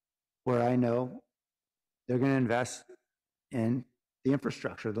Clara, where I know they're going to invest in the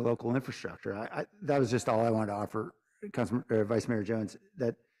infrastructure, the local infrastructure. That was just all I wanted to offer, Vice Mayor Jones,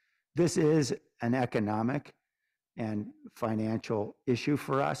 that this is an economic and financial issue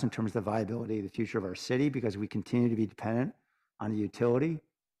for us in terms of the viability of the future of our city, because we continue to be dependent on a utility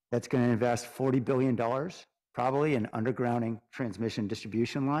that's going to invest $40 billion probably in undergrounding transmission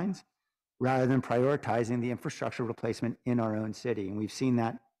distribution lines rather than prioritizing the infrastructure replacement in our own city. And we've seen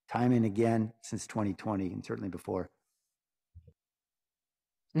that time and again since 2020 and certainly before.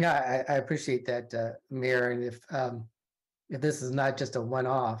 Yeah, I appreciate that, Mayor. And if this is not just a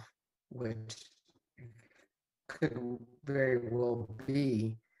one-off, which could very well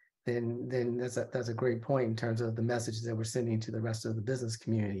be, then that's a great point in terms of the message that we're sending to the rest of the business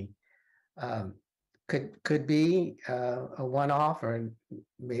community. Could be a one-off, or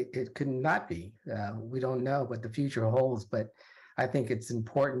it could not be. We don't know what the future holds, but I think it's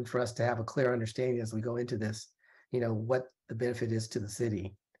important for us to have a clear understanding as we go into this, you know, what the benefit is to the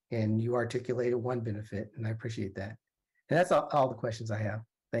city. And you articulated one benefit, and I appreciate that. And that's all the questions I have.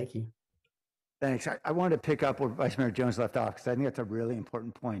 Thank you. Thanks. I wanted to pick up where Vice Mayor Jones left off, because I think that's a really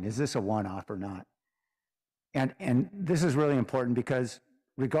important point. Is this a one-off or not? And this is really important because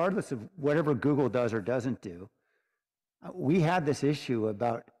regardless of whatever Google does or doesn't do, we had this issue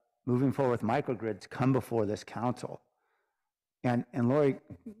about moving forward with microgrids come before this council. And Lori,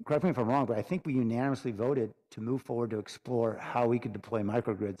 correct me if I'm wrong, but I think we unanimously voted to move forward to explore how we could deploy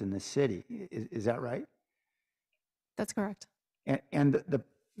microgrids in this city. Is that right? That's correct. And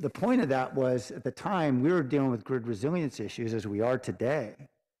the point of that was, at the time, we were dealing with grid resilience issues as we are today.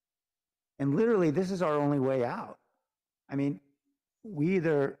 And literally, this is our only way out. I mean, we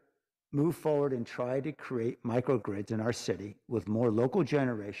either move forward and try to create microgrids in our city with more local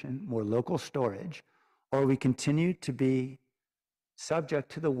generation, more local storage, or we continue to be subject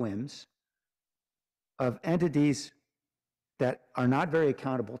to the whims of entities that are not very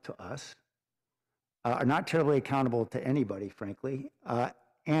accountable to us, are not terribly accountable to anybody, frankly,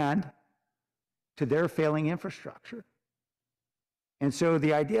 and to their failing infrastructure. And so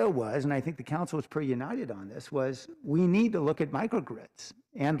the idea was, and I think the council was pretty united on this, was we need to look at microgrids,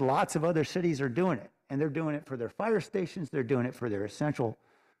 and lots of other cities are doing it. And they're doing it for their fire stations, they're doing it for their essential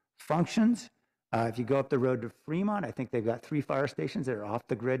functions. If you go up the road to Fremont, I think they've got 3 fire stations that are off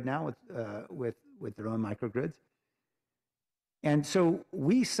the grid now with their own microgrids. And so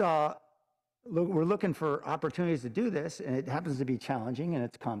we're looking for opportunities to do this, and it happens to be challenging and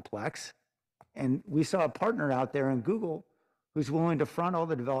it's complex. And we saw a partner out there in Google who's willing to front all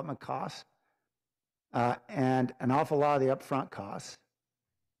the development costs and an awful lot of the upfront costs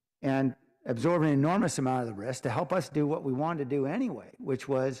and absorb an enormous amount of the risk to help us do what we wanted to do anyway, which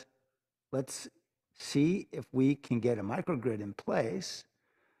was let's see if we can get a microgrid in place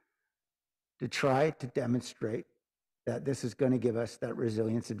to try to demonstrate that this is going to give us that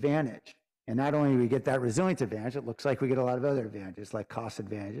resilience advantage. And not only do we get that resilience advantage, it looks like we get a lot of other advantages like cost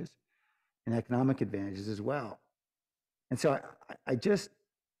advantages and economic advantages as well. And so I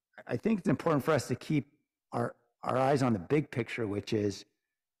think it's important for us to keep our eyes on the big picture, which is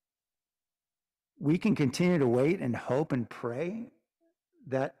we can continue to wait and hope and pray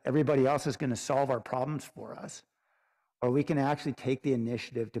that everybody else is going to solve our problems for us, or we can actually take the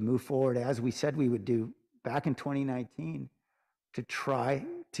initiative to move forward as we said we would do back in 2019 to try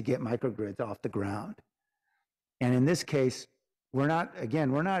to get microgrids off the ground. And in this case, we're not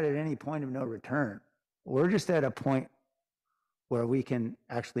at any point of no return. We're just at a point where we can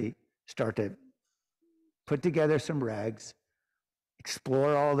actually start to put together some regs,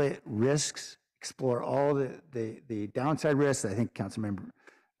 explore all the risks, explore all the downside risks. I think Councilmember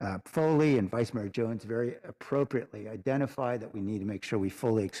Foley and Vice Mayor Jones very appropriately identify that we need to make sure we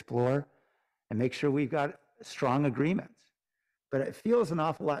fully explore and make sure we've got strong agreements. But it feels an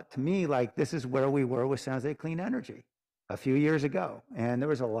awful lot to me like this is where we were with San Jose Clean Energy a few years ago. And there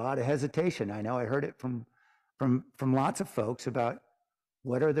was a lot of hesitation. I know I heard it from lots of folks about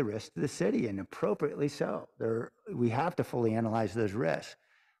what are the risks to the city, and appropriately so. We have to fully analyze those risks.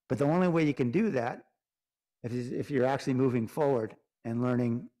 But the only way you can do that is if you're actually moving forward and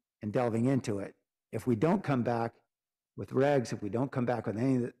learning and delving into it. If we don't come back with regs, if we don't come back with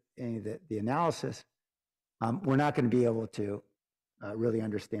any of the analysis, we're not going to be able to really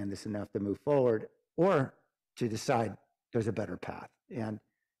understand this enough to move forward or to decide there's a better path. And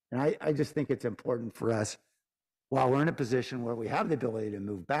I just think it's important for us, while we're in a position where we have the ability to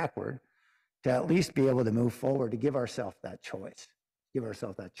move backward, to at least be able to move forward, to give ourselves that choice.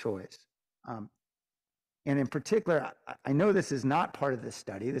 And in particular, I know this is not part of the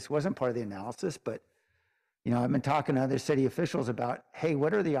study. This wasn't part of the analysis, but I've been talking to other city officials about, hey,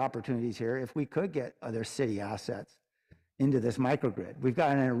 what are the opportunities here if we could get other city assets into this microgrid? We've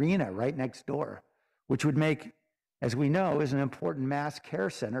got an arena right next door, which would make, as we know, is an important mass care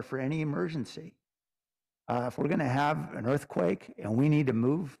center for any emergency. If we're going to have an earthquake and we need to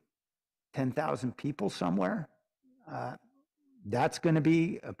move 10,000 people somewhere, that's going to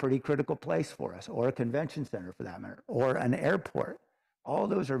be a pretty critical place for us, or a convention center for that matter, or an airport. All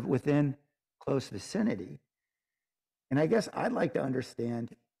those are within close vicinity. And I guess I'd like to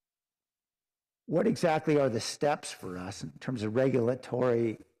understand what exactly are the steps for us in terms of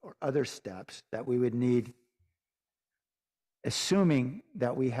regulatory or other steps that we would need, assuming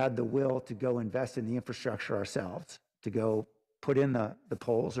that we had the will to go invest in the infrastructure ourselves, to go put in the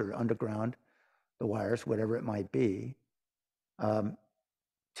poles or underground the wires, whatever it might be,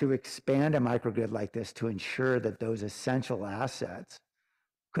 to expand a microgrid like this to ensure that those essential assets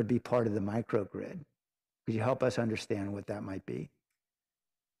could be part of the microgrid. Could you help us understand what that might be?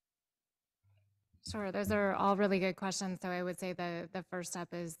 Sure, those are all really good questions. So I would say the first step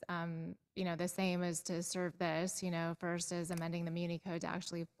is, the same as to serve this. First is amending the Muni Code to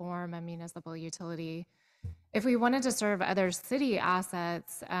actually form a municipal utility. If we wanted to serve other city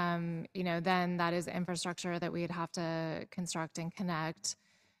assets, then that is infrastructure that we'd have to construct and connect.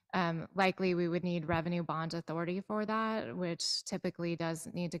 Likely we would need revenue bond authority for that, which typically does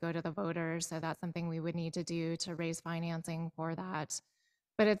need to go to the voters. So that's something we would need to do to raise financing for that.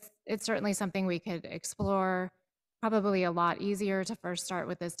 But it's certainly something we could explore. Probably a lot easier to first start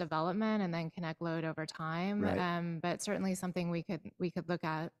with this development and then connect load over time. Right. But certainly something we could look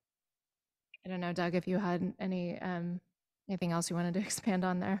at. I don't know, Doug, if you had anything else you wanted to expand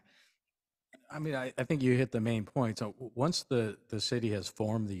on there. I mean, I think you hit the main point. So once the city has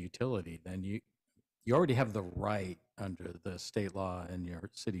formed the utility, then you already have the right under the state law and your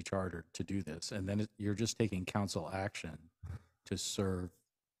city charter to do this. And then you're just taking council action to serve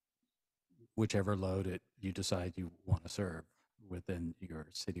whichever load you decide you want to serve within your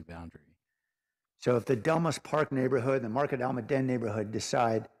city boundary. So if the Delmas Park neighborhood and the Market Almaden neighborhood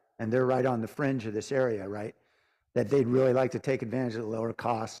decide, and they're right on the fringe of this area, right, that they'd really like to take advantage of the lower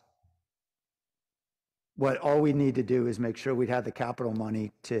cost, all we need to do is make sure we'd have the capital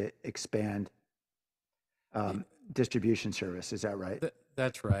money to expand distribution service. Is that right?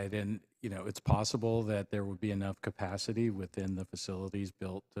 That's right. And, it's possible that there would be enough capacity within the facilities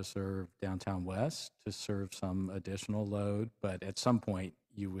built to serve downtown West to serve some additional load. But at some point,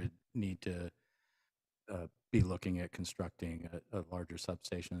 you would need to be looking at constructing a larger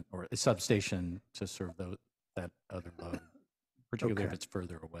substation or a substation to serve that other load, particularly if it's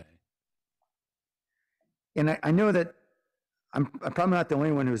further away. And I know that I'm probably not the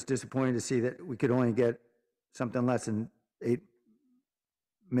only one who's disappointed to see that we could only get something less than 8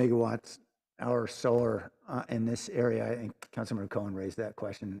 megawatts hour solar in this area. I think Councilmember Cohen raised that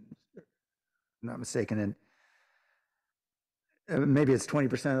question, if I'm not mistaken. And maybe it's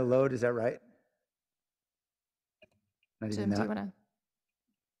 20% of the load. Is that right? Not even Jim, do that? you want to?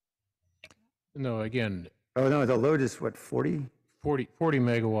 No, again, Oh, no, the load is what, 40? 40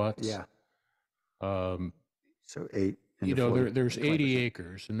 megawatts. Yeah. Um, So 8. there's 80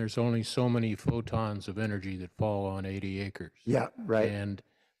 acres, and there's only so many photons of energy that fall on 80 acres. Yeah, right. And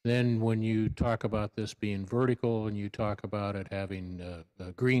then when you talk about this being vertical and you talk about it having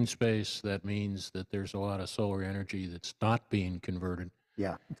a green space, that means that there's a lot of solar energy that's not being converted.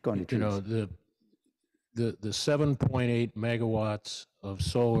 Yeah, it's going to trees. The 7.8 megawatts of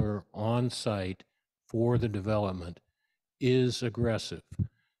solar on site for the development is aggressive.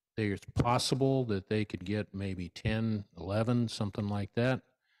 It's possible that they could get maybe 10, 11, something like that.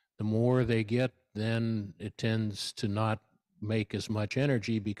 The more they get, then it tends to not make as much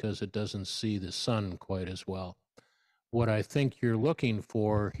energy because it doesn't see the sun quite as well. What I think you're looking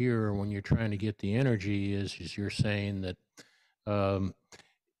for here when you're trying to get the energy is you're saying that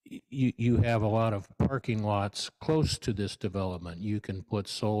you have a lot of parking lots close to this development. You can put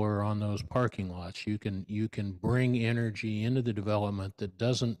solar on those parking lots. You can bring energy into the development that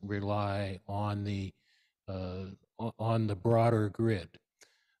doesn't rely on the broader grid.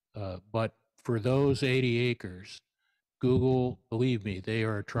 But for those 80 acres, Google, believe me, they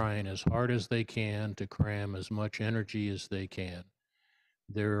are trying as hard as they can to cram as much energy as they can.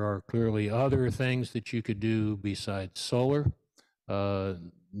 There are clearly other things that you could do besides solar.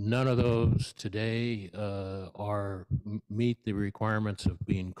 None of those today meet the requirements of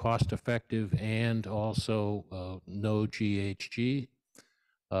being cost effective and also no GHG.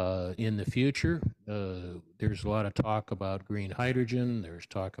 In the future, there's a lot of talk about green hydrogen. There's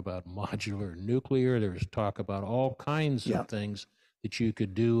talk about modular nuclear. There's talk about all kinds of things that you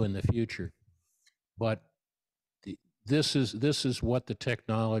could do in the future. But this is what the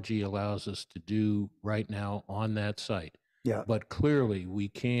technology allows us to do right now on that site. Yeah. But clearly, we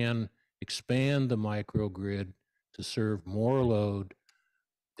can expand the microgrid to serve more load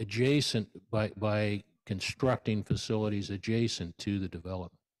adjacent by constructing facilities adjacent to the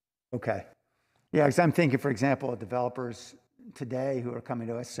development. Okay. Yeah, because I'm thinking, for example, of developers today who are coming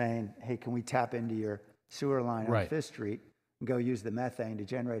to us saying, hey, can we tap into your sewer line on Fifth Street and go use the methane to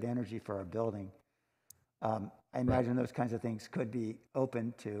generate energy for our building? I imagine those kinds of things could be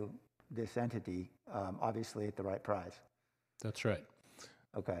open to this entity, obviously at the right price. That's right.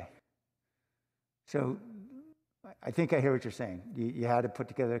 Okay. So I think I hear what you're saying. You had to put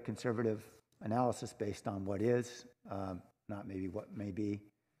together a conservative analysis based on what is, not maybe what may be.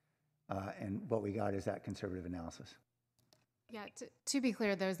 And what we got is that conservative analysis. Yeah, to be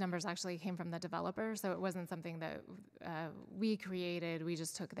clear, those numbers actually came from the developer, so it wasn't something that we created. We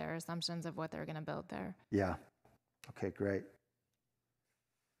just took their assumptions of what they're going to build there. Yeah. Okay, great.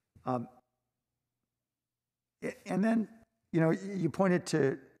 And then, you pointed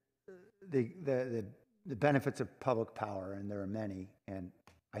to the benefits of public power, and there are many. And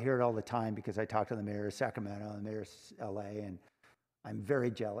I hear it all the time because I talk to the mayor of Sacramento and the mayor of LA, and I'm very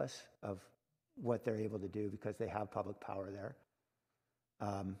jealous of what they're able to do because they have public power there.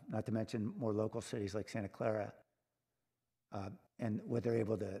 Not to mention more local cities like Santa Clara, and what they're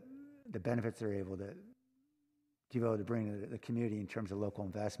able to, the benefits they're able to bring to the community in terms of local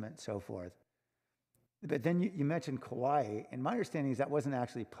investment and so forth. But then you mentioned Kauai, and my understanding is that wasn't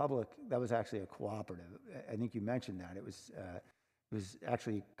actually public, that was actually a cooperative. I think you mentioned that. It was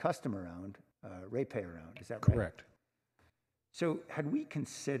actually customer-owned, ratepayer-owned, is that right? Correct. So had we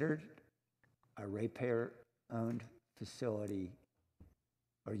considered a ratepayer-owned facility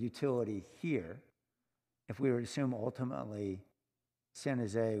or utility here, if we were to assume ultimately San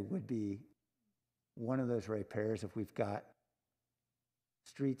Jose would be one of those ratepayers if we've got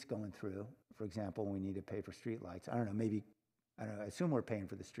streets going through, for example, we need to pay for street lights. I don't know, I assume we're paying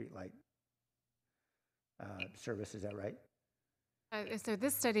for the street light service. Is that right? So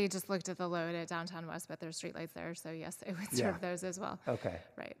this study just looked at the load at downtown West, but there's streetlights there, so yes, it would serve those as well. Okay.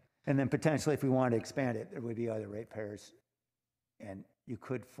 Right. And then potentially, if we wanted to expand it, there would be other ratepayers, and you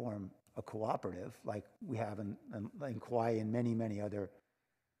could form a cooperative like we have in Kauai and many, many other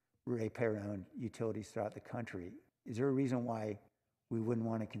ratepayer-owned utilities throughout the country. Is there a reason why we wouldn't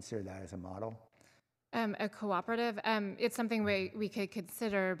want to consider that as a model? A cooperative, it's something we could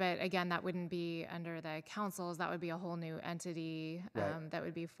consider, but again, that wouldn't be under the councils. That would be a whole new entity that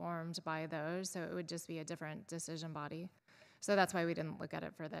would be formed by those. So it would just be a different decision body. So that's why we didn't look at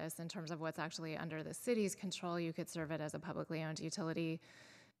it for this. In terms of what's actually under the city's control, you could serve it as a publicly owned utility.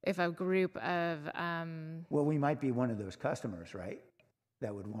 If a group of... Well, we might be one of those customers, right,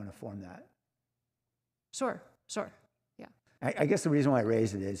 that would want to form that. Sure. Yeah. I guess the reason why I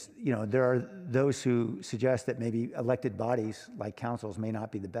raised it is, there are those who suggest that maybe elected bodies like councils may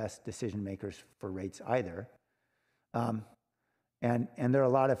not be the best decision makers for rates either. And there are a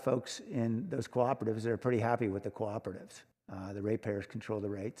lot of folks in those cooperatives that are pretty happy with the cooperatives. The ratepayers control the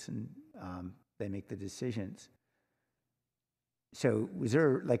rates and they make the decisions. So is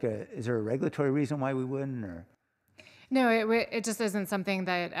there a regulatory reason why we wouldn't, or? No, it just isn't something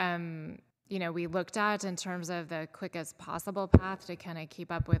that, we looked at in terms of the quickest possible path to kind of keep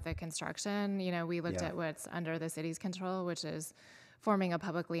up with the construction. We looked at what's under the city's control, which is forming a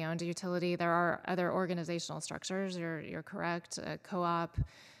publicly owned utility. There are other organizational structures, you're correct, a co-op,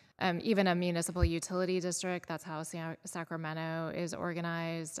 even a municipal utility district. That's how Sacramento is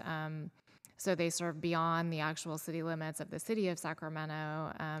organized. So they serve beyond the actual city limits of the city of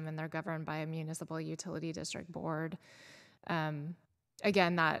Sacramento, and they're governed by a municipal utility district board.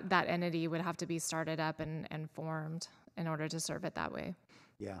 Again, that entity would have to be started up and formed in order to serve it that way.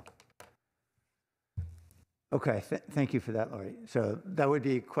 Yeah. Okay, thank you for that, Lori. So that would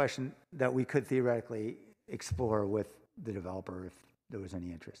be a question that we could theoretically explore with the developer if there was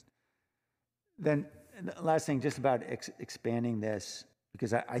any interest. Then the last thing, just about expanding this,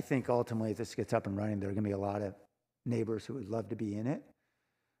 because I think ultimately if this gets up and running, there are going to be a lot of neighbors who would love to be in it,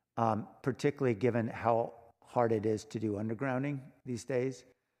 particularly given how hard it is to do undergrounding these days.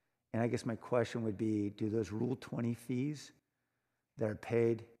 And I guess my question would be, do those Rule 20 fees that are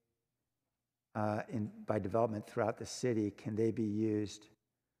paid by development throughout the city, can they be used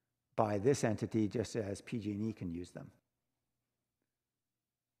by this entity just as PG&E can use them?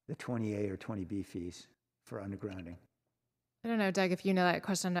 The 20A or 20B fees for undergrounding. I don't know, Doug, if you know that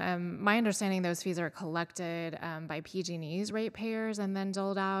question. My understanding, those fees are collected by PG&E's ratepayers and then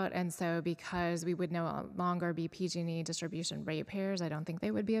doled out. And so because we would no longer be PG&E distribution ratepayers, I don't think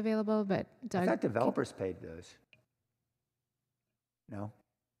they would be available. But Doug, I thought developers paid those. No?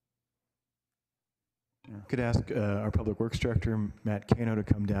 Could ask our Public Works Director, Matt Cano, to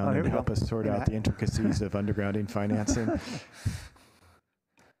come down and help us sort out the intricacies of undergrounding financing.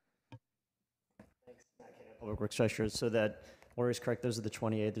 Public Works Director, so that Lori's correct, those are the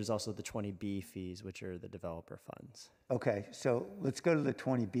 28. There's also the 20B fees, which are the developer funds. Okay, so let's go to the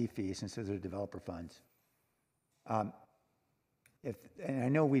 20B fees since those are developer funds. And I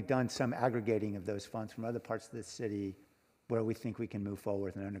know we've done some aggregating of those funds from other parts of the city where we think we can move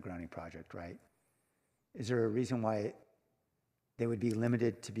forward with an undergrounding project, right? Is there a reason why they would be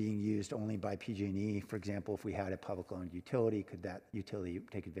limited to being used only by PG&E? For example, if we had a public-owned utility, could that utility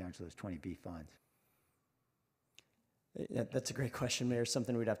take advantage of those 20B funds? Yeah, that's a great question, Mayor.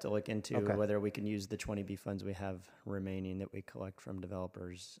 Something we'd have to look into, whether we can use the 20B funds we have remaining that we collect from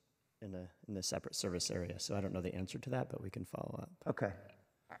developers in a separate service area. So I don't know the answer to that, but we can follow up. Okay.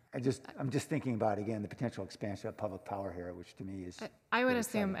 I'm just thinking about, again, the potential expansion of public power here, which to me is... I would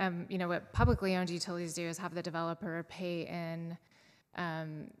assume, what publicly owned utilities do is have the developer pay in,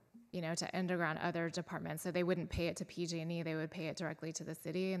 to underground other departments. So they wouldn't pay it to PG&E, they would pay it directly to the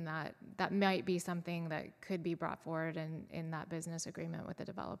city. And that might be something that could be brought forward in that business agreement with the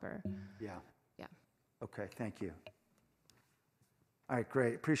developer. Yeah. Yeah. Okay, thank you. All right,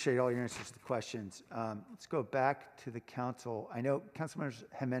 great. Appreciate all your answers to the questions. Let's go back to the council. I know Councilmembers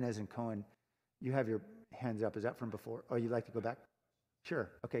Jimenez and Cohen, you have your hands up. Is that from before? Oh, you'd like to go back? Sure.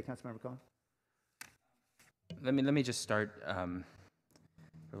 Okay, Councilmember Cohen. Let me just start.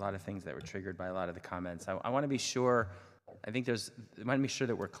 A lot of things that were triggered by a lot of the comments. I want to be sure. I think I want to be sure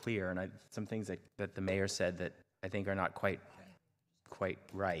that we're clear, and some things that the mayor said that I think are not quite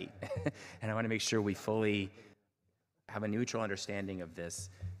right, and I want to make sure we fully have a neutral understanding of this.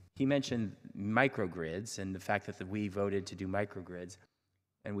 He mentioned microgrids and the fact that we voted to do microgrids,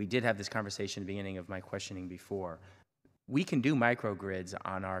 and we did have this conversation at the beginning of my questioning before. We can do microgrids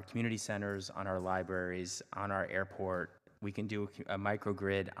on our community centers, on our libraries, on our airport. We can do a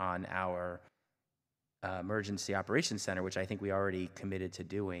microgrid on our emergency operations center, which I think we already committed to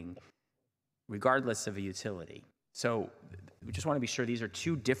doing, regardless of a utility. So we just want to be sure these are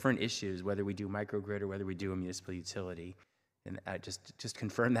two different issues, whether we do microgrid or whether we do a municipal utility. And just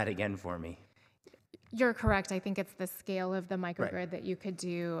confirm that again for me. You're correct. I think it's the scale of the microgrid that you could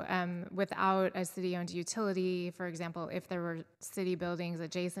do without a city-owned utility. For example, if there were city buildings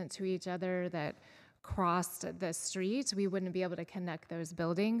adjacent to each other that crossed the street, we wouldn't be able to connect those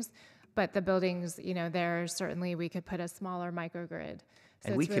buildings. But the buildings, there certainly we could put a smaller microgrid. So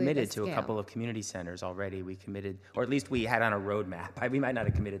And we it's really committed the to a scale. couple of community centers already. We committed, or at least we had on a roadmap. We might not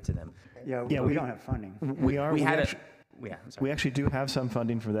have committed to them. Yeah, Yeah, we don't have funding. We actually do have some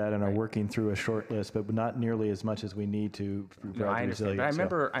funding for that and are working through a short list, but not nearly as much as we need to provide No, I understand. But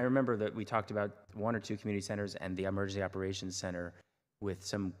resilience. I remember that we talked about 1 or 2 community centers and the emergency operations center with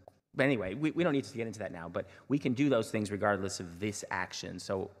some. But anyway, we don't need to get into that now. But we can do those things regardless of this action.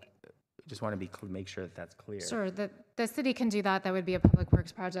 So just want to make sure that that's clear. Sure, the city can do that. That would be a public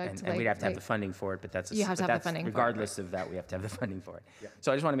works project. And we'd have to have the funding for it, but that's You have to have the funding for it, regardless of that, we have to have the funding for it. Yeah.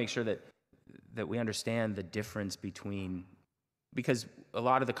 So I just want to make sure that we understand the difference between, because a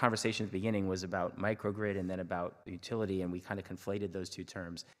lot of the conversation at the beginning was about microgrid and then about utility, and we kind of conflated those two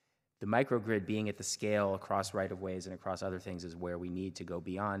terms. The microgrid being at the scale across right-of-ways and across other things is where we need to go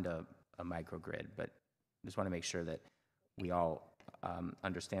beyond a microgrid, but I just want to make sure that we all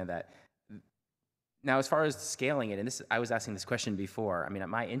understand that. Now, as far as scaling it, and I was asking this question before, I mean,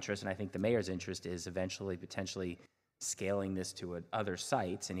 my interest, and I think the mayor's interest, is eventually potentially scaling this to other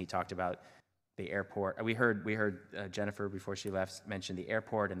sites, and he talked about the airport. We heard Jennifer, before she left, mention the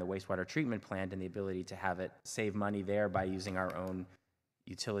airport and the wastewater treatment plant and the ability to have it save money there by using our own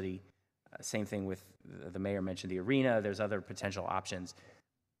utility. Same thing with, the mayor mentioned the arena. There's other potential options.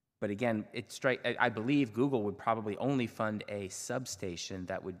 But again, I believe Google would probably only fund a substation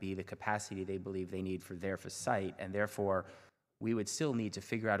that would be the capacity they believe they need for their site, and therefore we would still need to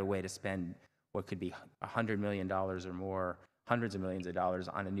figure out a way to spend what could be $100 million or more, hundreds of millions of dollars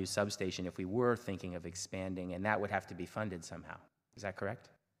on a new substation if we were thinking of expanding, and that would have to be funded somehow. Is that correct?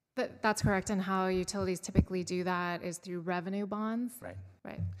 That's correct, and how utilities typically do that is through revenue bonds. Right.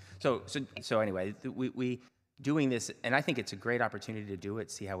 Right. So anyway, we doing this, and I think it's a great opportunity to do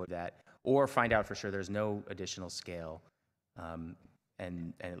it, see how that, or find out for sure there's no additional scale,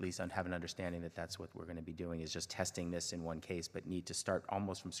 and at least have an understanding that that's what we're going to be doing, is just testing this in one case, but need to start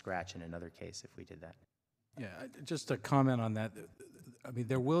almost from scratch in another case if we did that. Yeah, just to comment on that, I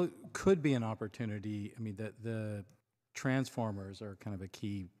mean, could be an opportunity. I mean, the transformers are kind of a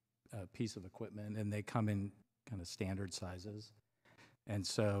key piece of equipment, and they come in kind of standard sizes, and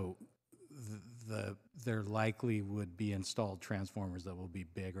so there likely would be installed transformers that will be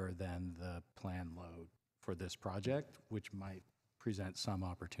bigger than the planned load for this project, which might present some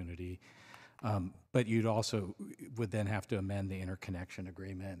opportunity. But you'd also would then have to amend the interconnection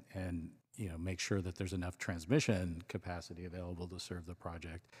agreement and make sure that there's enough transmission capacity available to serve the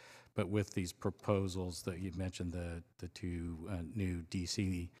project. But with these proposals that you mentioned, the 2 new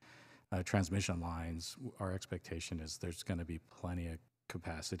DC transmission lines, our expectation is there's going to be plenty of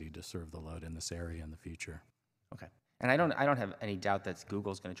capacity to serve the load in this area in the future. Okay. And I don't have any doubt that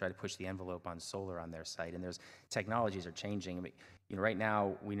Google's going to try to push the envelope on solar on their site, and technologies are changing. I mean, right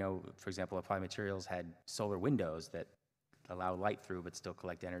now we know, for example, Applied Materials had solar windows that allow light through but still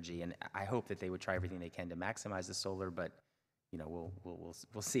collect energy, and I hope that they would try everything they can to maximize the solar, but we'll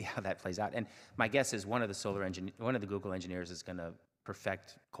see how that plays out. And my guess is one of the Google engineers is going to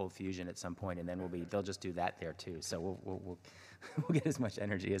perfect cold fusion at some point, and then they'll just do that there too. So we'll get as much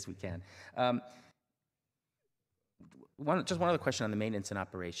energy as we can. One other question on the maintenance and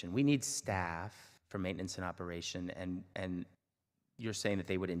operation. We need staff for maintenance and operation, and you're saying that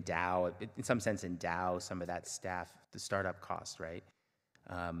they would in some sense endow some of that staff, the startup cost, right?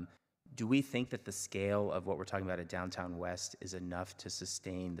 Do we think that the scale of what we're talking about at Downtown West is enough to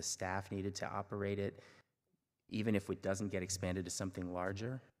sustain the staff needed to operate it, even if it doesn't get expanded to something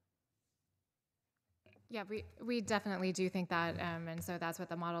larger? Yeah, we definitely do think that, and so that's what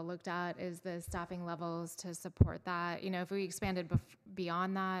the model looked at, is the staffing levels to support that. If we expanded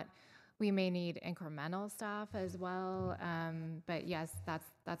beyond that, we may need incremental staff as well. But yes,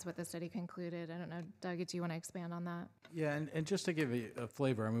 that's what the study concluded. I don't know, Doug, do you want to expand on that? Yeah, and just to give you a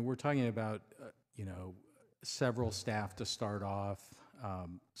flavor, I mean, we're talking about several staff to start off,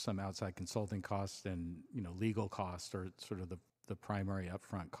 some outside consulting costs, and legal costs are sort of the primary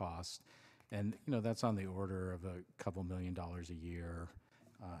upfront costs. And, that's on the order of a couple $1 million a year.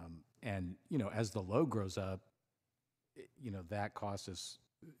 And, as the load grows up, that cost is,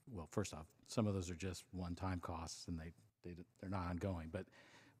 well, first off, some of those are just one-time costs and they're not ongoing. But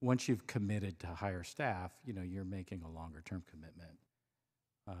once you've committed to hire staff, you're making a longer-term commitment.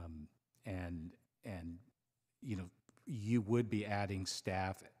 And you would be adding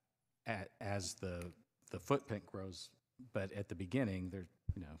staff as the footprint grows, but at the beginning, there's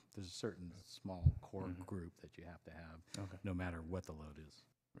a certain small core group that you have to have, no matter what the load is.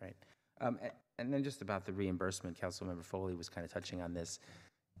 Right. And then just about the reimbursement, Councilmember Foley was kind of touching on this.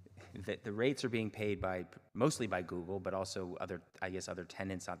 The rates are being paid mostly by Google, but also other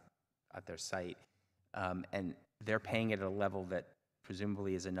tenants at their site, and they're paying it at a level that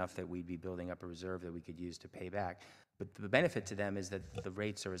presumably is enough that we'd be building up a reserve that we could use to pay back. But the benefit to them is that the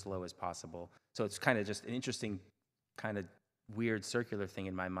rates are as low as possible. So it's kind of just an interesting, kind of weird circular thing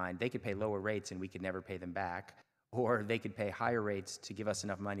in my mind. They could pay lower rates and we could never pay them back, or they could pay higher rates to give us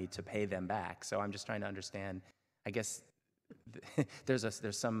enough money to pay them back. So I'm just trying to understand, I guess there's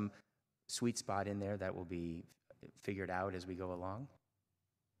some sweet spot in there that will be figured out as we go along.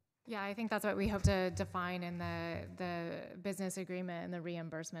 Yeah, I think that's what we hope to define in the business agreement and the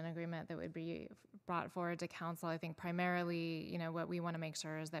reimbursement agreement that would be brought forward to council. I think primarily, what we want to make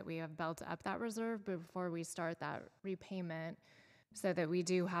sure is that we have built up that reserve before we start that repayment, so that we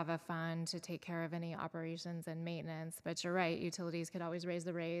do have a fund to take care of any operations and maintenance. But you're right, utilities could always raise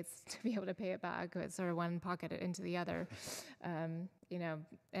the rates to be able to pay it back. It's sort of one pocket into the other,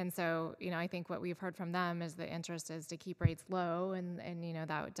 And so, I think what we've heard from them is the interest is to keep rates low, and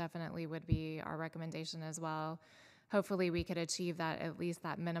that definitely would be our recommendation as well. Hopefully we could achieve that, at least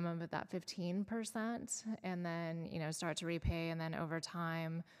that minimum of that 15%, and then, start to repay, and then over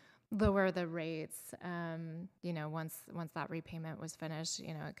time, lower the rates, once that repayment was finished.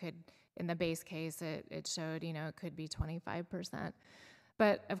 It could, in the base case, it showed, it could be 25%.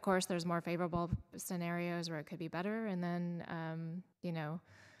 But of course, there's more favorable scenarios where it could be better, and then,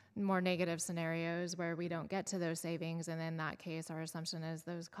 more negative scenarios where we don't get to those savings, and in that case, our assumption is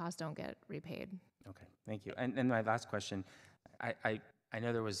those costs don't get repaid. Okay, thank you. And my last question, I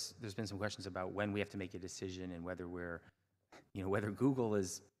know there's been some questions about when we have to make a decision and whether whether Google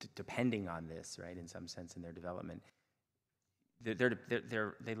is depending on this, right, in some sense in their development.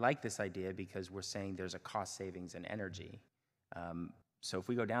 They like this idea because we're saying there's a cost savings in energy. So if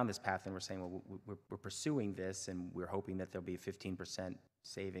we go down this path and we're saying, well, we're pursuing this and we're hoping that there'll be 15%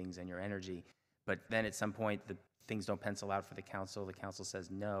 savings in your energy, but then at some point the things don't pencil out for the council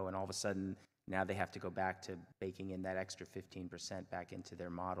says no, and all of a sudden now they have to go back to baking in that extra 15% back into their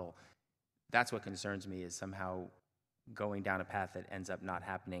model. That's what concerns me, is somehow going down a path that ends up not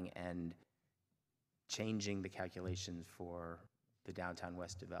happening and changing the calculations for the Downtown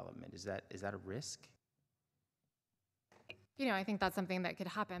West development. Is that a risk? I think that's something that could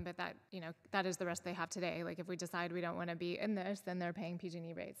happen, but that is the risk they have today. Like, if we decide we don't want to be in this, then they're paying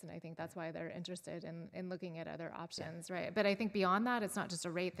PG&E rates, and I think that's why they're interested in looking at other options, right? But I think beyond that, it's not just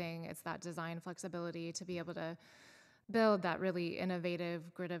a rate thing, it's that design flexibility to be able to build that really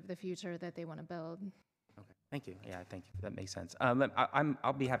innovative grid of the future that they want to build. Okay, thank you. Yeah, thank you. That makes sense.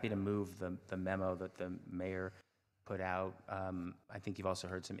 I'll be happy to move the memo that the mayor put out. I think you've also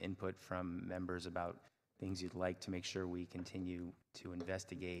heard some input from members about things you'd like to make sure we continue to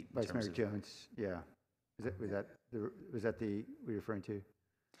investigate. Vice Mayor Jones, yeah. Was that the we're referring to?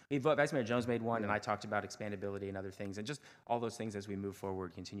 Vice Mayor Jones made one, and I talked about expandability and other things, and just all those things as we move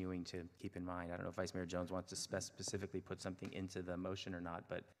forward, continuing to keep in mind. I don't know if Vice Mayor Jones wants to specifically put something into the motion or not,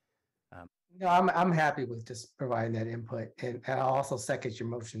 but. No, I'm happy with just providing that input, and I'll also second your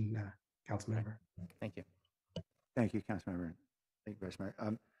motion, Councilmember. Thank you. Thank you, Councilmember. Thank you, Vice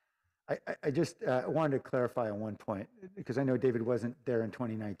Mayor. I just wanted to clarify on one point, because I know David wasn't there in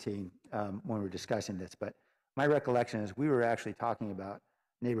 2019 when we were discussing this, but my recollection is we were actually talking about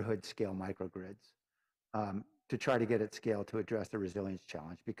neighborhood scale microgrids to try to get at scale to address the resilience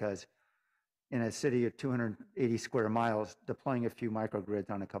challenge, because in a city of 280 square miles, deploying a few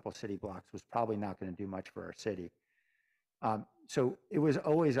microgrids on a couple city blocks was probably not going to do much for our city. So it was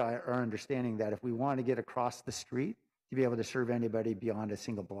always our understanding that if we wanted to get across the street to be able to serve anybody beyond a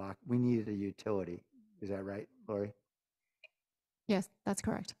single block, we needed a utility. Is that right, Lori? Yes, that's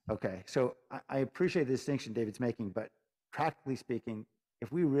correct. Okay, so I appreciate the distinction David's making, but practically speaking,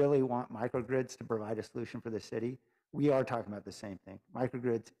 if we really want microgrids to provide a solution for the city, we are talking about the same thing,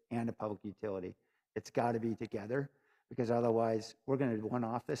 microgrids and a public utility. It's got to be together, because otherwise we're going to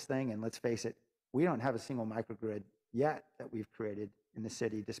one-off this thing, and let's face it, we don't have a single microgrid yet that we've created in the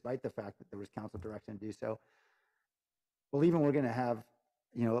city, despite the fact that there was council direction to do so. Believing we're going to have,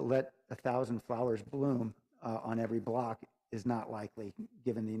 let 1,000 flowers bloom on every block is not likely,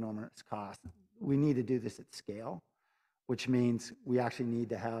 given the enormous cost. We need to do this at scale, which means we actually need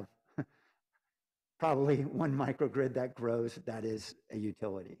to have probably one microgrid that grows that is a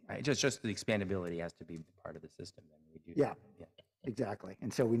utility. Right, just the expandability has to be part of the system. Then we do. Yeah, exactly.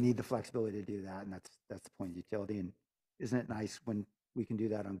 And so we need the flexibility to do that, and that's the point of utility. And isn't it nice when we can do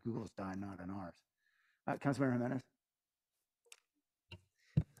that on Google's dime, not on ours? Councilmember Jimenez?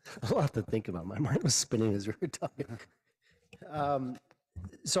 A lot to think about. My mind was spinning as we were talking.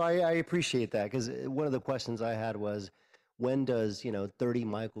 So I appreciate that, because one of the questions I had was, when does 30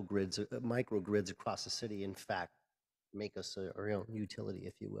 microgrids across the city in fact make us our own utility,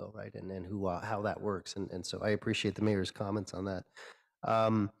 if you will, right? And then how that works. And so I appreciate the mayor's comments on that.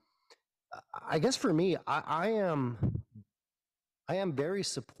 I guess for me, I am very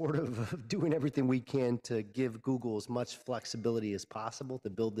supportive of doing everything we can to give Google as much flexibility as possible to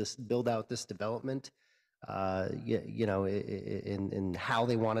build out this development. In how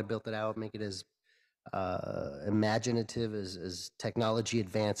they want to build it out, make it as imaginative as technology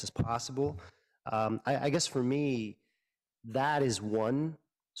advance as possible. I guess for me, that is one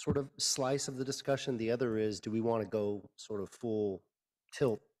sort of slice of the discussion. The other is, do we want to go sort of full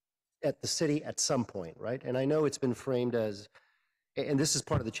tilt at the city at some point, right? And I know it's been framed as, and this is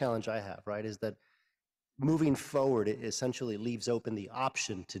part of the challenge I have, right, is that moving forward, it essentially leaves open the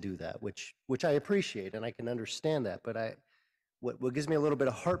option to do that, which I appreciate, and I can understand that. But what gives me a little bit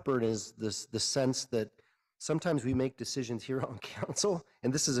of heartburn is the sense that sometimes we make decisions here on council,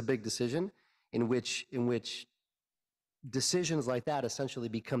 and this is a big decision, in which decisions like that essentially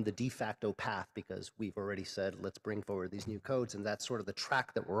become the de facto path, because we've already said, let's bring forward these new codes, and that's sort of the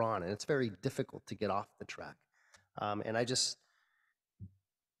track that we're on, and it's very difficult to get off the track. And I just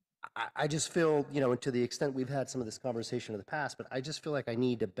feel, to the extent we've had some of this conversation in the past, but I just feel like I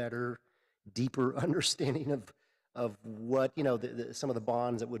need a better, deeper understanding of what, some of the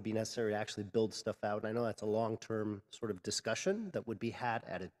bonds that would be necessary to actually build stuff out. And I know that's a long-term sort of discussion that would be had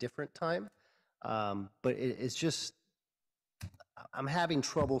at a different time. But it's just, I'm having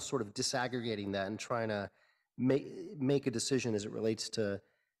trouble sort of disaggregating that and trying to make a decision as it relates to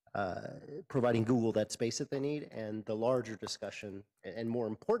providing Google that space that they need, and the larger discussion and more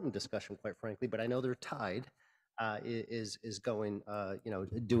important discussion, quite frankly, but I know they're tied, is going,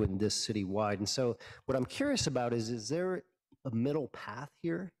 doing this citywide. And so what I'm curious about is there a middle path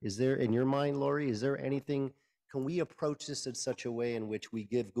here? Is there, in your mind, Lori, is there anything, can we approach this in such a way in which we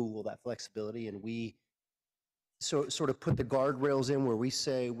give Google that flexibility, and we sort of put the guardrails in where we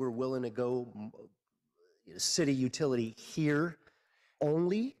say we're willing to go city utility here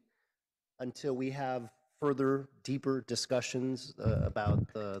only until we have further, deeper discussions about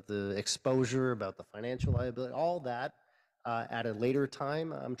the exposure, about the financial liability, all that at a later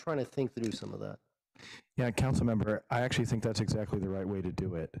time? I'm trying to think through some of that. Yeah, council member, I actually think that's exactly the right way to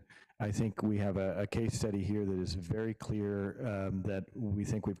do it. I think we have a case study here that is very clear, that we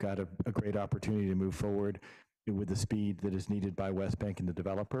think we've got a great opportunity to move forward with the speed that is needed by West Bank and the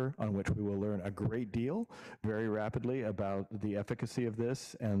developer, on which we will learn a great deal very rapidly about the efficacy of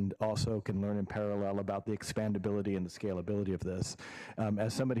this, and also can learn in parallel about the expandability and the scalability of this.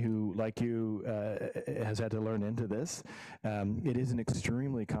 As somebody who, like you, has had to learn into this, it is an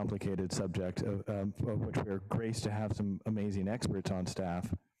extremely complicated subject of which we are graced to have some amazing experts on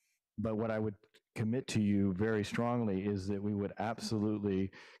staff. But what I would commit to you very strongly is that we would absolutely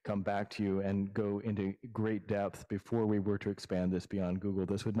come back to you and go into great depth before we were to expand this beyond Google.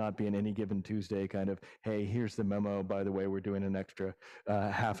 This would not be an any given Tuesday kind of, hey, here's the memo, by the way, we're doing an extra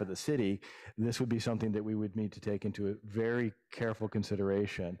half of the city. This would be something that we would need to take into a very careful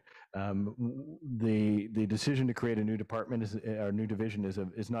consideration. The decision to create a new department or new division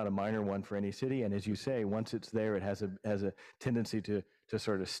is not a minor one for any city, and as you say, once it's there, it has a tendency to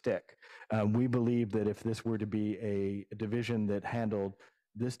sort of stick. We believe that if this were to be a division that handled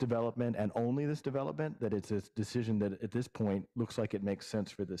this development and only this development, that it's a decision that at this point looks like it makes sense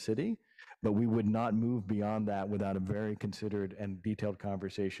for the city, but we would not move beyond that without a very considered and detailed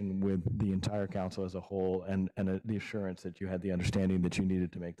conversation with the entire council as a whole, and the assurance that you had the understanding that you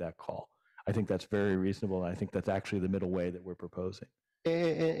needed to make that call. I think that's very reasonable, and I think that's actually the middle way that we're proposing.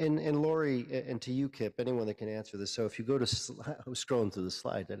 And Lori, and to you, Kip, anyone that can answer this. So if you go to, I was scrolling through the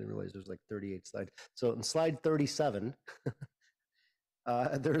slides, I didn't realize there's like 38 slides. So in slide 37,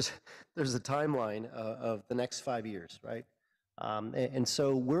 there's a timeline of the next 5 years, right? And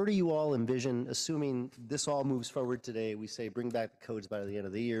so where do you all envision, assuming this all moves forward today, we say bring back the codes by the end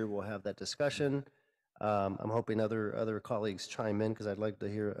of the year, we'll have that discussion. I'm hoping other colleagues chime in, because I'd like to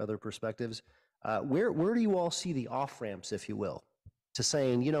hear other perspectives. Where do you all see the off-ramps, if you will, to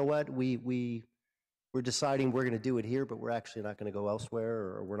saying, you know what, we're deciding we're going to do it here, but we're actually not going to go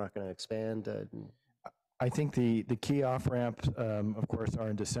elsewhere, or we're not going to expand? I think the key off-ramps, of course, are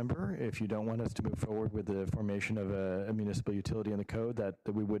in December. If you don't want us to move forward with the formation of a municipal utility in the code, that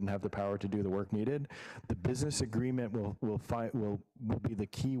we wouldn't have the power to do the work needed. The business agreement will be the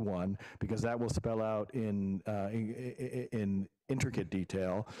key one, because that will spell out in intricate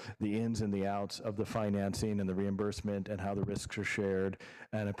detail the ins and the outs of the financing and the reimbursement and how the risks are shared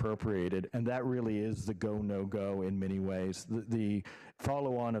and appropriated. And that really is the go, no go in many ways. The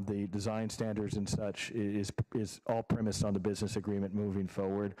follow-on of the design standards and such is all premised on the business agreement moving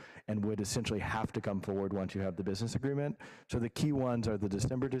forward, and would essentially have to come forward once you have the business agreement. So the key ones are the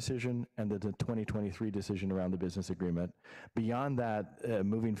December decision and the 2023 decision around the business agreement. Beyond that,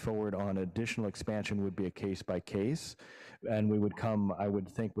 moving forward on additional expansion would be a case by case, and we would come, I would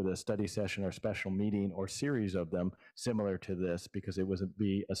think, with a study session or special meeting or series of them similar to this, because it would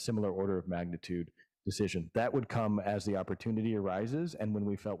be a similar order of magnitude decision. That would come as the opportunity arises and when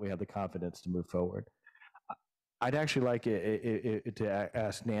we felt we had the confidence to move forward. I'd actually like to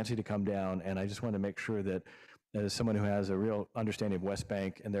ask Nancy to come down, and I just want to make sure that as someone who has a real understanding of West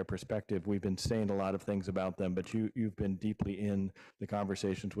Bank and their perspective, we've been saying a lot of things about them, but you've been deeply in the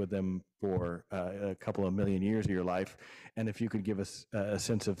conversations with them for a couple of million years of your life. And if you could give us a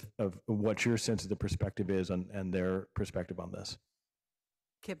sense of what your sense of the perspective is and their perspective on this.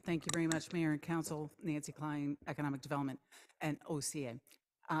 Kip, thank you very much, Mayor and Council. Nancy Klein, Economic Development and OCA.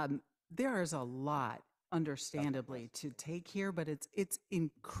 There is a lot, understandably, to take here, but it's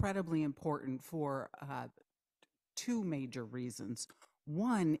incredibly important for two major reasons.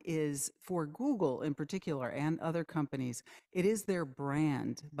 One is for Google in particular and other companies, it is their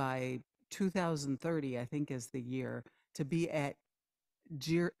brand by 2030, I think is the year, to be at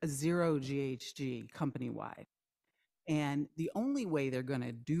zero GHG company-wide. And the only way they're going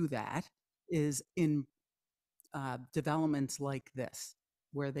to do that is in developments like this,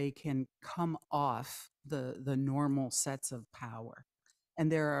 where they can come off the normal sets of power. And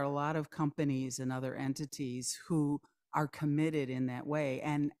there are a lot of companies and other entities who are committed in that way.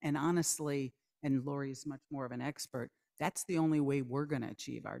 And honestly, and Lori's much more of an expert, that's the only way we're going to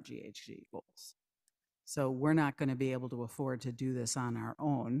achieve our GHG goals. So we're not going to be able to afford to do this on our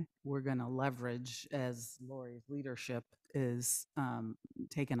own. We're going to leverage, as Lori's leadership is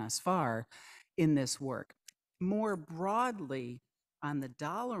taking us far in this work. More broadly, on the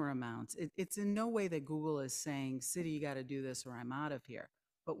dollar amounts, it's in no way that Google is saying, city, you got to do this or I'm out of here.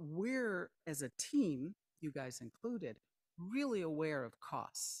 But we're, as a team, you guys included, really aware of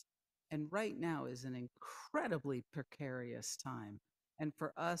costs. And right now is an incredibly precarious time. And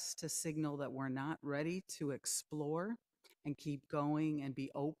for us to signal that we're not ready to explore and keep going and be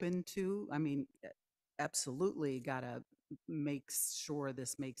open to, I mean, absolutely got to make sure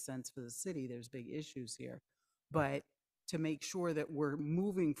this makes sense for the city. There's big issues here. But to make sure that we're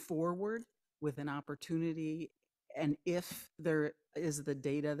moving forward with an opportunity, and if there is the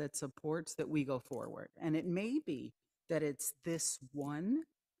data that supports that, we go forward. And it may be that it's this one,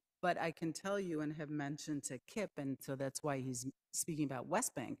 but I can tell you and have mentioned to Kip, and so that's why he's speaking about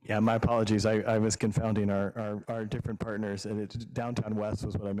West Bank. Yeah, my apologies. I was confounding our different partners, and it's Downtown West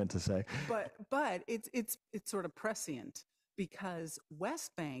was what I meant to say. But it's sort of prescient, because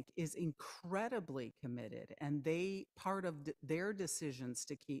West Bank is incredibly committed, and part of their decisions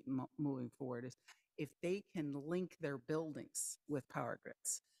to keep moving forward is if they can link their buildings with power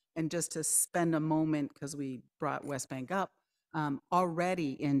grids. And just to spend a moment, because we brought West Bank up,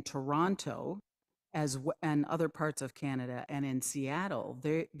 already in Toronto and other parts of Canada and in Seattle,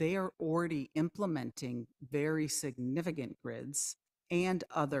 they are already implementing very significant grids and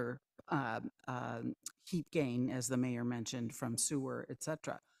other heat gain, as the mayor mentioned, from sewer, et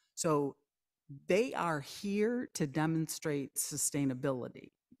cetera. So they are here to demonstrate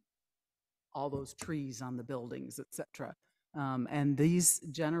sustainability, all those trees on the buildings, et cetera. And these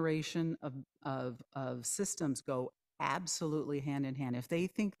generation of systems go absolutely hand in hand. If they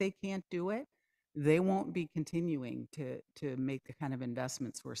think they can't do it, they won't be continuing to make the kind of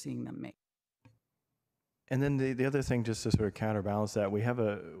investments we're seeing them make. And then the other thing, just to sort of counterbalance that, we have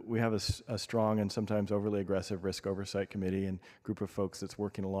a strong and sometimes overly aggressive risk oversight committee and group of folks that's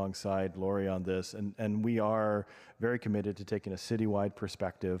working alongside Lori on this, and we are very committed to taking a citywide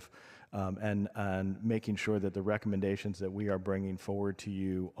perspective and making sure that the recommendations that we are bringing forward to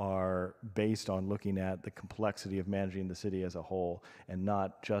you are based on looking at the complexity of managing the city as a whole, and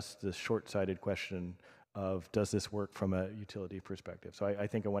not just the short-sighted question of does this work from a utility perspective. So I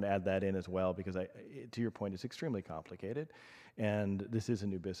think I want to add that in as well, because to your point, it's extremely complicated, and this is a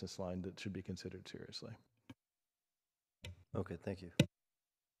new business line that should be considered seriously. Okay, thank you.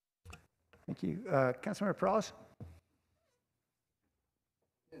 Thank you. Councilmember Perales?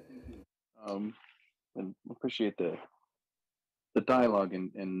 and appreciate the dialogue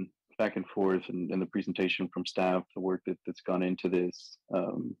and back and forth and the presentation from staff, the work that's gone into this.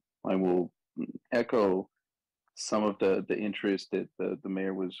 I will echo some of the interest that the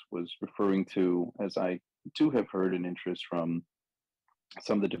mayor was referring to, as I too have heard an interest from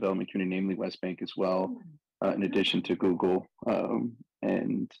some of the development community, namely West Bank as well, in addition to Google.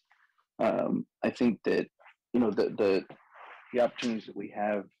 And I think that, you know, the opportunities that we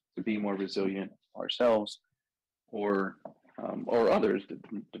have to be more resilient ourselves or others, the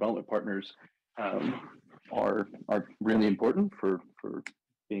development partners, are really important for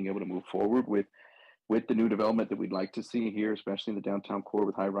being able to move forward with the new development that we'd like to see here, especially in the downtown core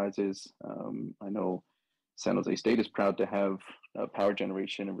with high rises. I know San Jose State is proud to have power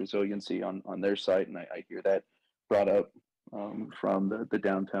generation and resiliency on their site, and I hear that brought up from the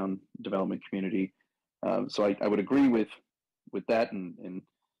downtown development community. So I would agree with that and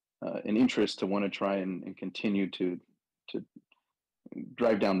an interest to want to try and continue to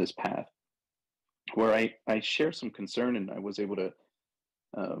drive down this path. Where I share some concern, and I was able to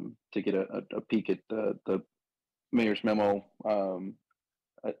get a peek at the mayor's memo. I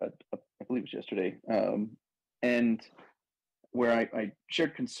believe it was yesterday, and where I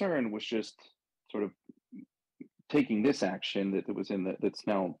shared concern was just sort of taking this action that was in that's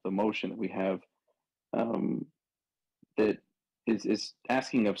now the motion that we have, that is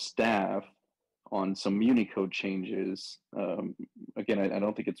asking of staff on some Unicode changes. Again, I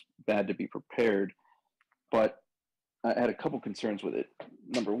don't think it's bad to be prepared, but I had a couple concerns with it.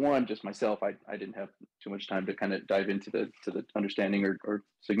 Number one, just myself, I didn't have too much time to kind of dive into the understanding or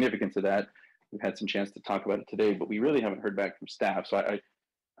significance of that. We've had some chance to talk about it today, but we really haven't heard back from staff. So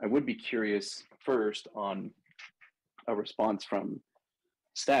I would be curious first on a response from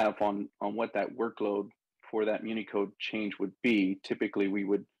staff on what that workload for that Unicode change would be. Typically, we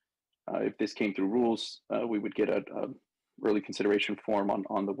would, if this came through rules, we would get a early consideration form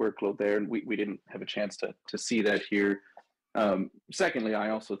on the workload there, and we didn't have a chance to see that here. Secondly, I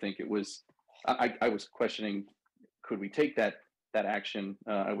also think it was, I was questioning, could we take that action?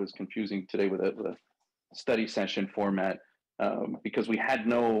 I was confusing today with a study session format, because we had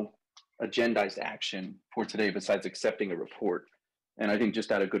no agendized action for today besides accepting a report. And I think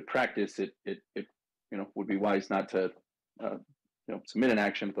just out of good practice, it would be wise not to submit an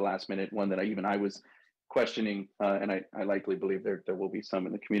action at the last minute, one that I was questioning, and I likely believe there will be some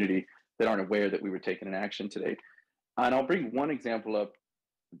in the community that aren't aware that we were taking an action today. And I'll bring one example up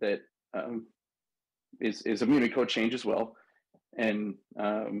that is a Unicode change as well. And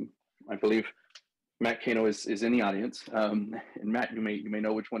I believe Matt Kano is in the audience. And Matt, you may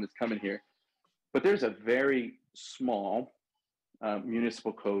know which one is coming here. But there's a very small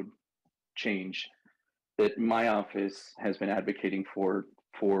municipal code change that my office has been advocating for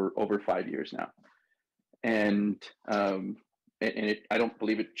over 5 years now. And I don't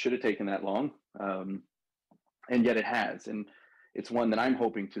believe it should have taken that long, and yet it has. And it's one that I'm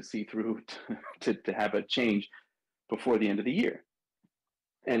hoping to see through to have a change before the end of the year.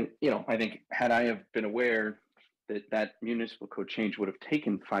 And I think had I have been aware that municipal code change would have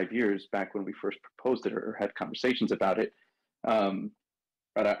taken 5 years back when we first proposed it or had conversations about it,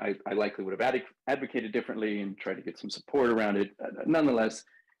 but I likely would have advocated differently and tried to get some support around it. Nonetheless,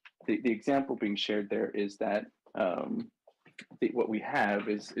 the example being shared there is that what we have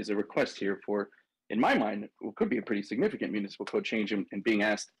is a request here for, in my mind, what could be a pretty significant municipal code change, and being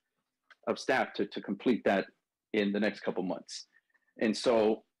asked of staff to complete that in the next couple months. And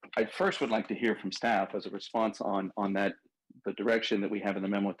so I first would like to hear from staff as a response on that, the direction that we have in the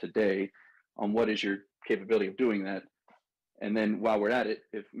memo today, on what is your capability of doing that. And then while we're at it,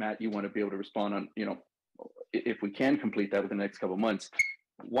 if Matt, you want to be able to respond on, if we can complete that within the next couple of months,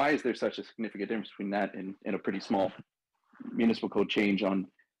 why is there such a significant difference between that and a pretty small municipal code change on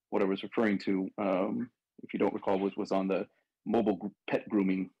what I was referring to, if you don't recall, was on the mobile pet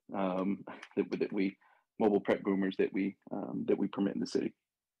grooming, mobile pet groomers that we permit in the city.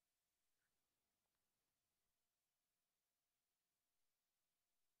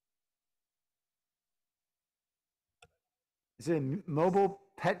 Is it a mobile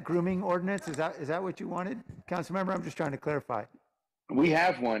pet grooming ordinance? Is that what you wanted, Councilmember? I'm just trying to clarify. We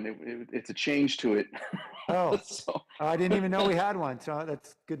have one. It's a change to it. Oh, so. I didn't even know we had one. So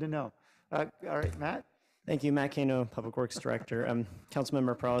that's good to know. All right, Matt. Thank you, Matt Kano, Public Works Director.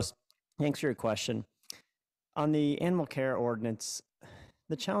 Councilmember Perales, thanks for your question. On the animal care ordinance,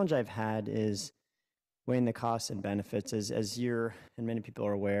 the challenge I've had is weighing the costs and benefits. As you're and many people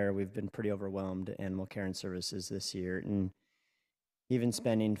are aware, we've been pretty overwhelmed in animal care and services this year, and even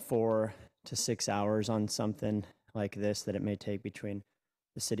spending 4 to 6 hours on something like this that it may take between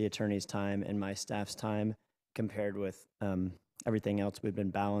the city attorney's time and my staff's time compared with everything else we've been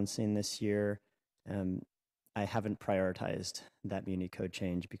balancing this year. I haven't prioritized that muni code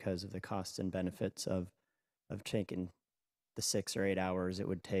change because of the costs and benefits of taking the 6 or 8 hours it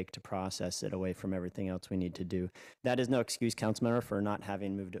would take to process it away from everything else we need to do. That is no excuse, Councilmember, for not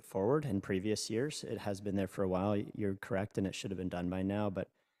having moved it forward in previous years. It has been there for a while. You're correct, and it should have been done by now, but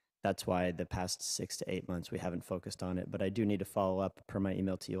that's why the past 6 to 8 months we haven't focused on it. But I do need to follow up, per my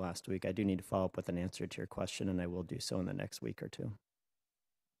email to you last week. I do need to follow up with an answer to your question, and I will do so in the next week or two.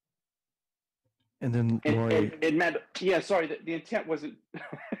 And then Lori. And Matt, yeah, sorry, the intent wasn't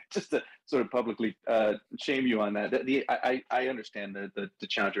just to sort of publicly shame you on that. I understand the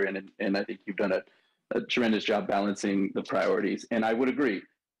challenge you're in, and I think you've done a tremendous job balancing the priorities. And I would agree,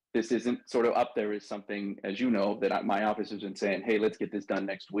 this isn't sort of up there as something, as you know, that my office has been saying, hey, let's get this done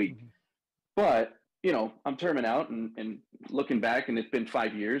next week. Mm-hmm. But, you know, I'm terming out and looking back, and it's been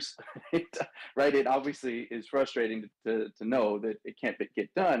 5 years, right? It obviously is frustrating to know that it can't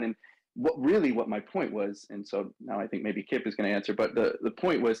get done. And what my point was, and so now I think maybe Kip is going to answer, but the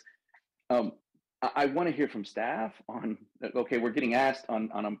point was, I want to hear from staff on, okay, we're getting asked on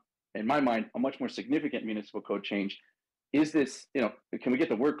in my mind, a much more significant municipal code change. Is this, you know, can we get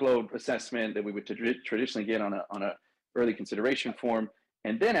the workload assessment that we would traditionally get on a early consideration form?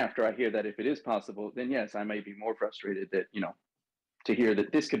 And then after I hear that, if it is possible, then yes, I may be more frustrated that, you know, to hear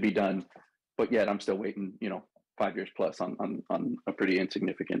that this could be done, but yet I'm still waiting, you know, 5 years plus on a pretty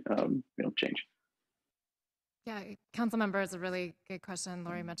insignificant, you know, change. Yeah, council member is a really good question.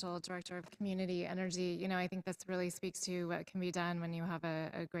 Lori Mitchell, Director of Community Energy. You know, I think this really speaks to what can be done when you have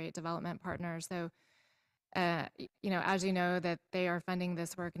a great development partner. So, you know, as you know, that they are funding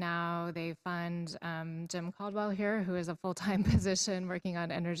this work now. They fund Jim Caldwell here, who is a full-time position working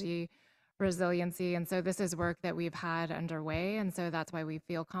on energy resiliency. And so this is work that we've had underway. And so that's why we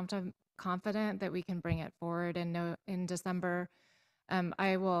feel confident that we can bring it forward in December.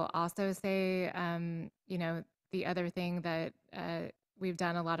 I will also say, you know, the other thing that we've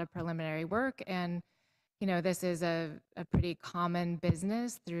done a lot of preliminary work, and you know, this is a pretty common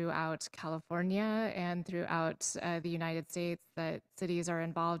business throughout California and throughout the United States that cities are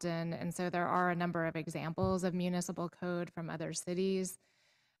involved in. And so there are a number of examples of municipal code from other cities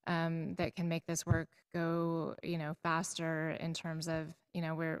that can make this work go, you know, faster in terms of, you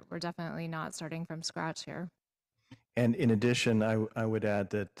know, we're definitely not starting from scratch here. And in addition, I would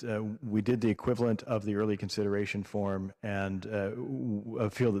add that we did the equivalent of the early consideration form, and I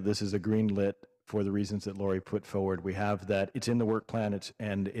feel that this is a green lit for the reasons that Lori put forward. We have that, it's in the work plan,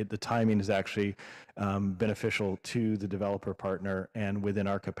 the timing is actually beneficial to the developer partner and within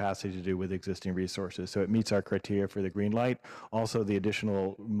our capacity to do with existing resources. So it meets our criteria for the green light. Also, the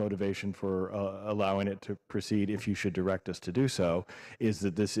additional motivation for allowing it to proceed, if you should direct us to do so, is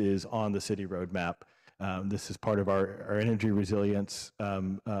that this is on the city roadmap. This is part of our energy resilience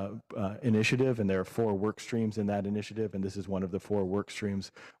initiative, and there are 4 work streams in that initiative, and this is one of the 4 work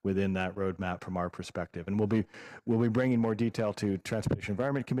streams within that roadmap from our perspective. And we'll be bringing more detail to Transportation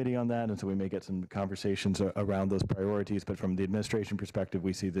Environment Committee on that, and so we may get some conversations around those priorities. But from the administration perspective,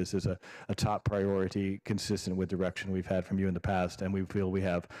 we see this as a top priority, consistent with direction we've had from you in the past, and we feel we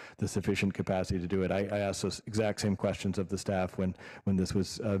have the sufficient capacity to do it. I asked those exact same questions of the staff when this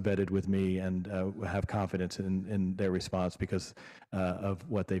was vetted with me, and have confidence in their response because of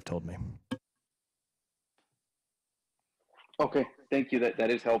what they've told me. Okay, thank you.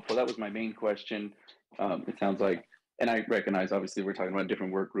 That is helpful. That was my main question. It sounds like, and I recognize obviously we're talking about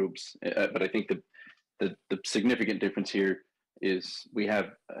different work groups, but I think the significant difference here is we have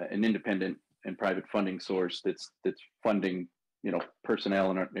an independent and private funding source that's funding, you know,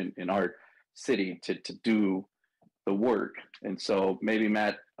 personnel in our city to do the work. And so maybe,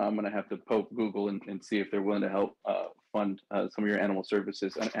 Matt, I'm going to have to poke Google and see if they're willing to help fund some of your animal care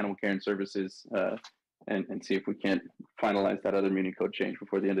and services, and see if we can't finalize that other muni code change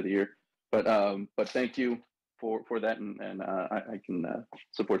before the end of the year. But thank you for that, and I can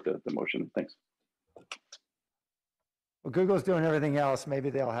support the motion. Thanks. Well, Google's doing everything else.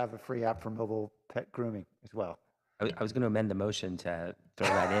 Maybe they'll have a free app for mobile pet grooming as well. I was going to amend the motion to throw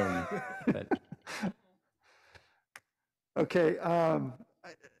that in, but. Okay,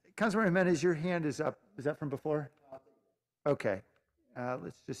 Councilmember Jimenez, your hand is up. Is that from before? Okay,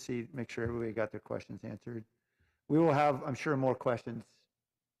 let's just make sure everybody got their questions answered. We will have, I'm sure, more questions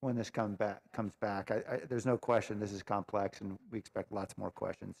when this comes back. There's no question this is complex, and we expect lots more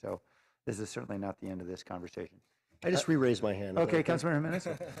questions. So this is certainly not the end of this conversation. I just re-raised my hand. Okay, Councilmember Jimenez?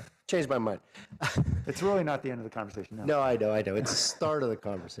 Changed my mind. It's really not the end of the conversation, no. No, I know. It's the start of the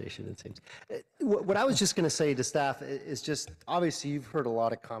conversation, it seems. What I was just going to say to staff is just, obviously, you've heard a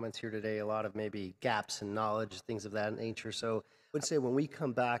lot of comments here today, a lot of maybe gaps in knowledge, things of that nature. So I would say when we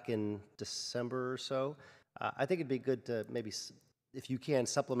come back in December or so, I think it'd be good to maybe, if you can,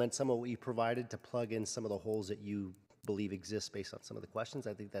 supplement some of what you provided to plug in some of the holes that you believe exist based on some of the questions.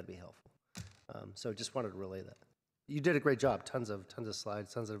 I think that'd be helpful. So just wanted to relay that. You did a great job. Tons of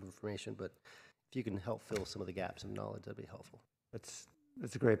slides, tons of information, but if you can help fill some of the gaps of knowledge, that'd be helpful. That's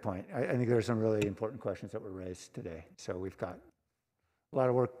a great point. I think there are some really important questions that were raised today. So we've got a lot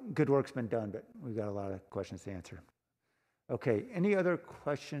of work, good work's been done, but we've got a lot of questions to answer. Okay, any other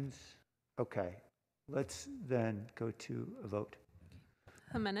questions? Okay, let's then go to a vote.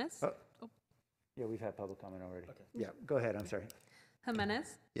 Jimenez. Yeah, we've had public comment already. Okay. Yeah, go ahead, I'm sorry.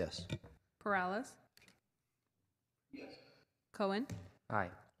 Jimenez. Yes. Perales. Yes. Cohen. Aye.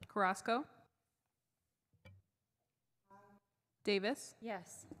 Carrasco. Davis.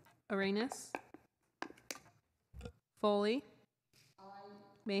 Yes. Arenas. Foley.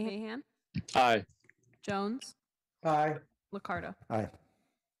 Mahan. Aye. Jones. Aye. Liccardo. Aye.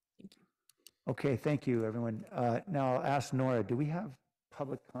 Okay, thank you, everyone. Now I'll ask Nora, do we have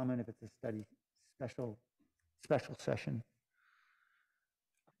public comment if it's a study special session?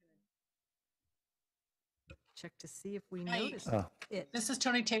 Check to see if we noticed it. This is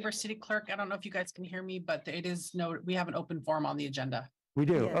Tony Tabor, City Clerk. I don't know if you guys can hear me, but it is we have an open forum on the agenda. We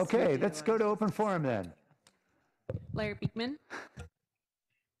do. Yes, Okay, we do. let's go to open forum then. Larry Beekman.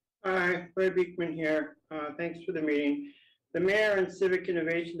 Hi, Larry Beekman here. Thanks for the meeting. The Mayor and Civic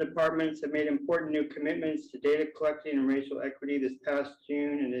Innovation Departments have made important new commitments to data collecting and racial equity this past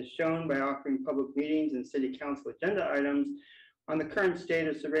June, and is shown by offering public meetings and City Council agenda items on the current state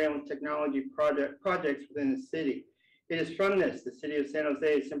of surveillance technology projects within the city. It is from this, the City of San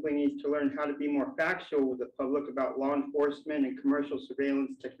Jose simply needs to learn how to be more factual with the public about law enforcement and commercial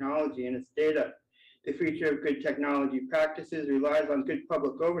surveillance technology and its data. The future of good technology practices relies on good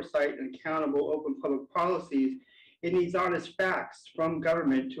public oversight and accountable open public policies. It needs honest facts from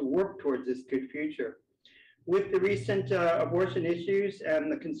government to work towards this good future. With the recent abortion issues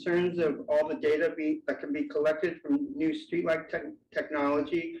and the concerns of all the data that can be collected from new streetlight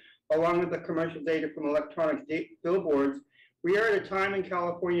technology, along with the commercial data from electronic billboards, we are at a time in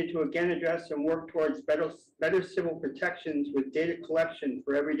California to again address and work towards better civil protections with data collection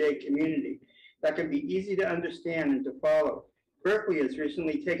for everyday community that can be easy to understand and to follow. Berkeley has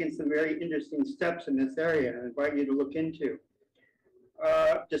recently taken some very interesting steps in this area, and I invite you to look into.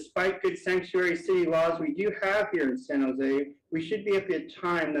 Despite good sanctuary city laws we do have here in San Jose, we should be at the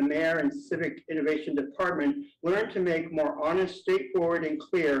time the Mayor and Civic Innovation Department learn to make more honest, straightforward, and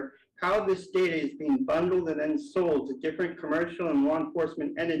clear how this data is being bundled and then sold to different commercial and law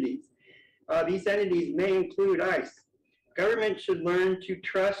enforcement entities. These entities may include ICE. Government should learn to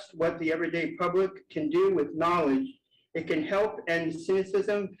trust what the everyday public can do with knowledge. It can help end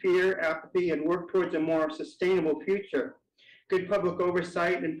cynicism, fear, apathy, and work towards a more sustainable future. Good public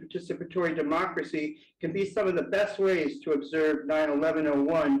oversight and participatory democracy can be some of the best ways to observe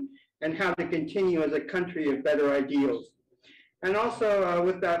 9/11/01 and how to continue as a country of better ideals. And also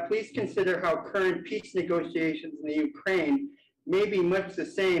with that, please consider how current peace negotiations in the Ukraine may be much the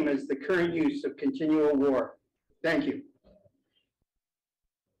same as the current use of continual war. Thank you.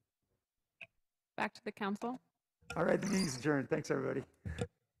 Back to the council. All right, the meeting's adjourned. Thanks, everybody.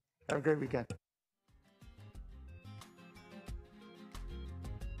 Have a great weekend.